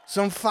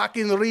 Some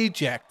fucking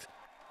reject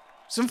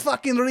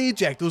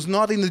who's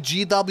not in the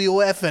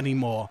GWF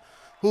anymore,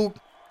 who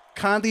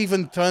can't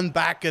even turn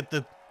back at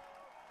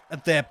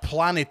their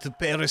planet to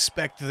pay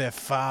respect to their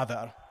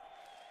father.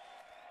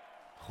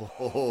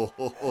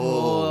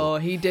 Oh,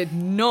 he did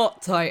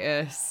not,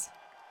 Titus.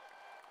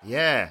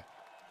 Yeah.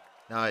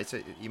 No,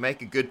 you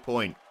make a good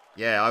point.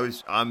 Yeah,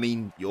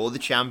 you're the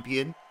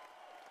champion,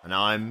 and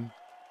I'm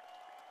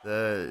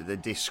the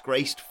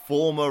disgraced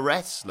former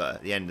wrestler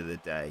at the end of the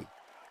day.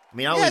 I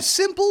mean,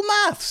 simple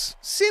maths.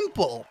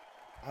 Simple.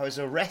 I was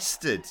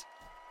arrested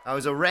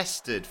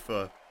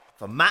for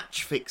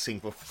match fixing,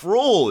 for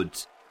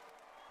fraud.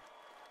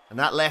 And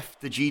that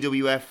left the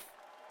GWF,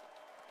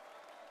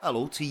 well,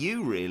 all to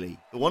you, really.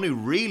 The one who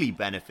really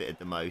benefited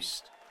the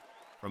most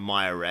from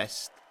my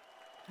arrest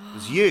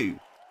was you,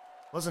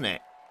 wasn't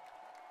it?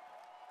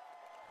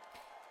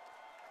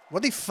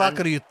 What the fuck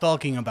are you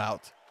talking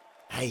about?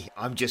 Hey,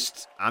 I'm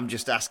just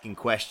asking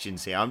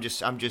questions here. I'm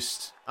just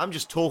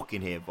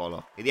talking here,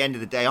 Volok. At the end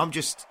of the day, I'm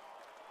just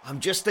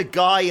a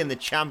guy in the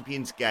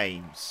Champions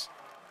Games.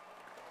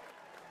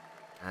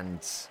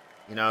 And,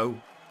 you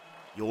know,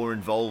 your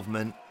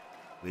involvement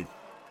with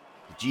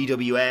the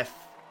GWF,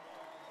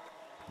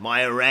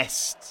 my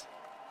arrest,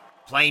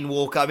 plane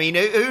walk. I mean,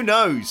 who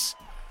knows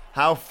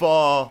how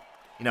far,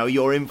 you know,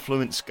 your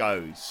influence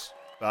goes.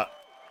 But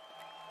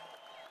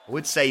I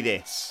would say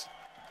this.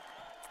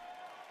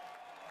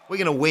 We're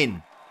going to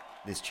win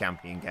this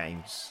Champion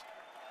Games,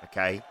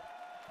 okay?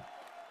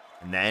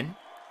 And then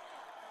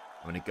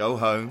I'm going to go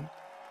home.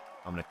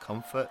 I'm going to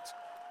comfort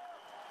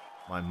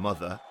my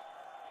mother.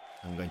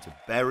 I'm going to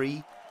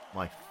bury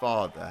my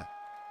father.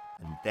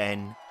 And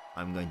then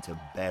I'm going to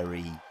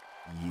bury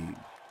you.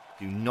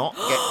 Do not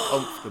get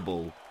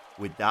comfortable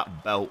with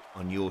that belt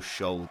on your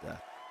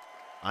shoulder.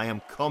 I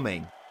am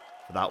coming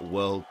for that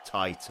world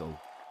title.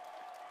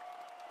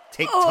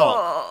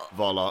 Tick-tock,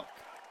 Volok.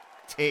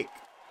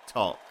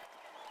 Tick-tock.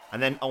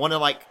 And then I want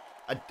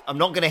to, I'm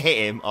not going to hit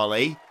him,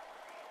 Ollie.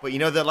 But, you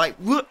know, they're like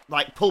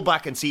pull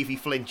back and see if he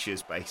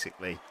flinches,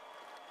 basically.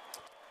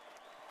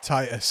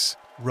 Titus,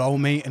 roll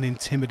me an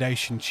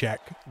intimidation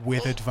check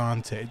with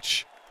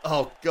advantage.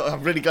 Oh, God,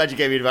 I'm really glad you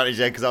gave me an advantage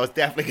there, because I was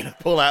definitely going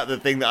to pull out the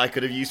thing that I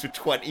could have used for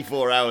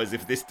 24 hours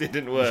if this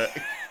didn't work.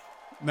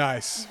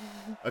 Nice.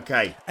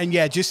 Okay. And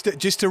yeah, just to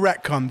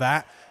retcon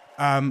that,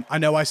 I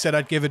know I said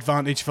I'd give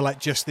advantage for like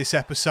just this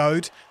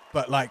episode,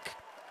 but like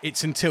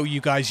it's until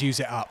you guys use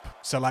it up.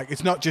 So like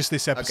it's not just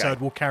this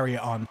episode, we'll carry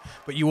it on.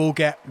 But you all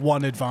get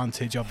one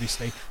advantage,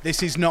 obviously.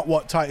 This is not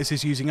what Titus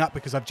is using up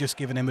because I've just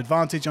given him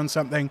advantage on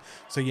something.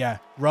 So yeah,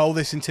 roll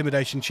this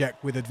intimidation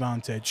check with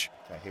advantage.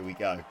 Okay, here we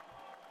go.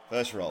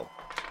 First roll.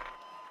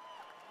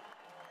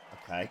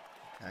 Okay.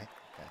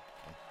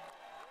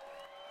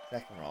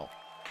 Second roll.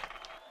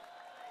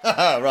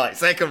 Right,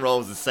 second roll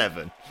was a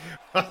 7.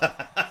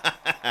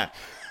 But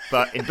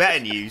in better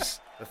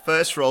news, the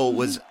first roll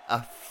was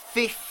a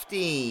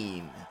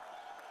 15.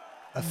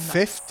 A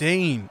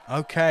 15.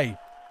 Okay.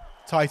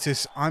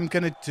 Titus, I'm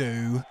going to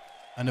do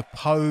an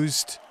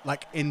opposed,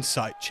 like,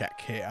 insight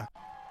check here,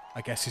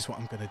 I guess is what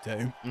I'm going to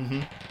do.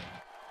 Mm-hmm.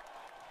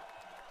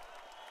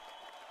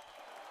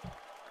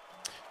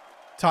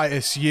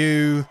 Titus,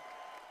 you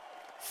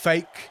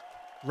fake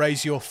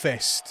raise your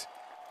fist,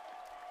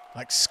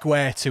 like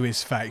square to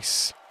his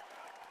face.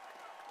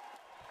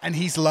 And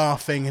he's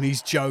laughing and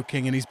he's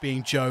joking and he's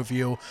being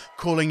jovial,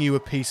 calling you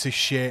a piece of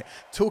shit,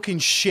 talking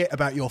shit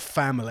about your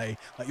family,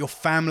 like your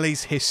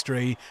family's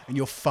history and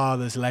your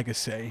father's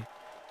legacy.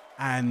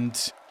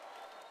 And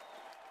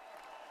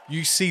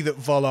you see that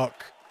Volok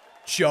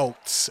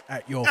jolts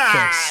at your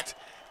fist.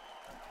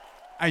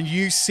 And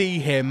you see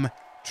him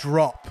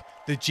drop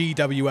the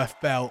GWF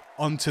belt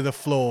onto the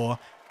floor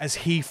as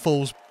he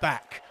falls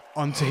back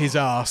onto his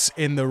ass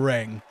in the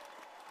ring.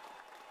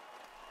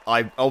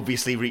 I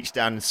obviously reach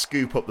down and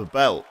scoop up the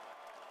belt.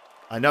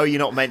 I know you're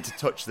not meant to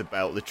touch the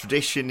belt. The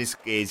tradition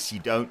is you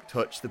don't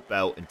touch the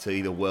belt until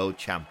you're the world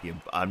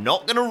champion. But I'm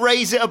not going to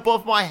raise it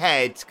above my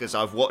head because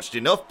I've watched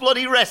enough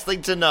bloody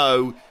wrestling to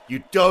know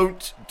you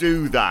don't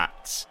do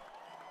that.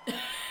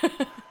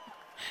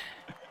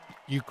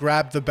 You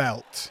grab the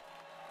belt.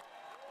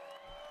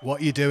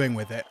 What are you doing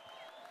with it?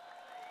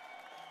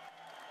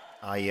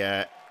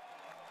 I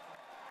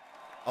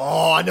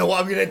know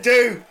what I'm going to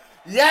do.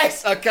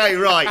 Yes. Okay.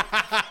 Right.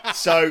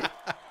 So,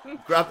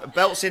 grab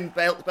belts in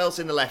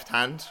the left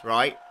hand.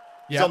 Right.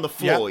 He's on the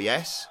floor. Yep.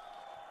 Yes.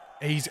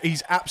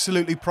 He's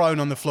absolutely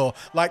prone on the floor.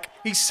 Like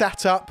he's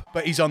sat up,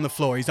 but he's on the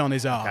floor. He's on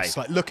his arse,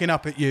 like looking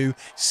up at you,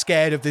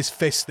 scared of this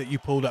fist that you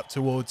pulled up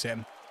towards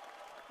him.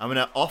 I'm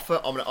gonna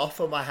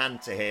offer my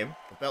hand to him.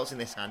 The belt's in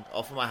this hand.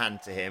 Offer my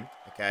hand to him.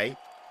 Okay.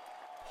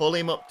 Pull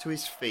him up to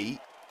his feet.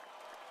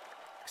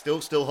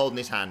 Still holding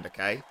his hand.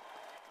 Okay.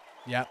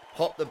 Yeah.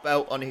 Pop the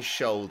belt on his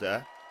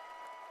shoulder.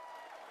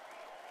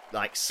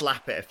 Like,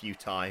 slap it a few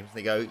times.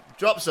 They go,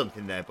 drop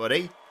something there,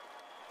 buddy.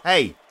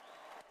 Hey,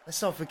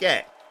 let's not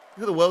forget,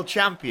 you're the world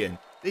champion.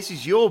 This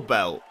is your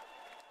belt.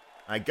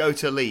 I go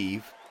to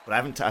leave, but I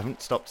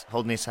haven't stopped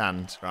holding his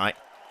hand, right?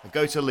 I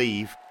go to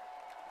leave,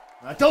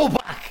 and I double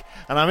back,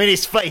 and I'm in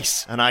his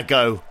face, and I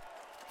go,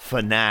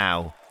 for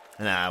now.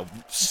 And I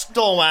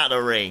storm out of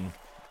the ring.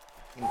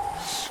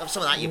 Have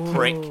some of that, you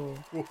prick.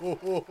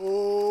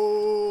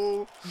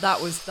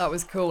 That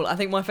was cool. I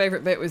think my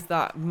favourite bit was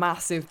that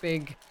massive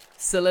big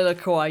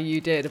soliloquy you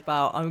did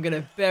about I'm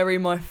gonna bury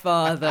my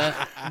father,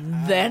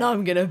 then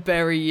I'm gonna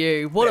bury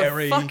you. What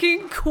a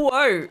fucking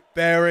quote!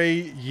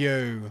 Bury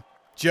you.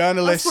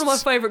 Journalists. That's one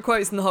of my favourite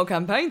quotes in the whole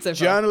campaign so far.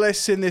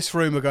 Journalists in this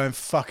room are going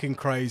fucking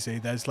crazy.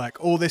 There's like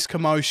all this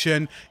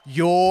commotion.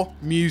 Your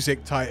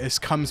music, Titus,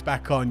 comes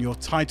back on. Your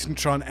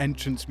Titantron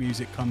entrance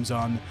music comes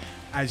on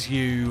as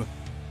you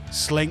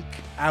slink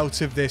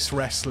out of this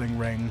wrestling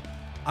ring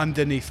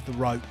underneath the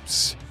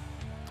ropes.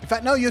 In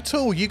fact, no, you're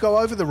tall. You go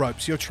over the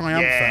ropes. You're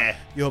triumphant. Yeah.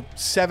 You're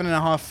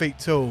 7.5 feet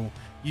tall.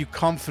 You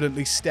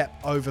confidently step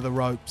over the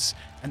ropes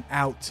and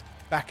out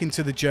back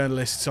into the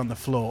journalists on the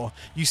floor.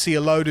 You see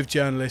a load of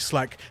journalists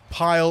like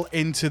pile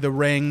into the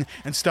ring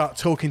and start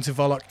talking to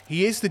Volok.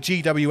 He is the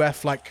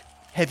GWF like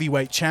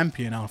heavyweight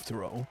champion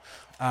after all.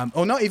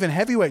 Or not even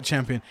heavyweight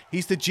champion.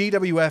 He's the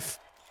GWF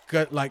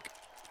like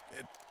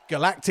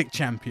galactic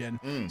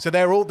champion. So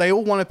they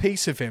all want a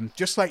piece of him,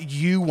 just like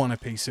you want a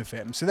piece of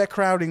him. So they're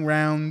crowding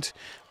round.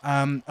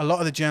 A lot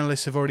of the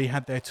journalists have already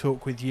had their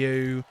talk with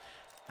you,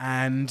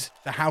 and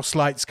the house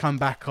lights come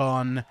back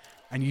on,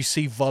 and you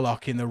see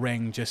Volok in the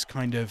ring, just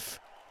kind of,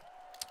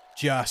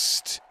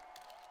 not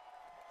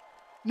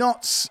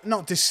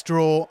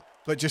distraught,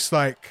 but just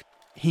like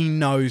he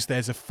knows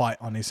there's a fight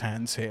on his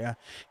hands here.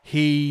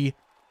 He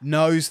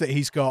knows that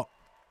he's got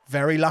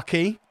very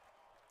lucky,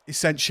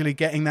 essentially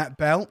getting that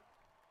belt.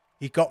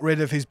 He got rid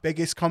of his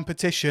biggest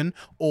competition,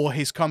 or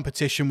his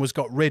competition was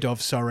got rid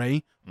of,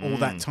 all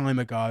that time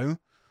ago.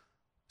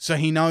 So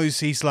he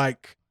knows he's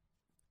like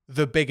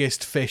the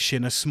biggest fish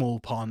in a small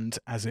pond,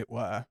 as it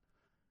were.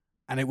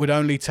 And it would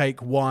only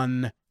take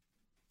one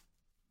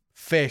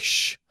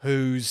fish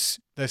who's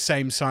the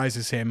same size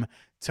as him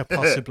to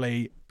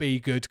possibly be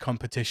good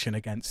competition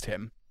against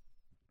him.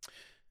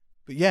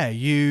 But yeah,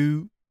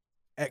 you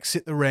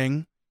exit the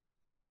ring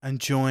and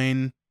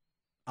join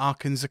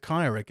Ark and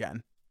Zakaya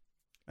again.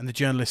 And the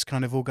journalists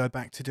kind of all go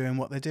back to doing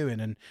what they're doing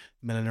and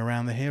milling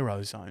around the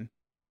hero zone.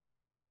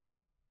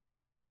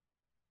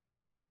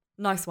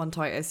 Nice one,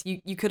 Titus.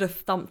 You could have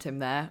thumped him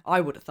there. I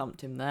would have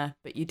thumped him there,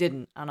 but you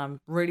didn't, and I'm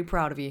really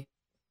proud of you.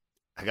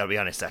 I gotta be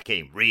honest, I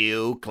came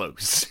real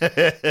close.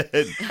 But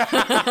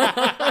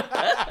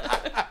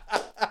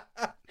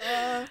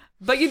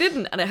you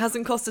didn't, and it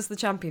hasn't cost us the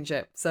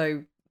championship.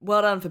 So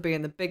well done for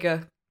being the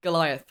bigger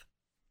Goliath.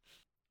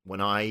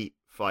 When I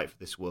fight for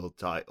this world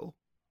title,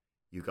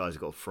 you guys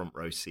have got front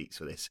row seats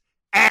for this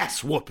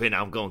ass whooping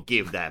I'm gonna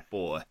give that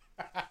boy.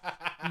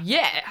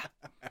 Yeah.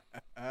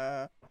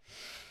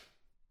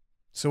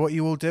 So what are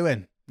you all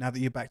doing now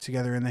that you're back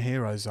together in the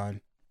hero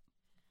zone?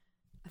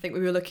 I think we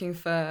were looking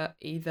for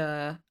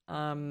either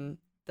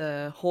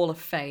the Hall of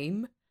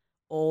Fame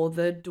or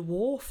the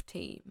Dwarf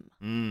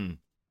team.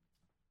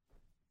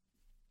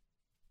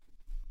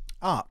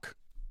 Ark.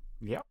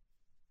 Yep.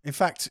 In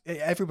fact,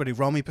 everybody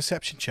roll me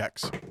perception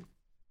checks.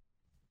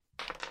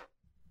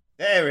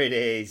 There it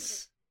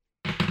is.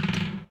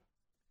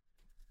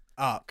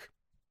 Ark.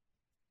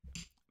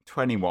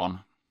 21.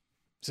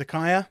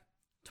 Zakaya.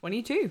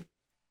 22.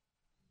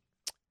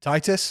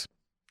 Titus.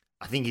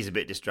 I think he's a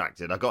bit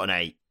distracted. I got an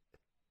 8.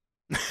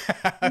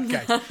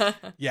 Okay.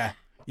 Yeah.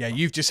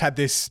 You've just had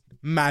this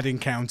mad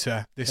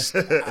encounter, this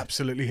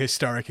absolutely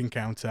historic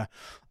encounter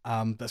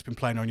that's been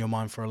playing on your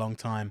mind for a long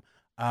time.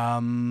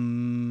 Ark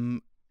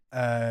and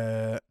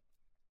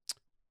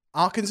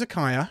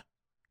Zakaya,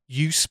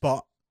 you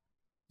spot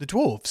the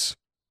dwarves.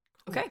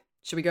 Okay.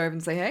 Should we go over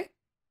and say hey?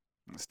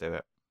 Let's do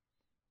it.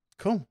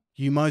 Cool.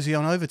 You mosey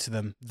on over to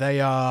them.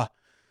 They're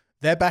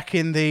back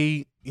in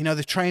the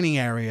training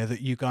area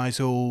that you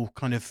guys all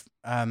kind of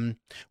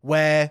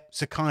where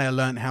Zakaya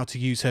learned how to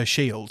use her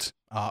shield,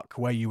 Ark,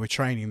 where you were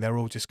training. They're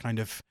all just kind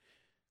of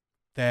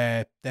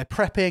they're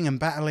prepping and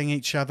battling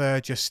each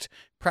other, just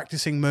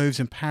practicing moves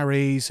and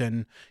parries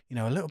and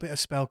a little bit of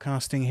spell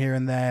casting here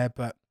and there.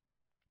 But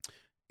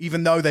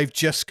even though they've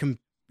just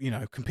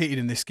competed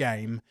in this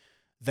game,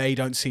 they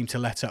don't seem to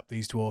let up,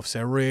 these dwarfs.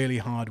 They're really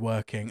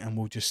hardworking and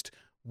will just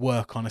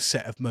work on a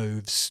set of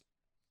moves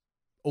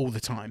all the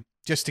time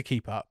just to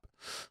keep up.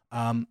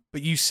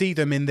 But you see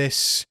them in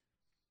this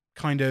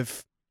kind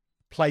of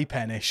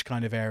playpen-ish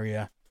kind of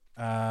area,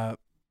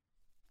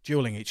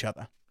 dueling each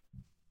other.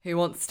 Who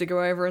wants to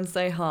go over and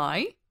say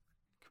hi?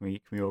 Can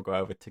we all go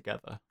over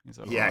together? Is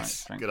that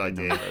Yes, right? good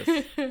idea.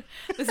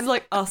 This is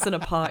like us in a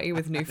party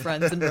with new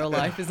friends in real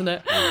life, isn't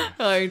it?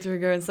 Oh, do we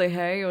go and say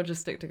hey or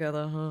just stick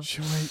together? Huh?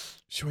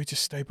 Should we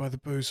just stay by the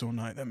booze all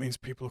night? That means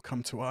people will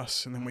come to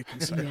us and then we can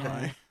say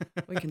hi.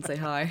 We can say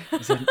hi.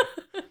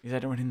 Is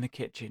anyone in the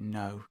kitchen?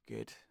 No.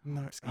 Good.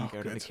 No, Just going to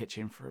go to the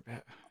kitchen for a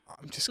bit.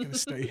 I'm just going to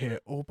stay here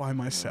all by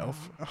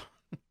myself.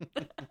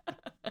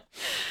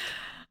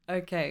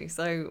 Okay,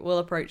 so we'll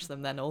approach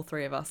them then, all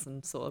three of us,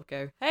 and sort of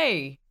go,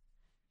 hey.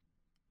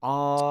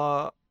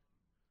 Our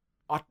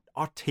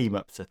team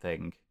up's a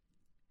thing.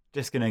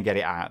 Just going to get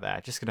it out there.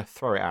 Just going to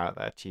throw it out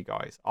there to you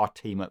guys. Our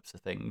team up's a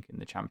thing in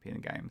the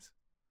Champion Games.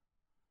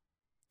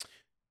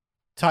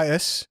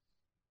 Titus,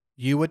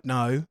 you would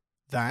know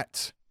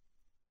that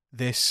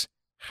this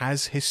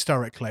has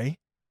historically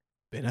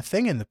been a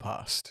thing in the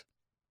past.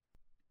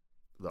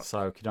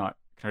 So can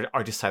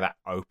I just say that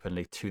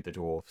openly to the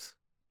dwarves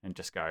and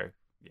just go,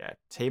 yeah,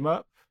 team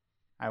up?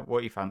 What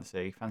do you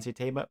fancy? Fancy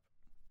team up?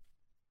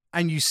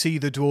 And you see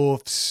the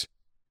dwarves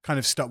kind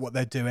of stop what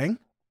they're doing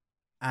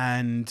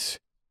and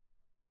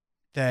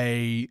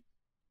they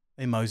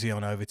mosey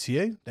on over to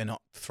you. They're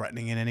not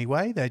threatening in any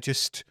way. They've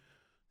just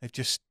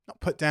not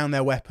put down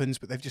their weapons,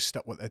 but they've just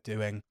stopped what they're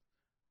doing.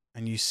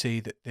 And you see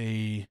that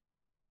the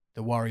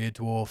warrior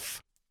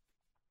dwarf,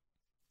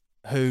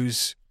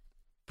 who's,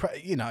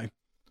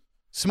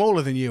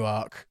 smaller than you,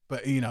 Ark,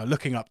 but,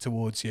 looking up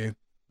towards you,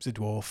 is a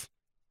dwarf,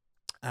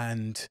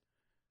 and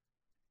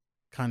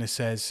kind of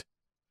says,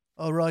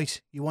 all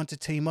right, you want to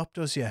team up,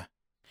 does you?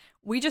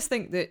 We just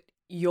think that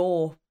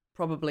you're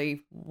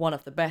probably one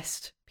of the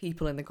best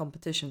people in the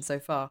competition so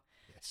far.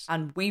 Yes.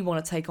 And we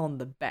want to take on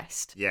the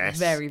best. Yes.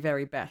 Very,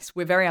 very best.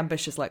 We're very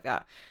ambitious like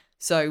that.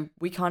 So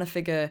we kind of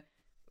figure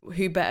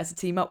who better to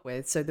team up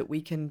with so that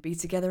we can be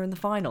together in the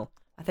final.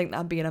 I think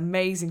that'd be an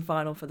amazing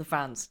final for the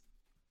fans.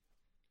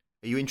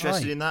 Are you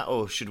interested in that,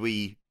 or should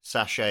we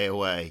sashay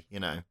away,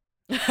 Well,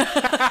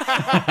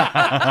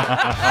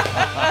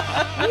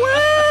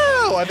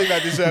 I think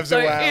that deserves a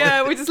wow.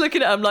 Yeah, we're just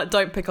looking at them like,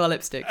 don't pick our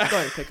lipstick.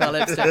 Don't pick our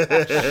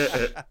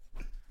lipstick.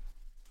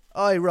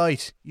 Aye,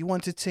 right. You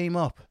want to team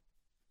up?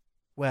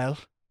 Well,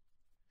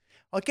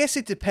 I guess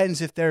it depends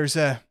if there's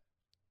a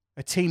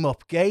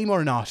team-up game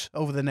or not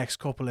over the next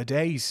couple of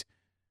days.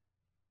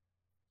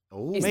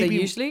 Oh, Is there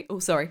usually? Oh,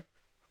 sorry.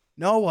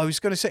 No, I was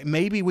going to say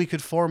maybe we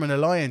could form an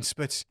alliance,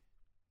 but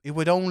it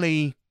would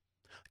only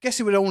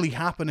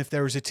happen if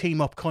there was a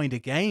team-up kind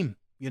of game,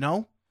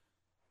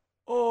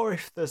 Or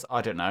if there's,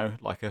 I don't know,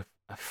 like a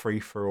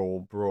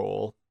free-for-all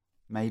brawl.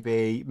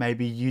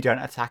 Maybe you don't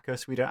attack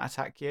us, we don't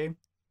attack you.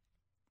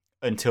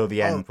 Until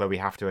the end, where we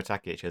have to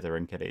attack each other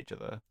and kill each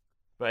other.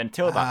 But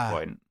until that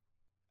point...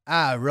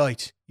 Ah,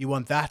 right. You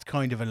want that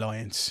kind of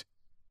alliance.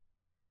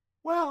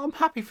 Well, I'm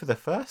happy for the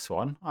first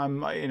one.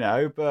 But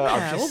Yeah,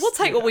 I'm just, we'll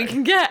take what we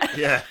can get.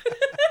 Yeah.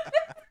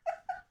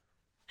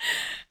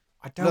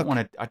 I don't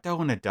want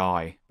to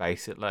die.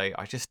 Basically,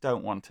 I just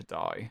don't want to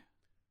die.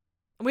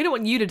 And we don't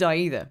want you to die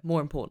either,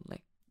 more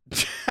importantly.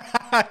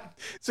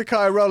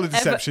 Zakiah, roll a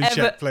deception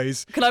check,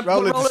 please. Can I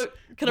roll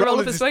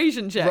a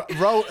persuasion check?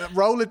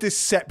 Roll a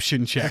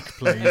deception check,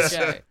 please.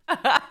 Okay.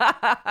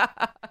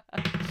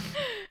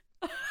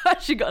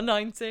 She got a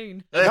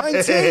 19.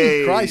 19!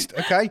 Hey. Christ,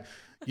 okay.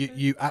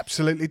 You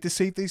absolutely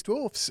deceived these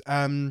dwarfs.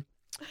 Yeah,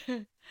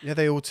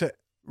 they ought to...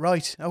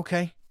 Right,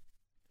 okay.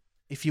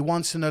 If you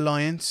want an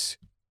alliance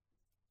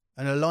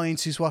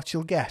is what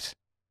you'll get.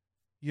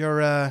 You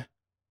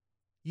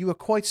were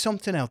quite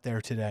something out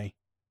there today.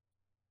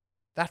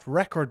 That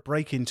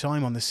record-breaking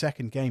time on the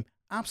second game,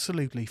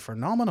 absolutely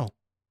phenomenal.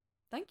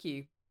 Thank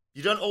you.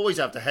 You don't always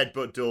have to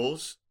headbutt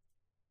doors.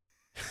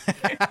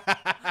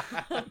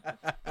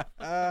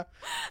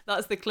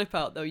 That's the clip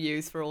out they'll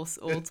use for all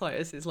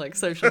Titus's like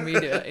social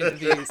media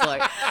interviews,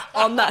 like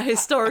on that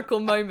historical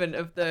moment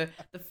of the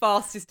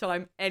fastest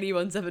time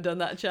anyone's ever done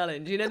that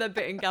challenge. You know that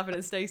bit in Gavin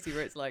and Stacey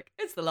where it's like,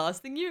 it's the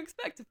last thing you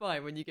expect to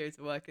find when you go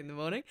to work in the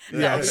morning.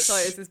 Yes. That was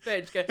Titus's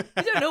pitch. Go,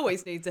 you don't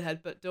always need to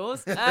headbutt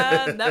doors.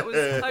 And that was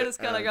Titus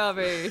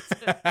Kalagavi.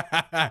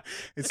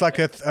 It's like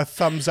a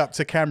thumbs up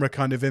to camera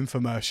kind of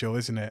infomercial,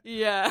 isn't it?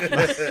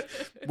 Yeah.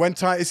 When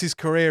Titus's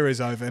career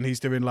is over and he's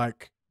doing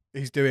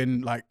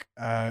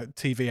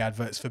TV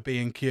adverts for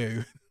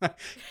B&Q.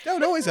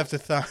 Don't always have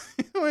to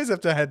always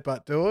have to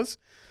headbutt doors.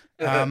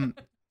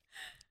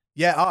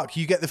 Yeah, Ark,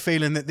 you get the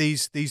feeling that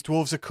these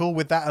dwarves are cool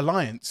with that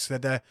alliance.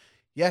 That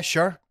yeah,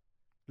 sure.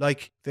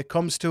 Like there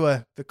comes to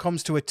a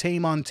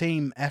team on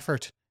team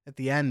effort at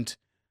the end.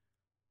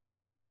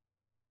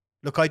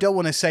 Look, I don't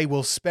want to say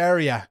we'll spare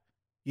you.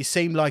 You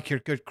seem like you're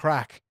good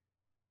crack.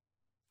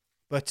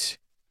 But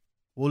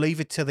we'll leave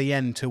it to the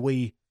end till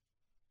we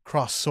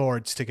cross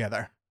swords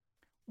together.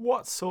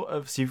 What sort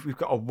of... So we've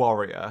got a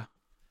warrior.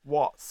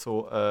 What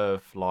sort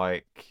of,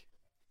 like...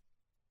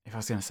 If I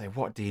was going to say,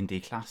 what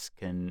D&D class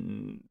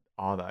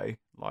are they?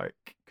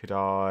 Like, could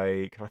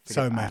I figure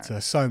So it meta,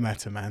 out? so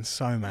meta, man,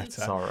 so meta.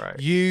 Sorry.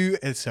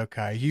 It's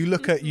okay. You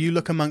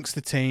look amongst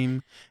the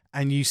team,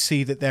 and you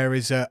see that there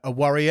is a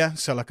warrior,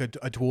 so like a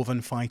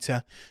dwarven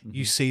fighter. Mm-hmm.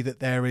 You see that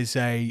there is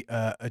a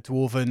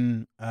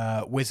dwarven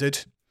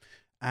wizard,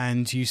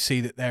 and you see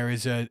that there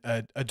is a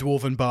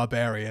dwarven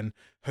barbarian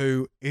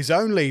who is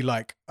only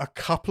like a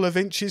couple of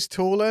inches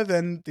taller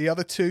than the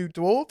other two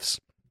dwarves,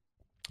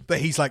 but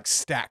he's like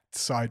stacked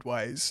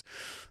sideways.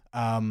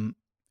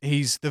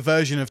 He's the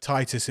version of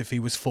Titus if he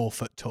was 4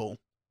 foot tall.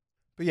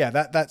 But yeah,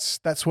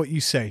 that's what you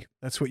see.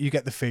 That's what you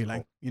get the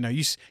feeling. You know,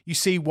 you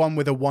see one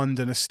with a wand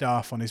and a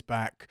staff on his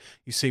back.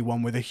 You see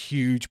one with a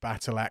huge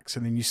battle axe,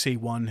 and then you see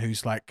one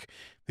who's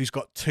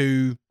got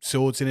 2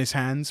 swords in his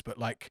hands, but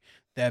like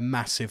they're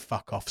massive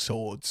fuck off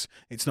swords.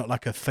 It's not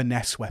like a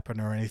finesse weapon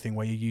or anything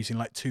where you're using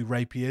like 2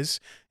 rapiers.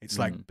 It's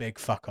like big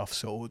fuck off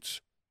swords.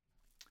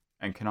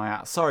 And can I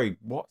ask? Sorry,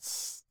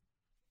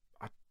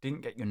 I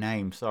didn't get your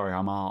name. Sorry,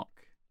 I'm Ark.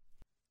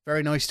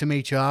 Very nice to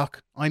meet you,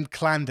 Ark. I'm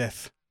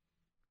Clandith.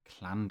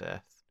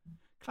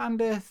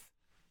 Clandith,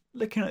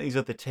 looking at these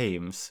other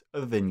teams,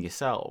 other than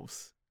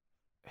yourselves,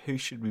 who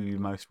should we be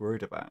most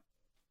worried about?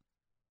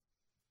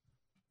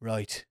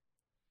 Right.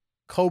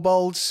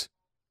 Kobolds,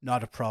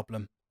 not a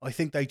problem. I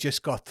think they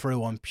just got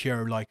through on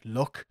pure like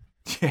luck.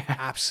 Yeah.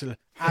 Absolute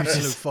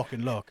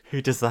fucking luck.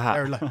 Who does that?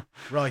 They're like,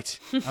 right.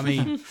 I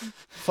mean,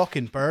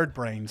 fucking bird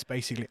brains,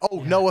 basically.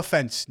 Oh, yeah. No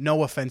offense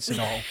at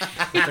all.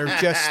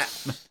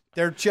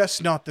 They're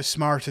just not the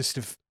smartest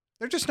of.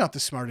 They're just not the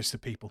smartest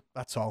of people.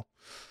 That's all.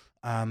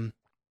 The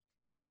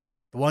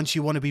ones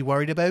you want to be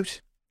worried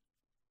about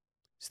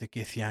is the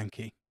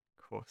Githyanki.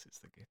 Of course, it's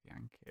the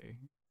Githyanki.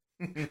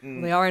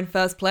 They are in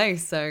first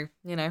place, so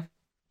you know.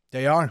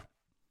 They are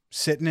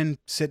sitting in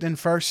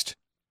first.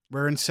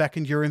 We're in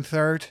second. You're in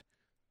third.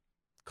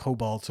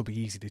 Kobolds will be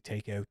easy to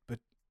take out, but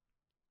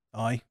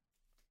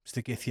it's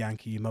the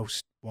Githyanki you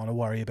most want to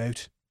worry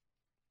about.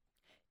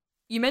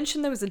 You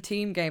mentioned there was a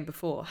team game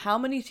before. How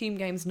many team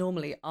games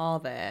normally are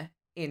there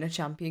in a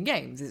Champion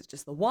Games? Is it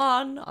just the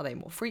one? Are they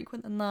more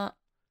frequent than that?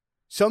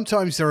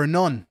 Sometimes there are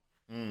none.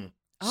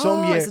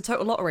 It's a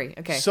total lottery.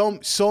 Okay.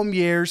 Some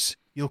years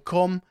you'll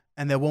come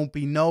and there won't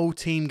be no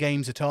team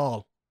games at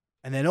all.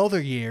 And then other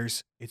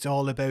years it's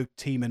all about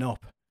teaming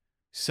up.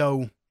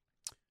 So,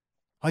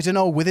 I don't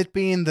know, with it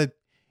being the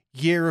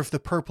year of the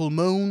purple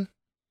moon,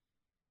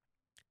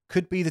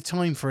 could be the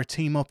time for a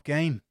team up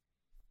game.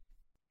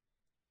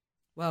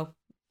 Well,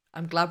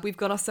 I'm glad we've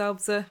got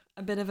ourselves a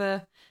bit of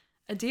a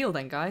deal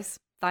then, guys.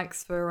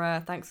 Thanks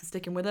for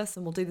sticking with us,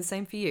 and we'll do the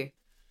same for you.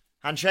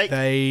 Handshake.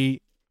 They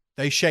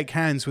shake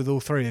hands with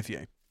all 3 of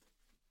you.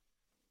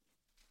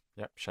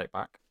 Yep, shake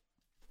back.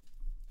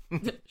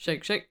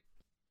 Shake, shake.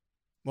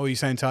 What were you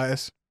saying,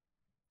 Titus?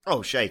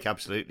 Oh, shake,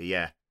 absolutely,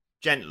 yeah.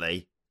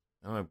 Gently.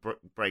 I'm going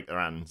to break their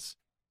hands.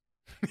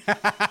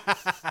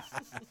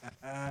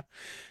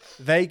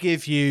 They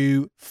give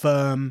you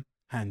firm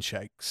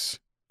handshakes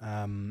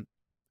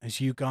as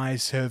you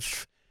guys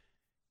have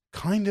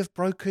kind of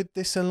brokered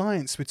this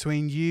alliance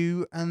between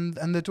you and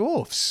the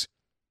dwarfs.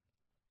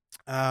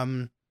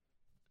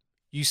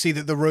 You see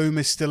that the room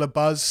is still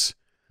abuzz.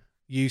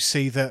 You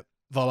see that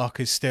Volok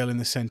is still in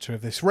the center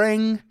of this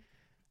ring.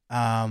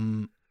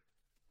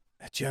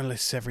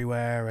 Journalists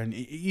everywhere, and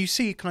you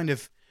see kind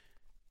of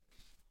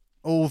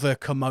all the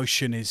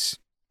commotion is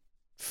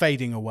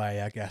fading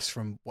away, I guess,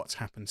 from what's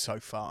happened so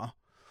far.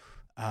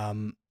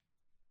 And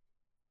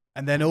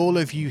then all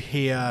of you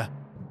hear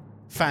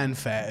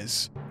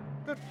fanfares.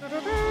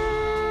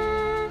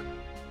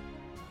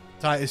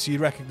 Titus, you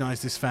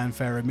recognize this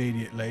fanfare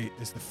immediately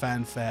as the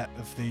fanfare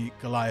of the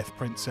Goliath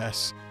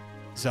Princess,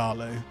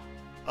 Zalu.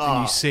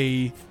 And you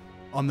see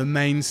on the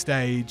main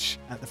stage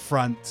at the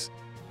front,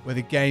 where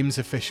the games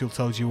official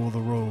told you all the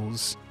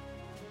rules,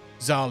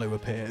 Zalu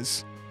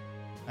appears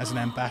as an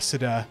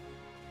ambassador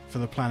for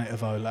the planet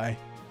of Ole.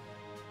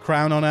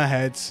 Crown on her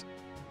head,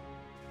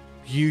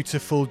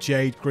 beautiful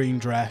jade green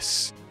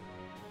dress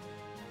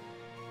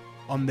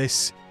on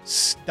this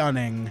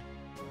stunning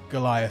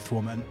Goliath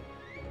woman.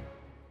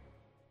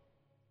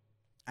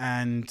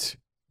 And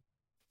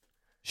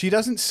she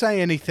doesn't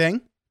say anything.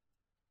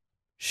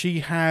 She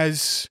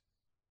has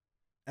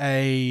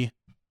not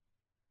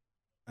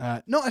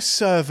a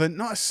servant,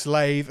 not a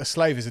slave. A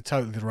slave is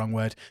totally the wrong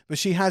word. But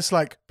she has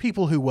like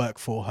people who work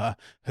for her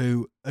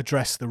who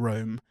address the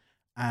room.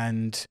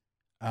 And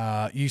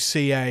you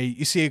see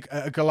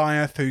a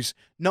Goliath who's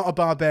not a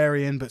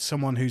barbarian, but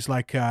someone who's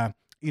like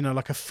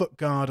like a foot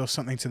guard or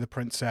something to the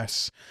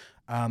princess.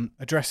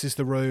 Addresses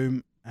the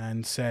room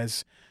and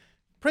says,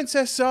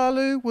 "Princess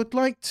Zalu would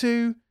like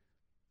to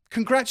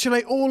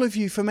congratulate all of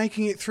you for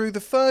making it through the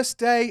first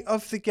day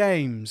of the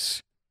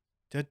games."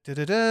 Da, da,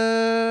 da,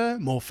 da.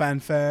 More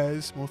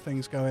fanfares, more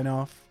things going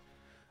off.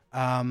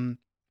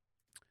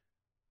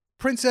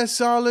 Princess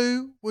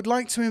Zalu would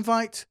like to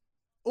invite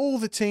all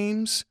the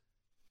teams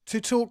to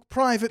talk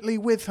privately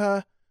with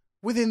her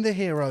within the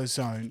hero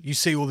zone. You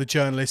see all the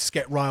journalists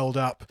get riled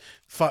up,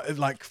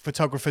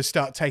 photographers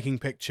start taking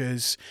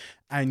pictures,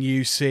 and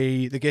you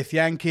see the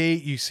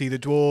Githyanki, you see the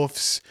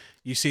dwarfs,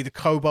 you see the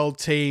kobold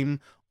team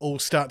all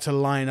start to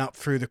line up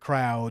through the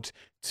crowd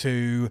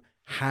to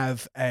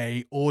have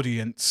a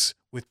audience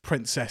with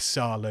Princess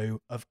Zalu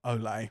of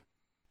Ole.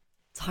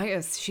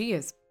 Titus, she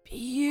is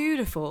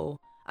beautiful.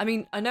 I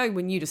mean, I know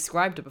when you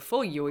described her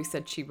before, you always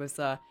said she was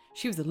a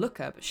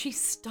looker, but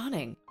she's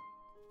stunning.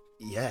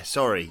 Yeah,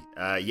 sorry.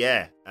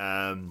 Yeah.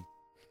 How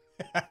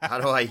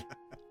do I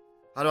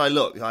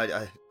look?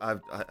 I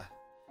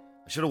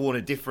should have worn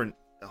a different.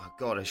 Oh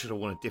God, I should have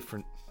worn a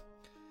different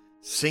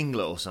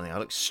singlet or something. I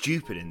look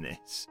stupid in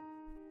this.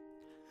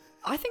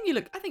 I think you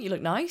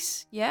look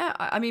nice. Yeah.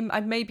 I mean,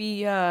 I'd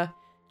maybe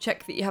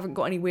check that you haven't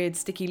got any weird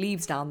sticky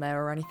leaves down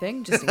there or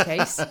anything, just in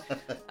case.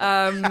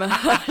 I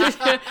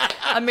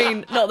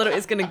mean, not that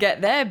it's going to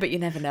get there, but you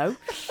never know.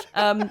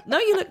 No,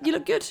 you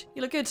look good.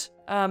 You look good.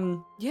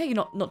 Yeah,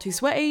 you're not too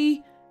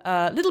sweaty.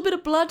 A little bit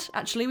of blood.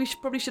 Actually, we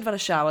probably should have had a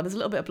shower. There's a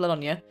little bit of blood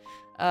on you.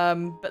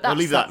 But that's,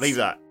 leave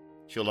that.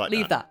 She'll like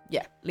leave that.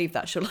 Yeah, leave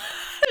that. She'll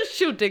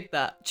dig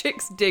that.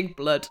 Chicks dig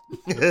blood.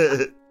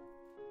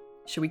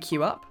 Should we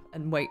queue up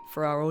and wait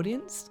for our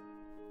audience?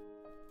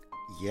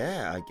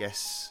 Yeah, I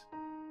guess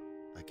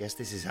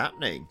this is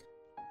happening.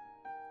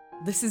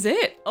 This is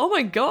it. Oh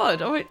my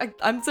god.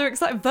 I'm so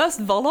excited. First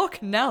Volok,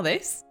 now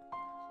this.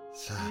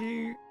 So,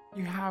 You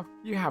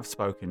have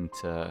spoken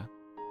to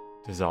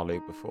Zalu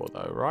before,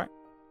 though, right?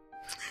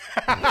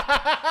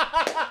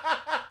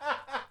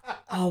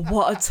 Oh,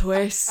 what a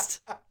twist.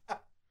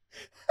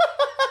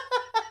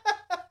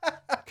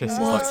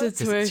 Because a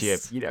twist.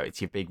 it's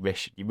your big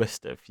mission. You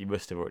must have.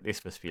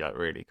 This must be like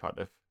really kind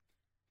of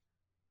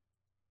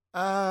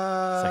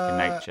second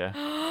nature.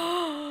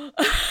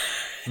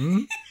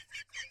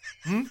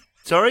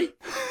 Sorry?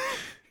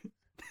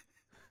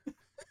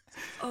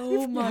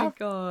 Oh my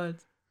god.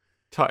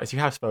 Titus, you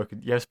have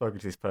spoken to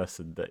this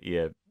person that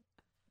you've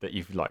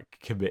like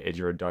committed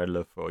your entire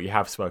love for. You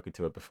have spoken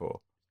to her before.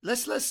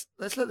 Let's let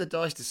the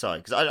dice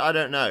decide, because I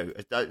don't know.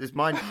 It's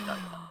mine.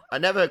 I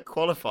never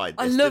qualified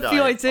this. I love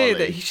the idea Ollie?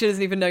 that she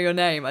doesn't even know your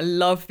name. I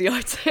love the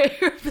idea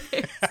of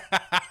this.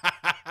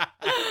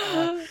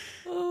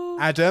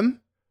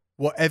 Adam,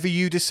 whatever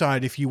you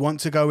decide, if you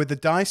want to go with the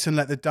dice and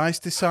let the dice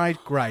decide,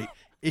 great.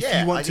 If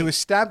you want to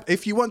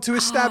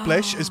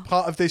establish as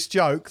part of this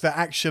joke that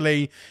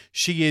actually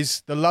she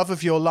is the love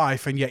of your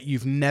life and yet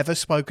you've never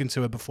spoken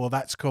to her before,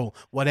 that's cool.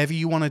 Whatever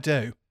you want to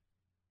do.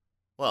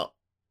 Well,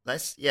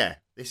 let's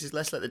let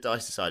the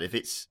dice decide. If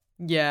it's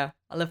Yeah,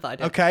 I love that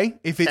idea. Okay,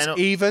 if it's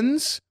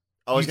evens,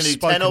 I was going to do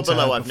 10 or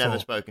below. I've never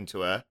spoken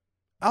to her.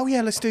 Oh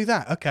yeah, let's do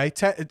that. Okay,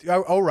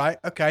 all right.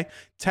 Okay,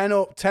 10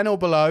 or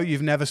below,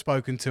 you've never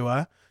spoken to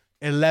her.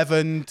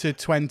 11 to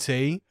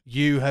 20,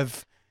 you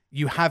have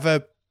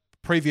a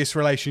previous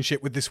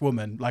relationship with this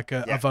woman, like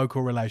a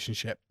vocal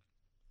relationship.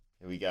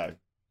 Here we go.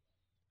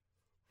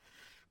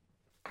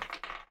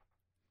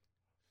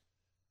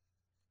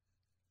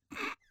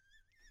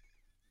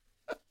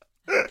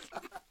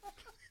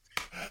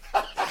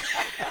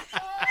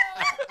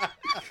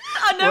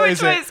 What which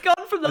is way it? it's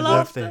gone from the I love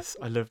laughter. this.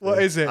 I love this.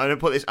 What is it? I'm gonna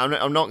put this.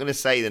 I'm not gonna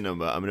say the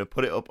number. I'm gonna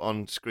put it up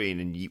on screen,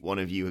 and one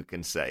of you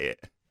can say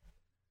it.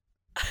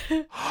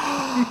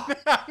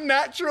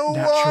 Natural Natural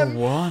one.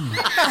 one.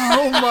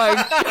 Oh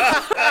my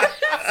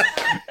god.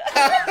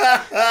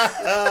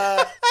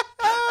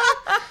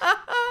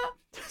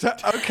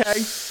 Okay,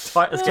 Titus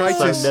gets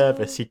Titus. so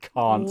nervous he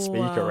can't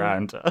speak Wow.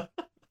 around her.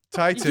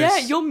 Titus. Yeah,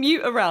 you're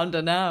mute around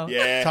her now.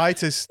 Yeah.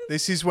 Titus,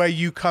 this is where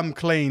you come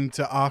clean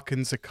to Ark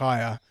and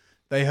Zakaya.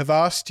 They have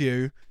asked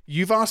you.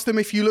 You've asked them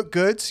if you look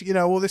good,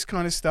 all this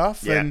kind of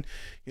stuff. Yeah. And,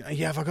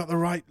 have I got the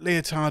right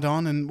leotard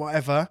on and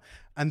whatever?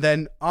 And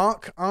then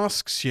Ark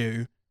asks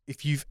you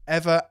if you've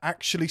ever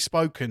actually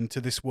spoken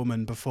to this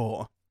woman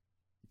before.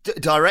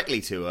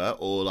 Directly to her,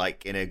 or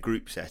like in a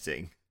group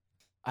setting.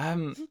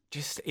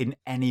 Just in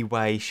any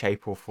way,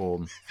 shape, or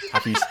form.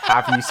 Have you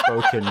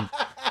spoken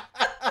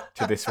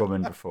to this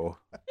woman before?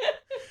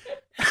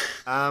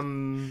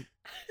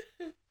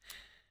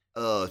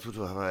 Oh,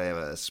 have I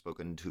ever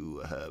spoken to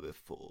her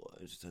before?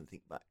 I just don't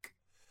think back.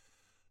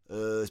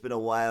 It's been a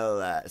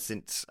while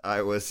since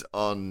I was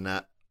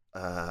on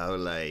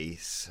Olay,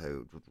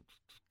 so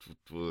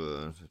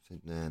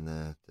and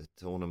the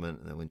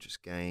tournament and the Winter's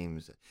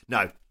Games.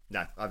 No,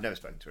 I've never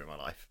spoken to her in my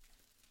life.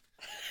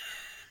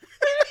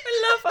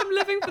 I'm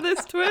living for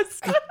this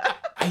twist.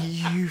 Are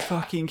you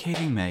fucking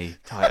kidding me,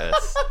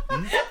 Titus?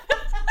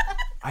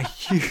 Are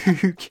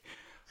you?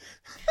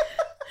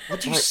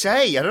 What do you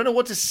say? I don't know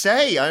what to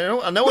say.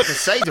 I know what to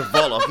say to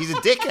Volok. He's a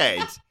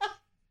dickhead.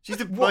 She's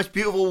the most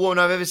beautiful woman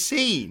I've ever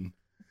seen.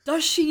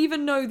 Does she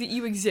even know that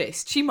you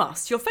exist? She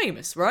must. You're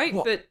famous, right?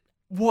 What? But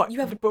What? You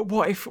have- But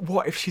what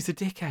if she's a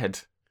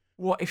dickhead?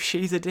 What if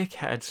she's a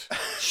dickhead?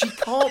 She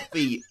can't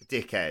be a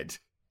dickhead.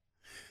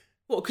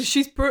 what? Because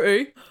she's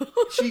pretty.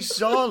 She's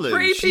Zalu.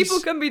 Pretty She's- people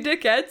can be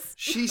dickheads.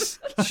 She's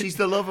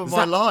the love of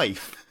my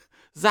life.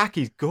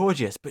 Zaki's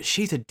gorgeous, but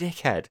she's a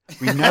dickhead.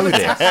 We know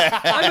this.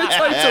 I'm a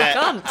total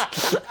cunt.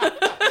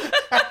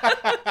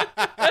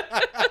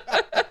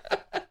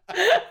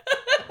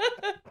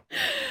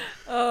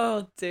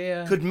 Oh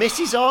dear. Could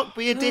Mrs. Ark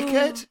be a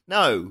dickhead?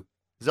 No.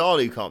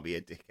 Zalu can't be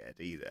a dickhead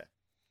either.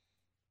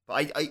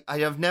 But I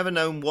have never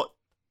known what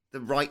the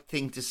right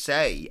thing to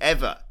say,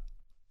 ever.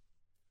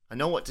 I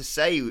know what to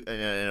say in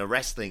a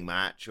wrestling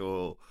match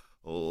or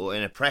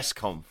in a press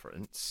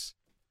conference.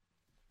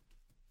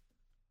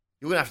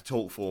 You're going to have to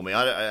talk for me.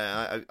 I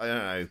don't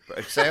know.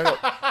 But say I'm not...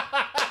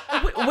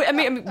 I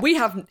mean, we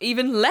have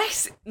even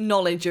less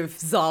knowledge of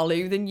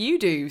Zalu than you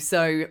do.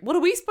 So, what are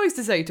we supposed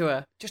to say to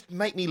her? Just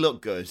make me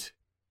look good.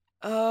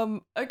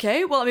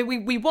 Okay. Well, I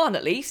mean, we won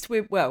at least.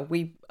 We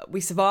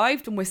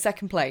survived and we're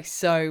second place.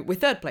 So we're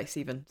third place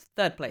even.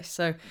 Third place.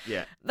 So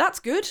Yeah. that's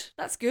good.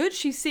 That's good.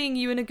 She's seeing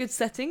you in a good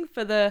setting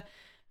for the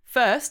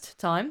first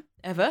time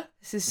ever.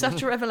 This is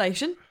such a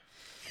revelation.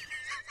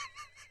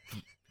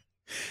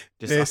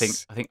 I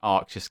think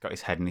Ark just got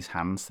his head in his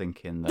hands,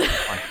 thinking that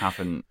I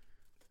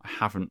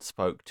haven't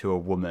spoke to a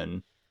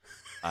woman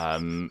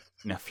in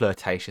a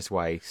flirtatious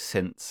way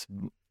since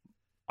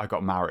I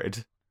got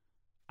married,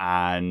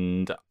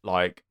 and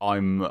like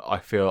I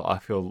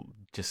feel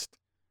just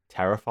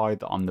terrified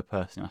that I'm the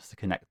person who has to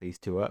connect these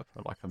two up.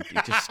 Like I'm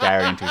just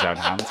staring into his own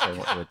hands, saying,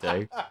 "What do I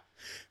do?"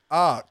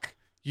 Ark,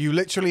 you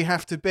literally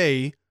have to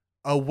be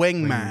a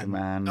wingman.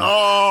 Man.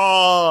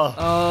 Oh!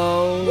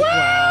 Oh,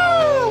 Wow.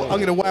 I'm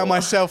going to wow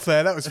myself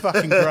there. That was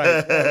fucking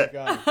great. There we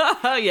go.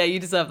 yeah, you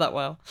deserve that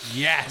well.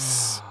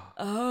 Yes.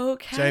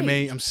 Okay.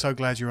 Jamie, I'm so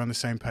glad you're on the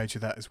same page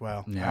with that as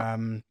well. Yeah.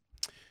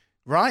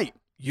 Right.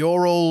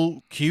 You're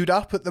all queued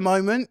up at the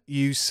moment.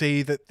 You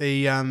see that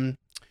the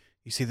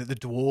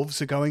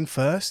dwarves are going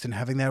first and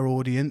having their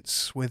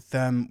audience with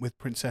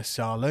Princess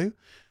Zalu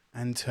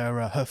and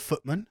her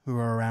footmen who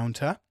are around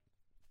her.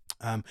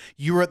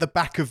 You're at the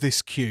back of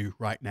this queue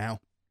right now,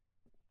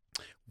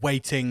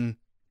 waiting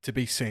to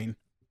be seen.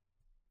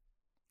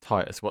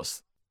 Titus,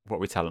 what are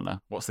we telling her?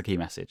 What's the key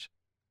message?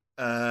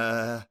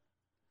 Tell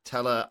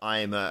her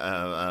I'm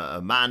a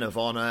man of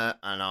honor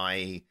and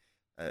I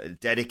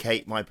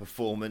dedicate my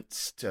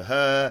performance to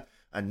her,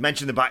 and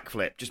mention the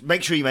backflip. Just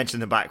make sure you mention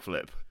the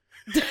backflip.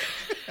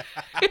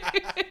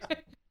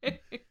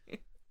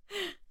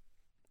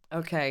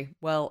 Okay,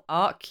 well,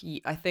 Ark,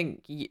 I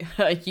think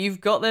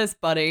you've got this,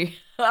 buddy.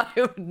 I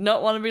would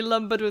not want to be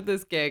lumbered with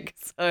this gig,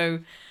 so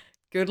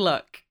good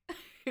luck.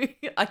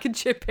 I can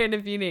chip in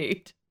if you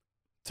need.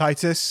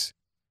 Titus,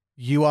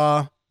 you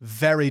are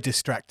very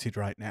distracted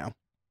right now.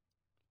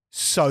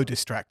 So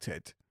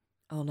distracted.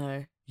 Oh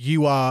no.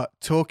 You are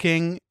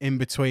talking in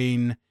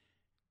between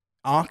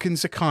Ark and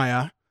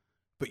Zakaya,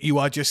 but you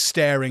are just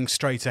staring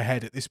straight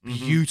ahead at this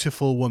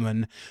beautiful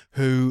woman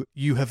who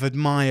you have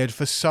admired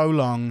for so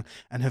long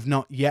and have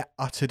not yet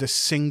uttered a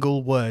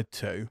single word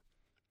to.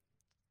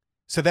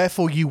 So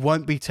therefore, you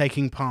won't be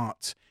taking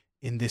part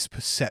in this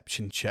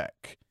perception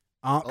check.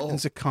 Ark and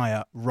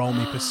Zakaya, roll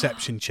me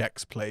perception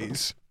checks,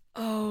 please.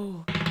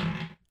 Oh.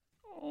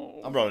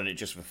 I'm rolling it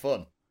just for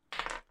fun.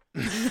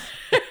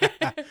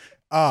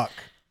 Ark,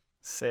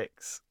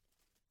 6.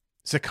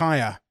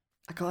 Zakaya,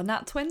 I got a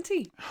nat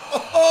 20.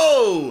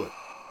 Oh!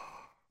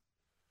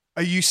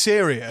 Are you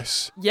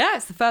serious? Yeah,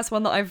 it's the first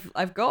one that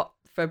I've got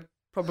for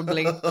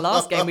probably the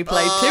last game we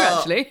played too,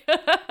 actually.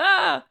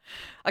 I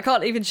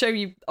can't even show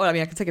you. Oh, I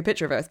mean, I can take a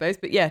picture of it, I suppose.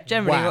 But yeah,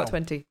 generally Wow. I've got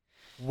 20.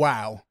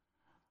 Wow.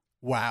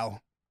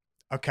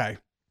 Okay.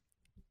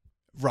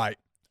 Right.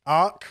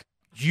 Ark,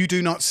 you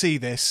do not see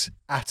this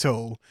at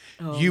all.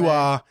 Oh, you no.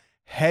 are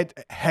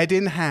head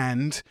in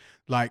hand,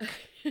 like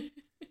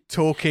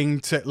talking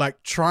to,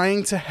 like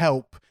trying to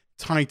help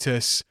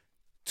Titus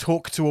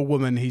talk to a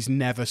woman he's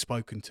never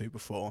spoken to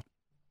before.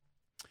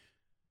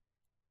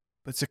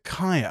 But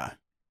Zakaya,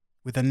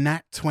 with a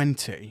nat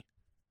 20,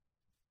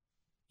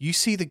 you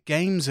see the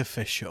games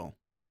official,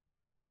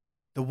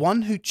 the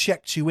one who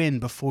checked you in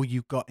before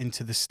you got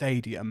into the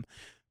stadium,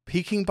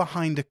 peeking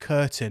behind a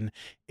curtain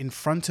in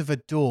front of a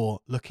door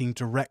looking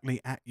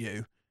directly at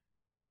you.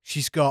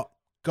 She's got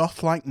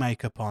goth-like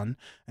makeup on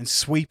and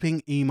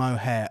sweeping emo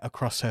hair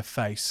across her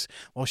face,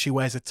 while she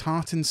wears a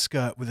tartan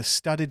skirt with a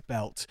studded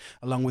belt,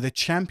 along with a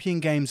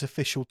Champion Games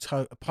official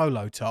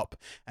polo top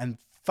and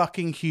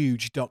fucking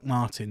huge Doc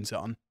Martens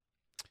on.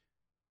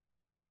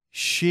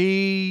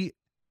 She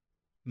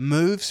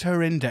moves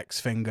her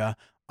index finger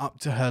up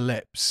to her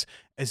lips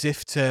as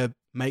if to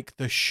make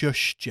the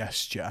shush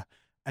gesture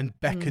and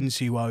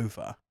beckons you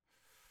over.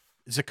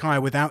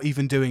 Zakaya, without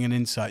even doing an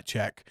insight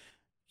check,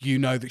 you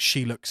know that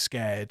she looks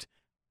scared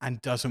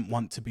and doesn't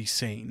want to be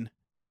seen.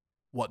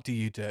 What do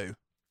you do?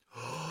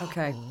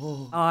 Okay.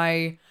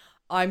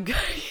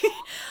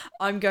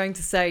 I'm going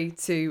to say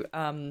to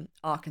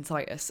Ark and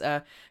Titus,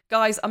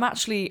 guys, I'm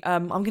actually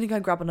I'm going to go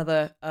grab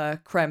another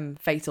Creme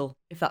Fatal,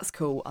 if that's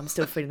cool. I'm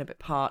still feeling a bit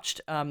parched.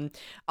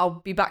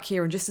 I'll be back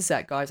here in just a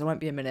sec, guys. I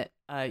won't be a minute.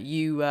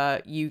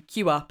 You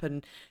queue up,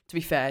 and to be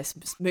fair,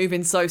 it's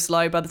moving so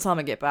slow. By the time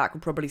I get back,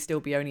 we'll probably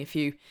still be only a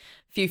few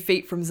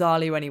feet from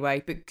Zalio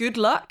anyway. But good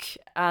luck,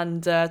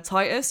 and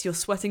Titus, you're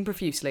sweating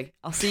profusely.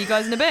 I'll see you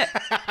guys in a bit.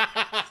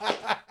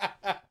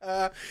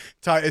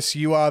 Titus,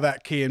 you are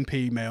that Key and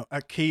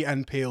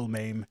Peele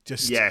meme.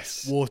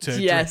 Just water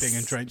dripping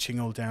and drenching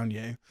all down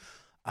you.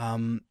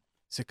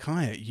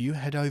 Zakaya, you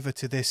head over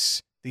to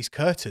these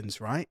curtains,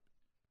 right?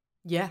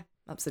 Yeah,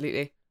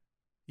 absolutely.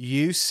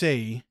 You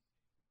see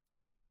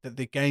that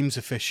the games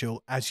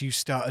official, as you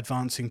start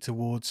advancing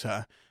towards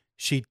her,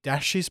 she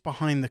dashes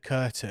behind the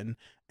curtain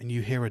and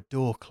you hear a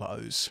door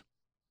close.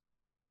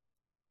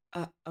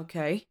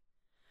 Okay.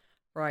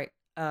 Right.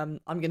 I'm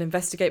going to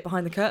investigate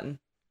behind the curtain.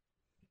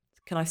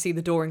 Can I see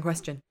the door in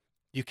question?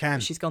 You can.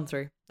 She's gone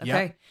through.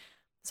 Okay. Yep.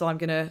 So I'm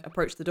going to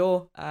approach the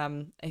door.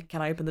 Can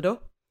I open the door?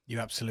 You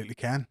absolutely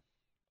can.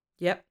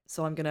 Yep.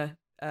 So I'm going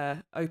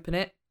to open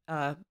it,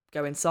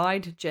 go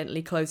inside,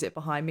 gently close it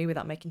behind me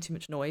without making too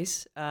much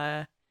noise.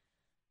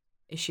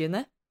 Is she in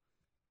there?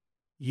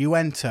 You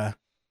enter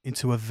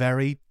into a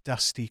very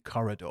dusty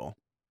corridor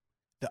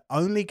that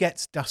only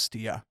gets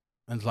dustier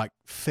and like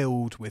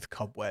filled with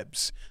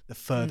cobwebs the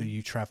further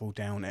you travel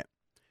down it.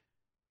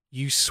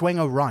 You swing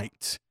a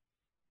right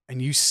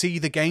and you see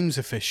the games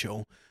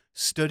official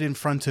stood in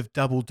front of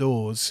double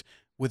doors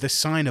with a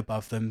sign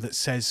above them that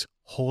says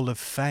Hall of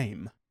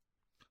Fame.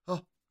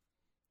 Oh.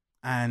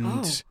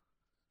 And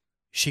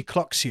she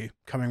clocks you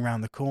coming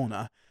round the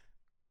corner,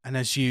 and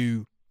as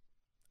you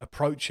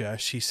approach her,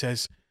 she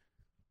says,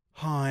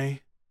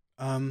 "Hi,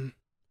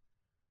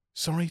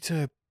 sorry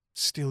to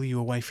steal you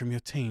away from your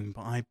team,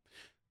 but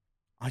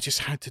I just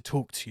had to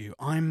talk to you.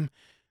 I'm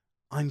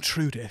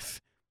Trudith.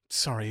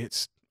 Sorry,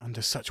 it's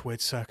under such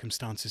weird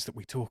circumstances that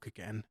we talk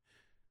again."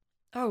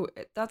 Oh,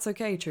 that's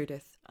okay,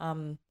 Trudith.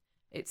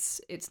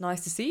 It's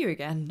nice to see you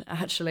again,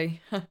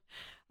 actually.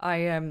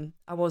 I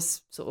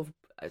was sort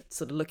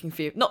of looking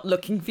for you. Not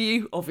looking for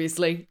you,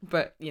 obviously,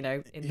 but in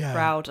the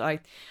crowd. I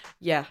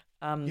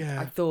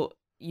thought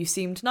you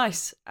seemed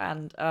nice,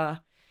 and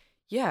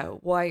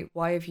why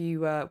have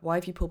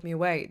you pulled me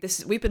away?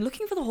 We've been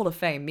looking for the Hall of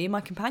Fame, me and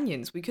my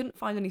companions. We couldn't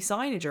find any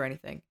signage or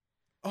anything.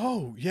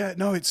 Oh, yeah,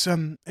 no, it's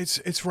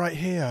right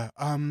here.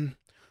 No,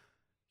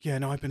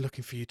 I've been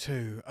looking for you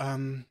too.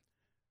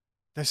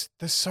 There's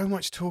so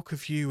much talk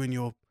of you and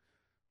your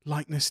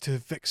likeness to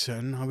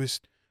Vixen. I was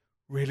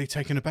really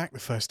taken aback the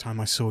first time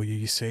I saw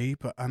you see,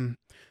 but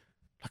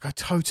I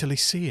totally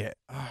see it.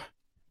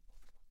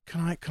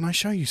 Can I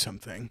show you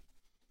something?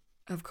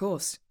 Of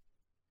course.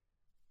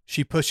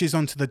 She pushes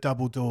onto the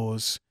double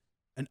doors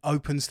and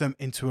opens them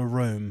into a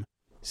room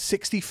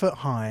 60 foot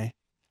high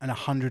and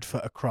 100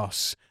 foot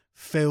across,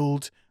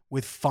 filled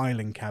with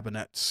filing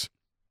cabinets.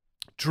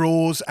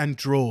 Drawers and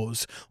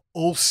drawers,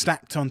 all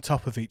stacked on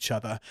top of each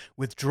other,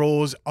 with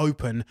drawers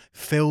open,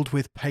 filled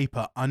with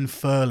paper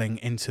unfurling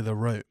into the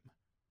room.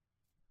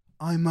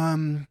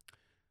 I'm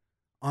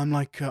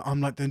like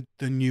the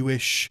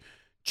newish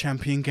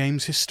Champion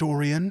Games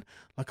historian.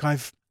 Like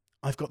I've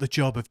got the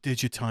job of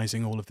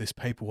digitizing all of this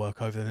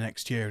paperwork over the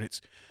next year, and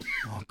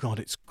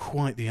it's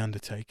quite the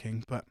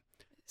undertaking. But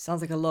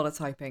sounds like a lot of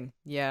typing.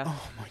 Yeah.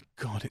 Oh my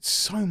God, it's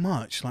so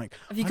much. Like,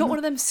 have you got one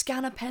of them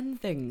scanner pen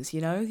things?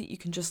 That you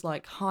can just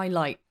like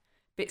highlight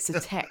bits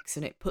of text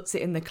and it puts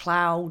it in the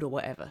cloud or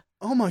whatever.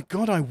 Oh my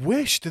God, I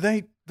wish.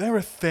 They're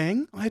a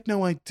thing? I had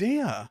no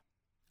idea.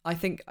 I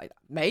think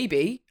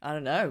maybe, I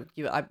don't know.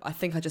 I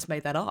think I just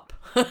made that up.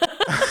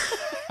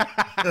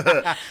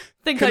 I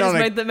think I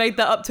just made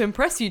that up to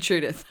impress you,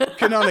 Judith.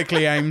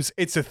 Canonically, Ames,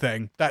 it's a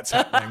thing. That's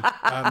happening.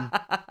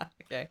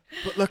 Okay.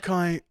 But look,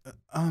 I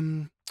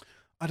don't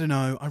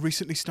know. I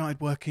recently started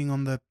working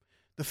on the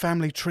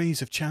family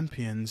trees of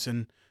champions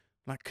and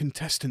like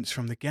contestants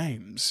from the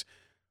games.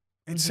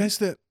 It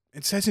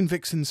says in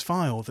Vixen's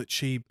file that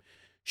she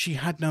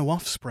had no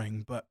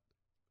offspring, but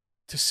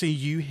to see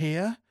you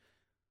here,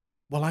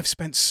 well, I've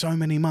spent so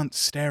many months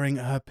staring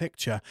at her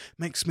picture,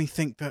 makes me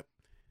think that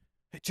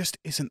it just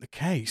isn't the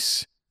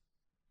case.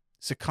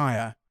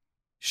 Zakaya,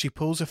 she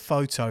pulls a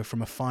photo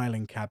from a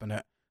filing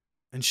cabinet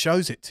and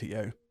shows it to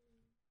you.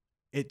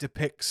 It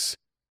depicts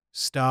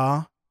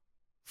Star,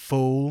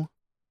 Fool,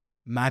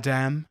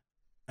 Madame,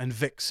 and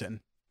Vixen,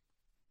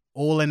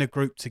 all in a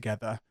group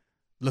together,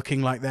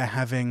 looking like they're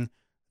having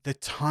the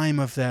time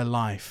of their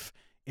life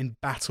in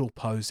battle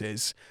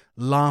poses,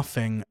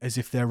 laughing as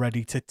if they're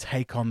ready to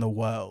take on the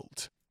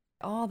world.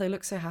 Oh, they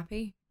look so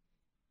happy.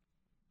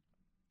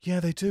 Yeah,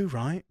 they do,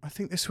 right? I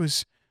think this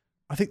was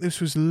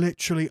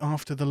literally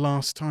after the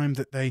last time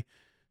that they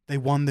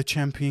won the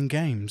Champion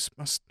Games.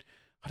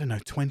 I don't know,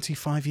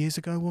 25 years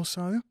ago or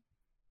so?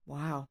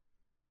 Wow.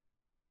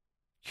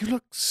 You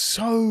look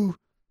so...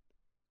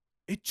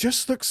 It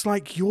just looks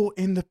like you're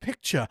in the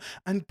picture,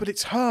 but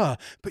it's her,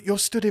 but you're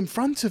stood in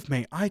front of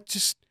me.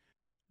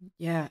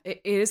 Yeah,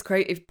 it is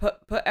creative.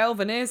 Put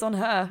elven ears on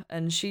her,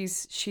 and she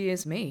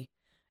is me.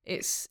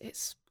 It's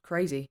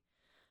crazy.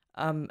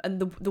 And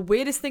the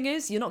weirdest thing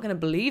is, you're not going to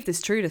believe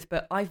this, Judith,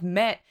 but I've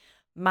met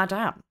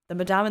Madame, the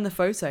Madame in the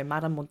photo,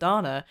 Madame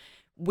Morgana.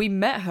 We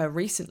met her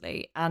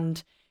recently,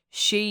 and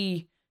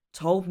she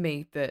told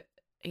me that,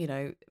 you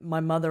know,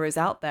 my mother is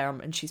out there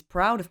and she's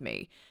proud of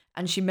me.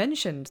 And she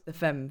mentioned the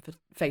femme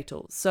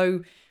fatale.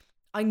 So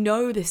I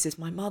know this is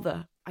my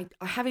mother. I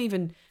haven't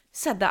even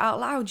said that out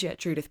loud yet,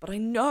 Judith, but I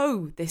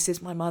know this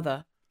is my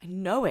mother. I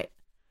know it.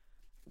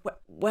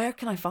 Where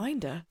can I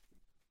find her?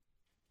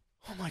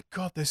 Oh my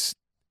God, this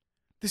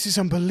is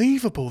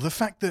unbelievable. The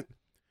fact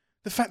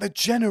that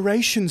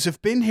generations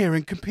have been here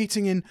and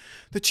competing in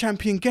the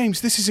Champion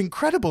Games, this is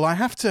incredible. I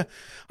have to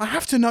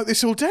note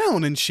this all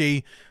down. And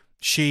she,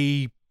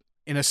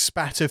 in a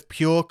spat of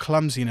pure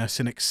clumsiness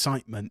and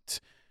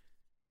excitement,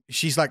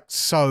 she's like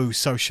so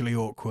socially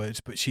awkward,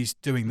 but she's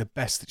doing the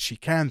best that she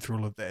can through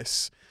all of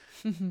this.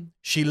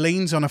 She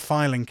leans on a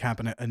filing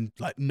cabinet and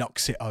like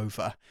knocks it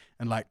over,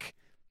 and like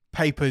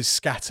papers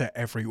scatter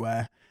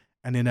everywhere.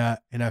 And in a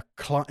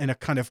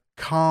kind of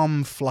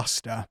calm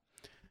fluster,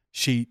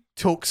 she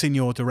talks in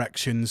your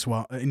direction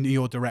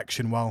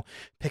while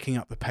picking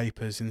up the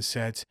papers and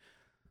said,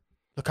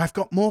 "Look, I've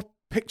got more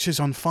pictures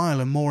on file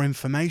and more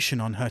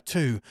information on her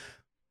too.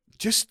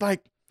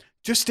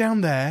 Just down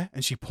there,"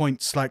 and she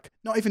points like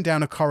not even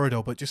down a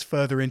corridor, but just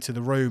further into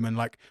the room and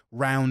like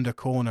round a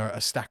corner,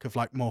 a stack of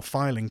like more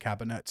filing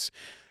cabinets.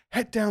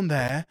 Head down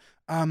there,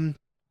 and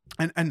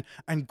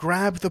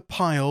grab the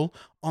pile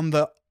on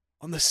the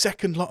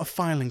second lot of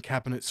filing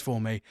cabinets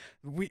for me.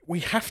 We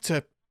have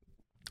to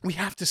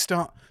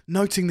start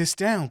noting this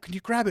down. Can you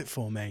grab it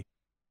for me?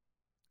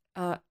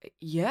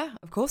 Yeah,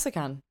 of course I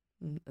can.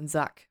 And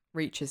Zach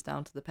reaches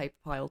down to the paper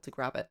pile to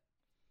grab it.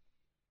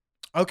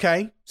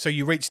 Okay, so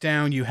you reach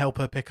down, you help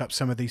her pick up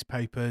some of these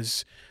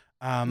papers,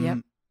 Yep.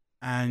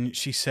 And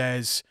she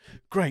says,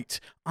 "Great,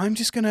 I'm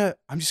just gonna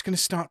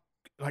start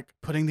like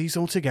putting these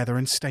all together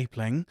and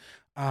stapling.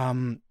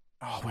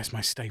 Where's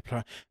my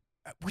stapler?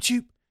 Would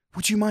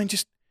you mind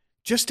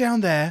just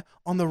down there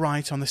on the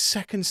right on the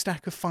second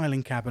stack of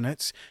filing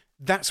cabinets?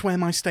 That's where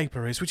my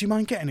stapler is. Would you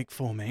mind getting it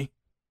for me?"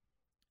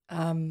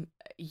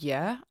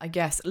 Yeah, I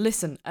guess.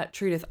 Listen,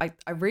 Judith, I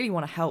really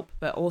want to help,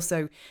 but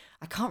also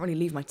I can't really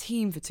leave my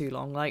team for too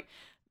long. Like,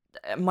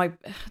 my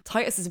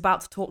Titus is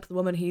about to talk to the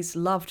woman he's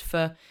loved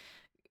for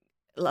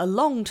a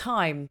long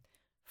time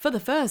for the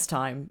first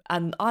time,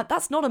 and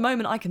that's not a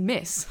moment I can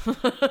miss.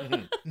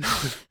 No.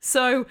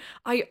 So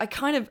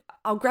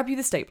I'll grab you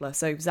the stapler.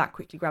 So Zach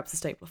quickly grabs the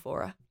stapler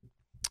for her.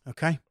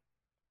 Okay.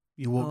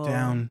 You walk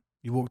down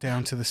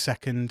to the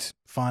second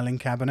filing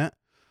cabinet.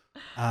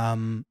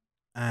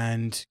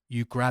 And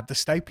you grab the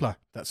stapler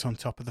that's on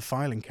top of the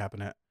filing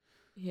cabinet.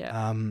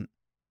 Yeah.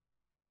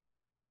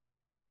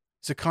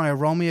 Zakaya,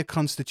 roll me a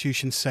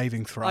Constitution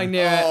saving throw. I knew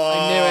it.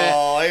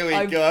 Oh, here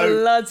we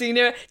go. Bloody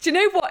knew it. Do you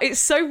know what? It's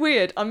so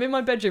weird. I'm in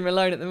my bedroom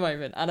alone at the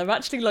moment, and I'm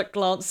actually like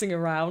glancing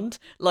around.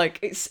 Like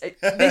this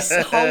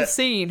whole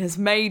scene has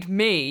made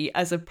me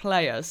as a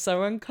player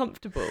so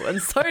uncomfortable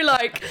and so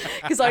like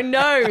because I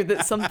know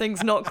that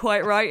something's not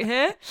quite right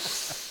here.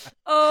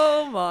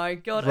 Oh my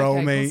God. Roll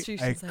okay, me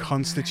Constitution a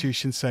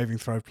Constitution saving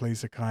throw,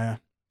 please, Zakaya.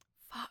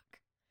 Fuck.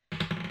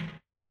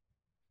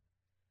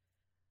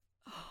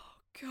 Oh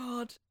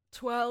God.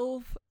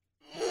 12.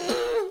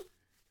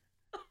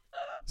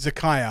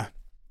 Zakaya,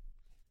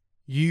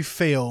 you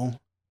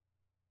feel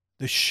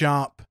the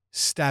sharp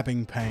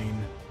stabbing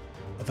pain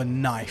of a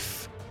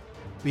knife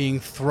being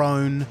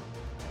thrown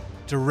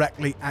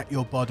directly at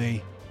your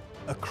body,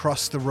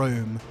 across the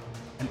room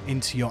and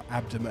into your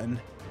abdomen.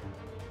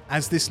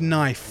 as this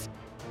knife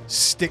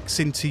sticks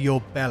into your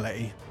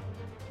belly,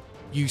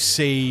 you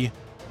see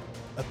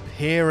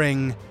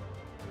appearing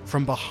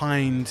from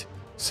behind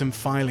some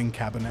filing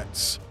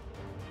cabinets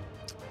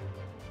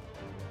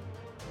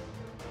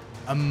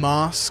a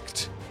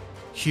masked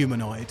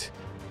humanoid,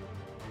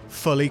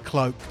 fully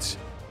cloaked,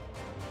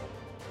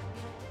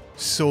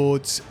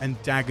 swords and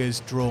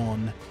daggers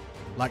drawn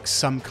like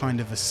some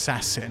kind of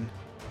assassin,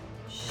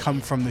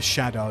 come from the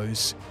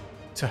shadows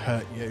to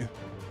hurt you.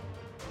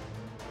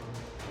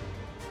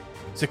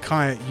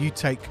 Zakaya, you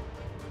take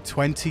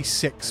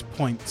 26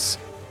 points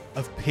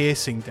of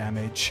piercing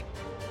damage.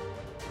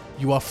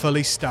 You are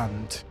fully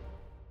stunned.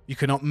 You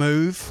cannot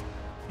move,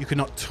 you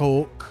cannot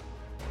talk,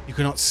 you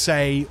cannot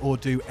say or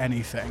do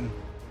anything.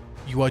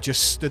 You are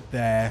just stood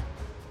there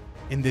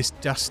in this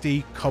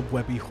dusty,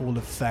 cobwebby Hall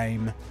of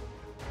Fame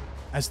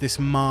as this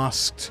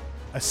masked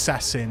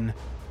assassin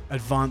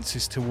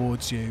advances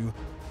towards you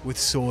with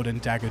sword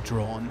and dagger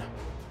drawn.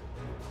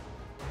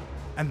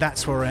 And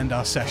that's where we end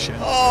our session.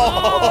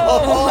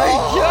 Oh my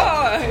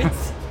god!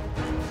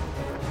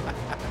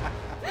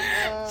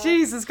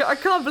 Jesus God, I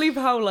can't believe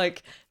how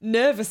like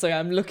nervous I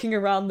am looking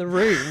around the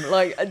room.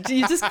 Like,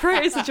 you just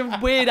created such a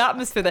weird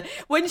atmosphere there.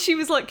 When she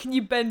was like, "Can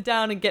you bend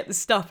down and get the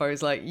stuff?" I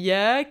was like,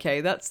 "Yeah, okay,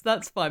 that's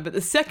fine." But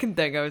the second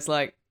thing, I was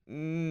like,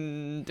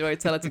 do I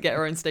tell her to get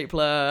her own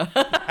stapler?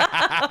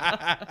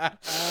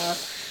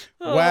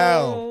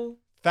 Well,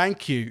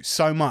 thank you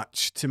so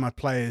much to my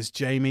players,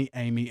 Jamie,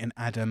 Amy, and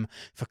Adam,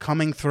 for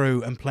coming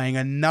through and playing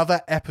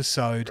another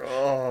episode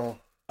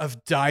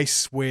of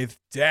Dice with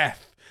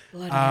Death.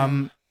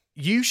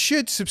 You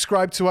should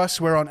subscribe to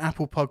us. We're on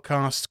Apple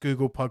Podcasts,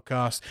 Google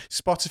Podcasts,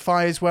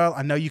 Spotify as well.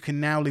 I know you can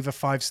now leave a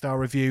 5-star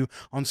review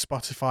on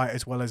Spotify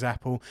as well as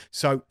Apple.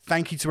 So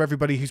thank you to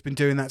everybody who's been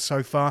doing that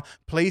so far.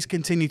 Please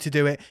continue to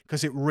do it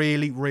because it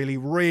really, really,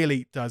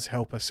 really does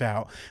help us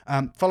out.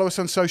 Follow us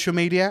on social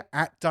media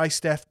at Dice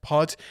Death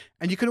Pod.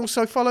 And you can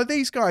also follow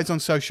these guys on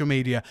social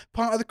media.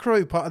 Part of the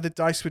crew, part of the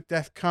Dice with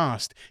Death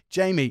cast.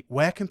 Jamie,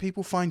 where can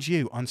people find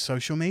you on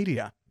social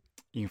media?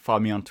 You can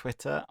find me on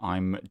Twitter.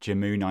 I'm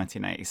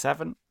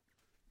Jamu1987.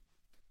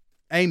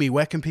 Amy,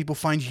 where can people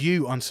find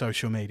you on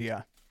social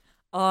media?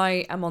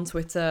 I am on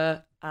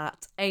Twitter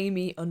at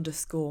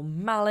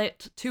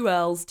Amy_Mallet, 2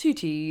 L's, 2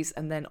 T's,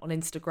 and then on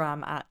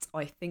Instagram at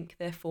I think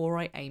therefore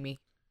I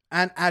Amy.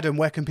 And Adam,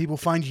 where can people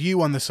find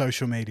you on the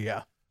social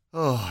media?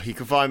 Oh, you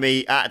can find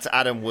me at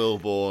Adam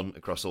Wilborn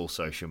across all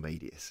social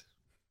medias.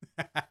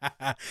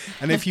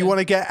 And if you want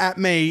to get at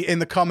me in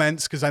the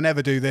comments, because I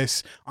never do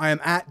this, I am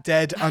at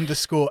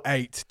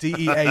dead_8,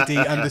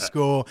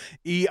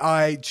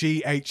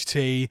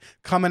 DEAD_EIGHT.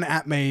 Coming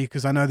at me,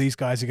 because I know these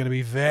guys are going to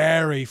be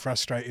very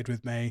frustrated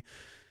with me.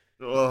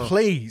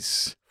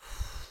 Please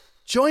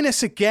join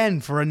us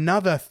again for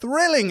another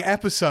thrilling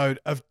episode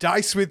of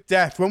Dice with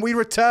Death when we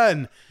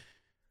return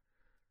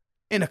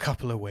in a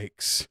couple of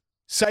weeks.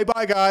 Say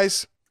bye,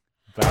 guys.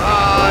 Bye.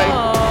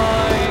 Bye.